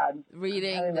 So bad.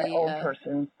 Reading the old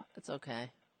person. It's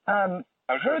okay. Who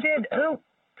did? Who?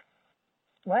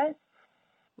 What?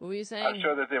 What were you saying? I'm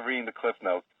sure that they're reading the Cliff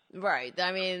Notes. Right.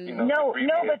 I mean, there's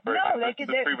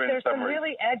some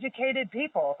really educated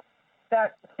people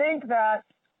that think that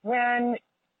when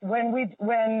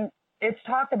it's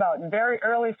talked about in very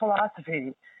early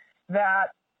philosophy,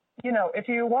 that, you know, if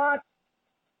you want,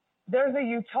 there's a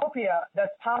utopia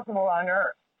that's possible on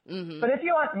Earth. But if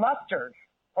you want mustard,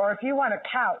 or if you want a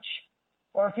couch,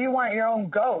 or if you want your own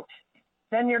goat,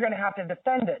 then you're going to have to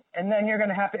defend it, and then you're going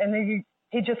to have to, and then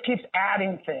he just keeps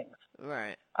adding things.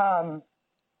 Right.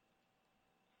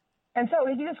 And so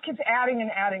he just keeps adding and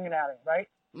adding and adding, right?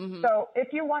 So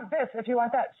if you want this, if you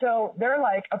want that. So they're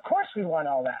like, of course we want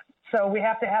all that. So we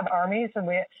have to have armies, and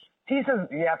he says,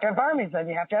 you have to have armies, and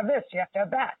you have to have this, you have to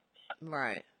have that.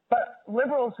 Right. But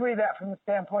liberals read that from the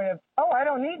standpoint of, oh, I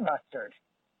don't need mustard.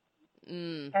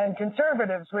 And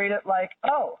conservatives read it like,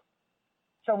 oh,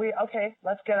 so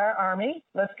let's get our army,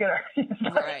 let's get our...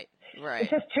 Right.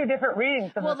 It's just two different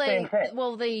readings of the same thing.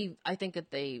 Well, I think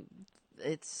that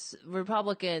it's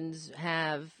Republicans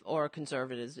have, or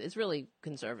conservatives, it's really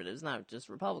conservatives, not just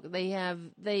Republicans.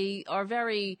 They are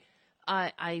very,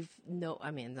 not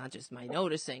just my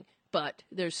noticing, but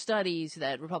there's studies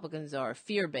that Republicans are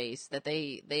fear-based, that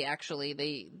they did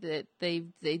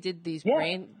these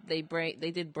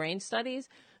they did brain studies,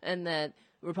 and that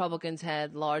Republicans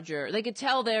had larger, they could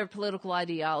tell their political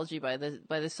ideology by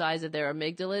the size of their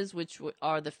amygdalas, which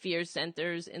are the fear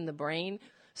centers in the brain.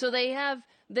 So they have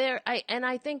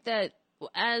I think that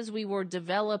as we were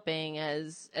developing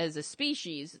as a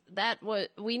species, that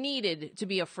we needed to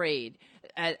be afraid.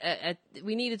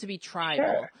 We needed to be tribal.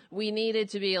 Sure. We needed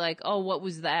to be like, oh, what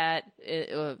was that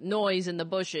noise in the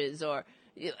bushes?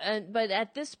 But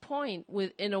at this point,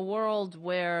 in a world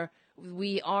where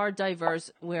we are diverse,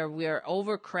 where we're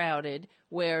overcrowded,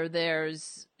 where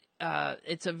there's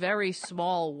it's a very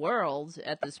small world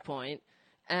at this point,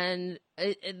 and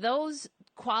those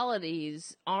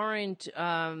qualities aren't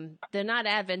they're not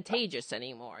advantageous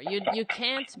anymore. You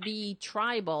can't be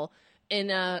tribal in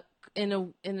a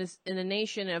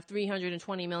nation of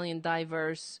 320 million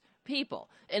diverse people,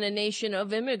 in a nation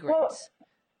of immigrants.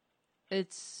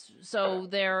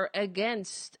 They're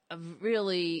against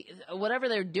really whatever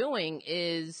they're doing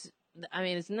is,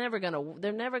 they're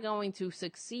never going to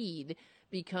succeed,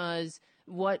 because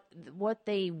what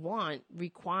they want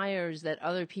requires that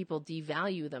other people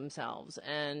devalue themselves,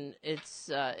 and it's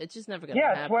just never going to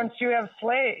happen. Once you have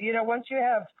once you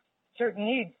have certain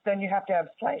needs, then you have to have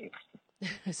slaves.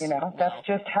 You know, that's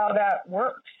just how that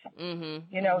works.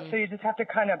 Mm-hmm. You know, so you just have to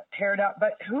kind of pare it up.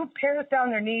 But who pares down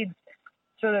their needs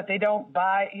so that they don't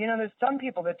buy? You know, there's some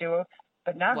people that do,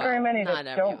 but not very many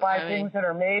that don't buy things that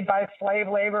are made by slave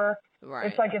labor. Right.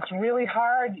 It's like it's really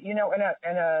hard, you know, in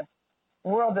a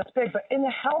world that's big. But in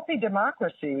a healthy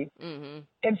democracy,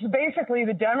 it's basically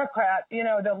the Democrat, you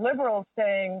know, the liberals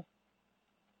saying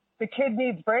the kid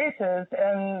needs braces,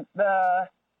 and the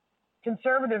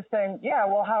conservatives saying, yeah,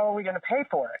 well, how are we going to pay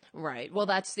for it? Right. Well,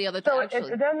 that's the other thing. So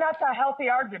then that's a healthy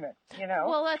argument, you know?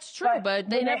 Well, that's true, but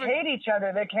they never hate each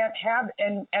other. They can't have,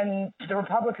 and the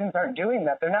Republicans aren't doing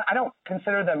that. They're not, I don't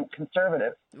consider them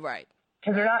conservative. Right.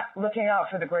 Because they're not looking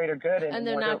out for the greater good anymore. And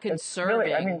they're not conserving.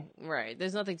 Really, I mean, right.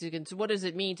 There's nothing to what does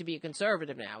it mean to be a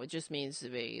conservative now? It just means to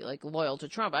be like loyal to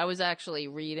Trump. I was actually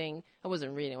I was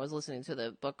listening to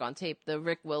the book on tape, the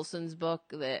Rick Wilson's book,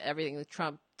 that everything that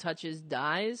Trump touches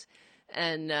dies.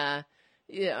 And,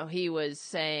 you know, he was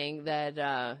saying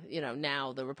that, you know,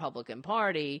 now the Republican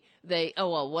Party, one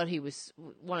of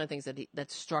the things that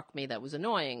struck me that was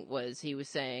annoying was he was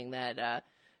saying that,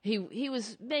 he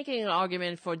was making an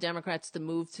argument for Democrats to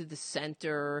move to the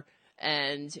center,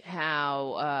 and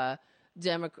how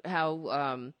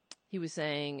he was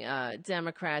saying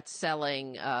Democrats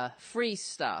selling free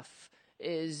stuff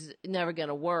is never going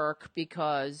to work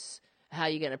because how are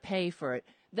you going to pay for it?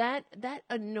 That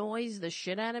annoys the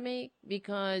shit out of me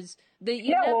because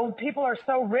people are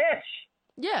so rich.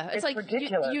 Yeah, it's like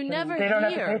ridiculous. You never they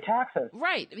don't hear have to pay taxes.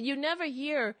 Right. You never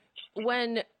hear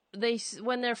when they're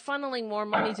funneling more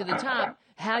money to the top,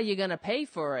 how you going to pay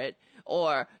for it,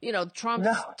 or you know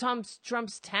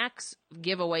Trump's tax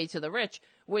giveaway to the rich,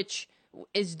 which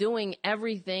is doing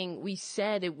everything we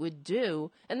said it would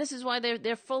do, and this is why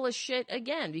they're full of shit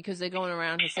again, because they're going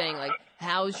around and saying like,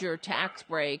 how's your tax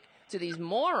break to these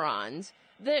morons.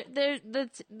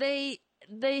 They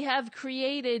have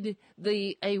created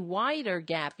a wider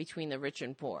gap between the rich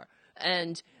and poor.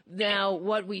 And now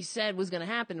what we said was going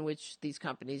to happen, which these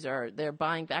companies they're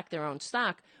buying back their own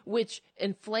stock, which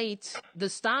inflates the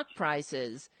stock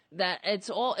prices. That it's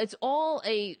all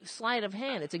a sleight of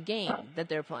hand. It's a game that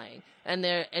they're playing, and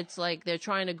it's like they're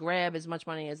trying to grab as much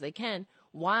money as they can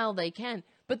while they can,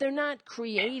 but they're not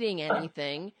creating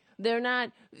anything. They're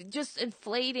not just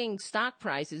inflating stock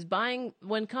prices.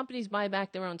 When companies buy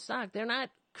back their own stock, they're not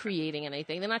creating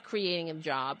anything. They're not creating a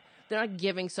job. They're not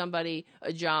giving somebody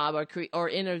a job or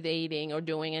innovating or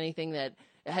doing anything that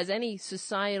has any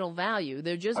societal value.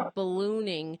 They're just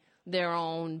ballooning their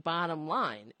own bottom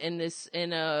line in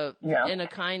an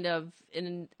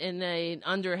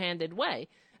underhanded way.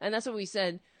 And that's what we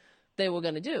said they were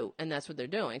going to do, and that's what they're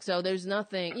doing. So there's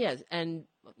nothing, yes, and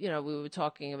you know, we were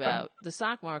talking about the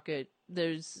stock market.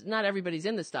 Not everybody's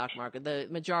in the stock market. The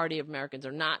majority of Americans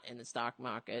are not in the stock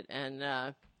market, and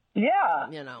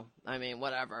you know, I mean,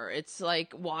 whatever. It's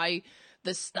like why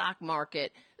the stock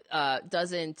market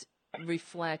doesn't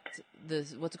reflect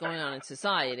what's going on in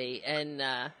society, and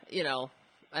you know,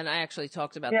 and I actually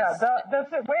talked about this.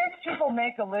 The ways people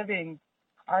make a living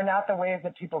are not the ways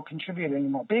that people contribute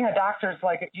anymore. Being a doctor is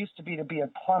like it used to be a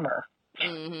plumber.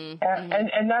 And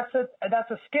that's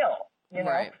a skill, you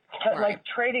know. Right. But like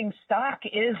trading stock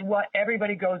is what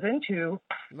everybody goes into.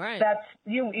 Right. That's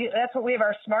what we have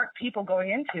our smart people going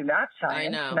into, not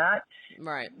science, not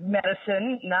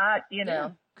medicine, not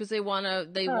because they want to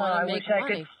make money. I wish I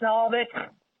could solve it.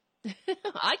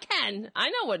 I can. I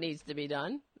know what needs to be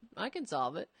done. I can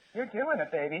solve it. You're doing it,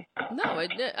 baby. No, Lee,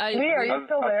 are you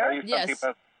still there?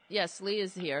 Yes, Lee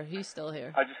is here. He's still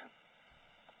here.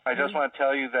 I just want to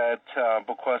tell you that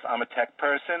because I'm a tech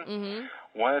person,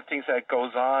 one of the things that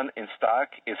goes on in stock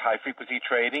is high-frequency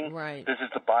trading. Right. This is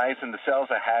the buys and the sells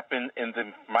that happen in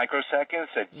the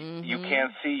microseconds that you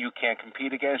can't see, you can't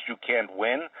compete against, you can't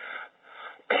win.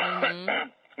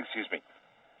 Excuse me.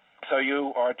 So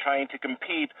you are trying to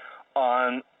compete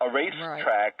on a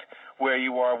racetrack where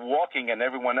you are walking and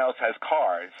everyone else has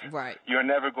cars. Right. You're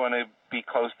never going to be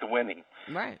close to winning.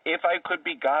 Right. If I could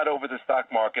be God over the stock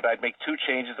market, I'd make two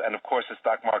changes, and of course the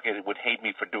stock market would hate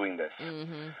me for doing this.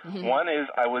 One is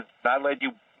I would not let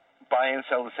you buy and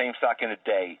sell the same stock in a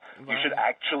day. You should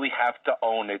actually have to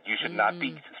own it. You should not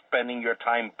be spending your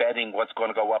time betting what's going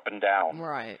to go up and down.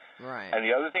 Right. And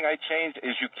the other thing I changed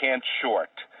is you can't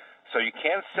short. So you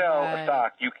can't sell a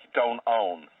stock you don't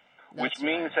own, which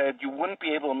means that you wouldn't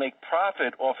be able to make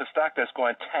profit off a stock that's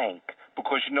going to tank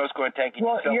because you know it's going to tank.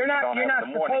 Well, you're not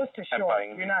supposed to short.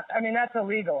 You're not. I mean, that's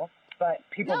illegal, but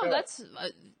people do. That's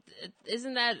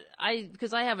isn't that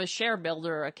because I have a Share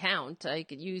Builder account.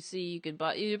 You could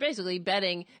buy. You're basically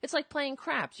betting. It's like playing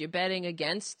craps. You're betting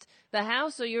against the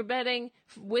house, or you're betting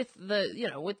with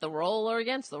with the roll or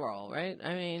against the roll, right?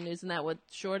 I mean, isn't that what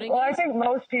shorting? Well, is? I think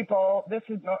most people. This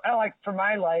is like for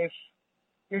my life.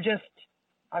 You're just.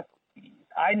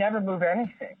 I never move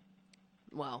anything.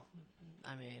 Well,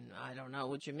 I mean, I don't know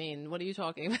what you mean. What are you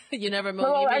talking about? You never move.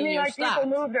 Well, you mean I mean, your like stocks.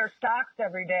 people move their stocks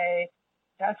every day.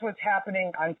 That's what's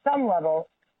happening on some level,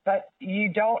 but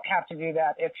you don't have to do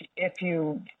that if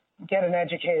you get an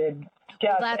educated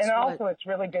guess. Well, and also, it's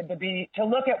really good to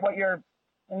look at what you're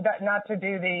not to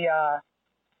do the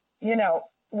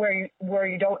where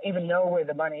you don't even know where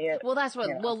the money is. Well, that's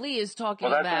what. Well, Lee is talking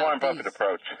that's about. That's the Warren Buffett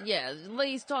approach. Yeah,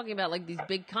 Lee's talking about like these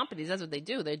big companies. That's what they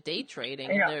do. They're day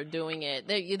trading and they're doing it.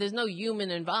 There's no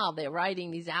human involved. They're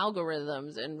writing these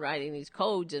algorithms and writing these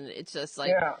codes, and it's just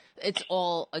like it's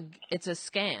all it's a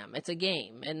scam. It's a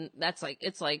game, and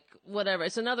it's like whatever.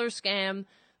 It's another scam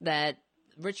that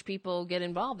rich people get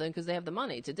involved in because they have the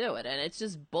money to do it, and it's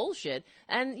just bullshit.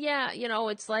 And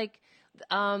it's like.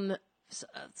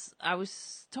 I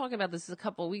was talking about this a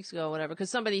couple of weeks ago, or whatever, because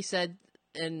somebody said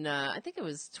in, I think it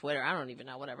was Twitter, I don't even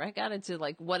know, whatever. I got into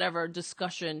like whatever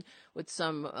discussion with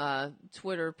some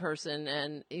Twitter person,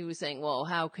 and he was saying, well,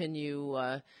 how can you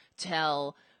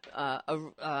tell,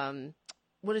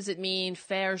 what does it mean,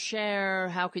 fair share?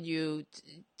 How could you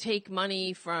take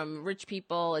money from rich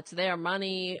people? It's their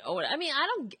money. Or I mean,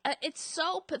 it's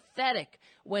so pathetic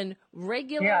when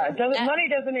regular... Yeah, money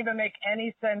doesn't even make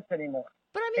any sense anymore.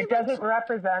 But I mean, it doesn't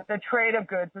represent the trade of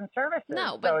goods and services.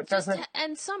 No, but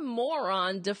and some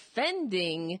moron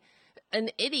defending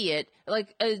an idiot,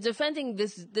 like defending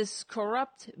this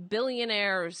corrupt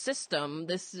billionaire system.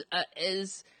 This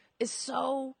is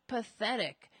so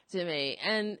pathetic to me.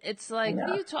 And it's like,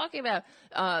 what are you talking about?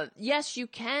 Yes, you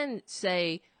can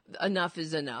say enough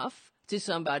is enough to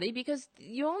somebody because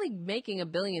you're only making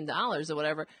 $1 billion or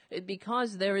whatever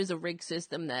because there is a rigged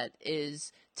system that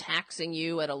is taxing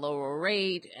you at a lower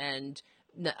rate and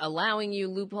allowing you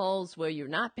loopholes where you're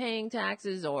not paying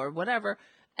taxes or whatever.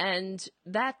 And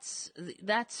that's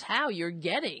how you're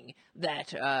getting that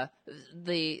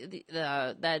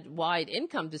that wide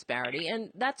income disparity,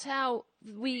 and that's how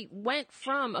we went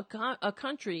from a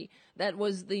country that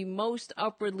was the most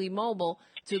upwardly mobile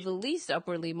to the least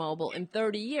upwardly mobile in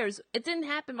 30 years. It didn't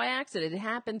happen by accident. It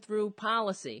happened through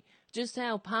policy. Just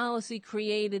how policy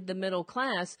created the middle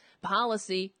class,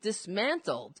 policy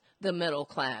dismantled the middle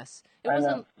class. It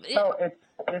wasn't. So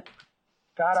it's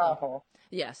god awful.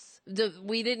 Yes, the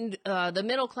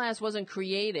middle class wasn't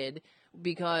created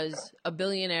because a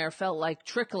billionaire felt like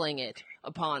trickling it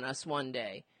upon us one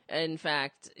day. In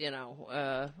fact,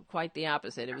 quite the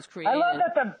opposite. It was created. I love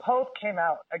that the Pope came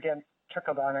out against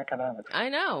trickle-down economics. I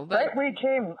know, but we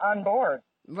came on board.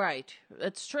 Right,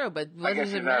 that's true. But I what guess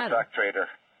does he's it not matter? a stock trader.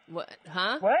 What?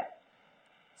 Huh? What?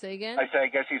 Say again? I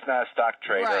guess he's not a stock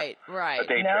trader. Right. A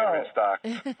day trader in stock.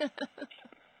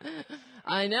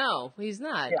 I know he's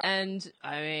not, and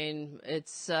I mean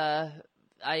it's. I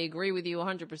agree with you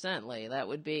 100%, Lee. That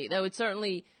would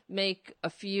certainly make a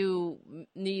few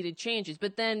needed changes,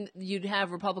 but then you'd have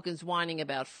Republicans whining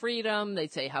about freedom.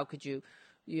 They'd say, "How could you?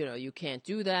 You can't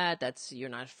do that. You're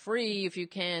not free if you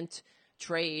can't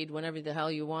trade whenever the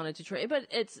hell you wanted to trade." But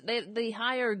it's the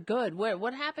higher good.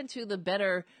 What happened to the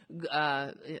better,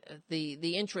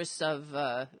 the interests of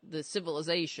the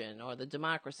civilization or the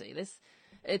democracy?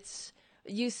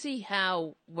 You see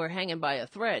how we're hanging by a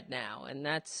thread now, and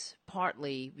that's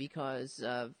partly because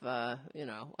of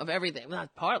of everything.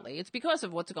 Not partly, it's because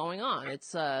of what's going on.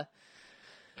 It's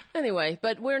anyway,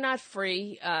 but we're not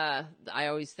free. I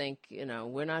always think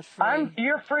we're not free.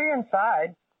 You're free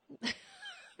inside.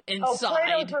 Inside.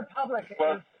 Plato's Republic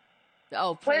is.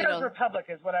 Plato's Republic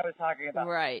is what I was talking about.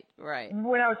 Right.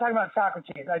 When I was talking about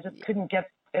Socrates, I just couldn't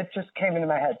get. It just came into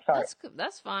my head. Sorry.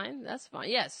 That's fine.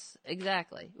 Yes,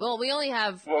 exactly. Well, we only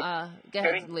have. Go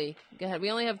ahead, Lee. Go ahead.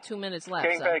 We only have 2 minutes left.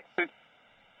 Getting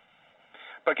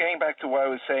back to what I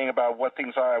was saying about what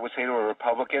things are, I would say to a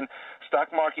Republican,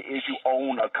 stock market is you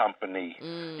own a company.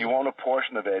 You own a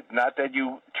portion of it. Not that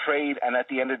you trade and at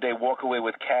the end of the day walk away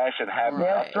with cash and have nothing.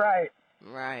 That's right.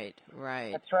 Right.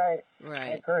 That's right.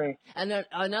 Right. I agree. And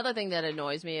another thing that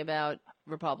annoys me about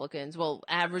Republicans, well,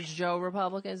 average Joe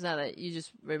Republicans, now that you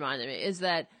just reminded me, is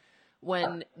that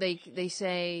when they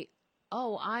say,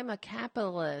 "Oh, I'm a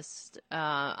capitalist,"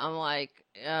 I'm like,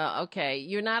 okay,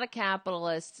 you're not a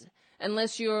capitalist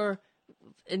unless you're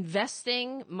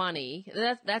investing money.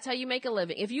 That's how you make a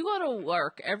living. If you go to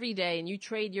work every day and you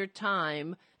trade your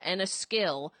time and a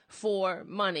skill for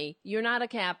money, you're not a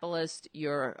capitalist,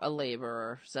 you're a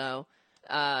laborer. So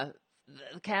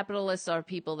capitalists are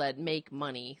people that make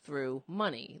money through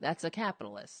money. That's a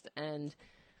capitalist. And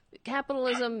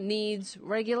capitalism needs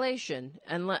regulation,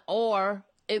 or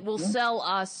it will sell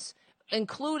us,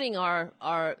 including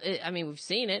we've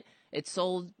seen it. It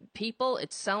sold people.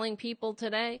 It's selling people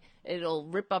today. It'll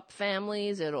rip up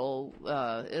families. It'll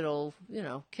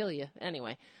kill you.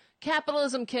 Anyway,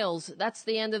 capitalism kills. That's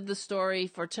the end of the story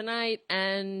for tonight.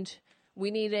 And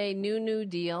we need a New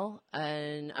Deal.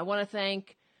 And I want to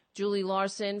thank Julie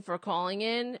Larson for calling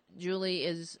in. Julie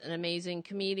is an amazing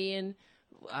comedian,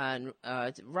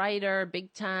 writer,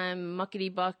 big time muck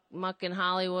in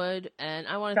Hollywood. And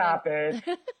I want to stop it.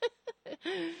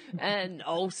 And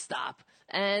stop.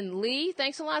 And Lee,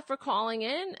 thanks a lot for calling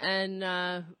in,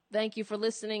 and thank you for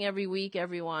listening every week,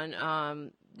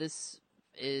 everyone. This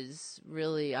is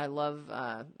really, I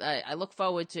look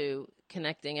forward to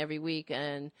connecting every week,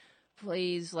 and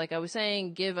please, like I was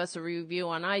saying, give us a review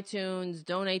on iTunes,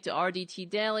 donate to RDT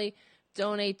Daily,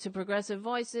 donate to Progressive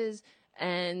Voices,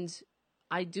 and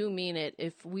I do mean it.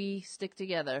 If we stick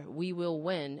together, we will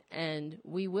win, and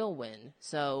we will win.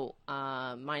 So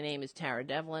my name is Tara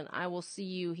Devlin. I will see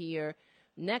you here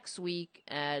next week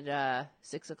at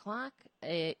 6 o'clock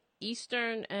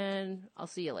Eastern, and I'll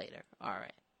see you later. All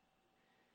right.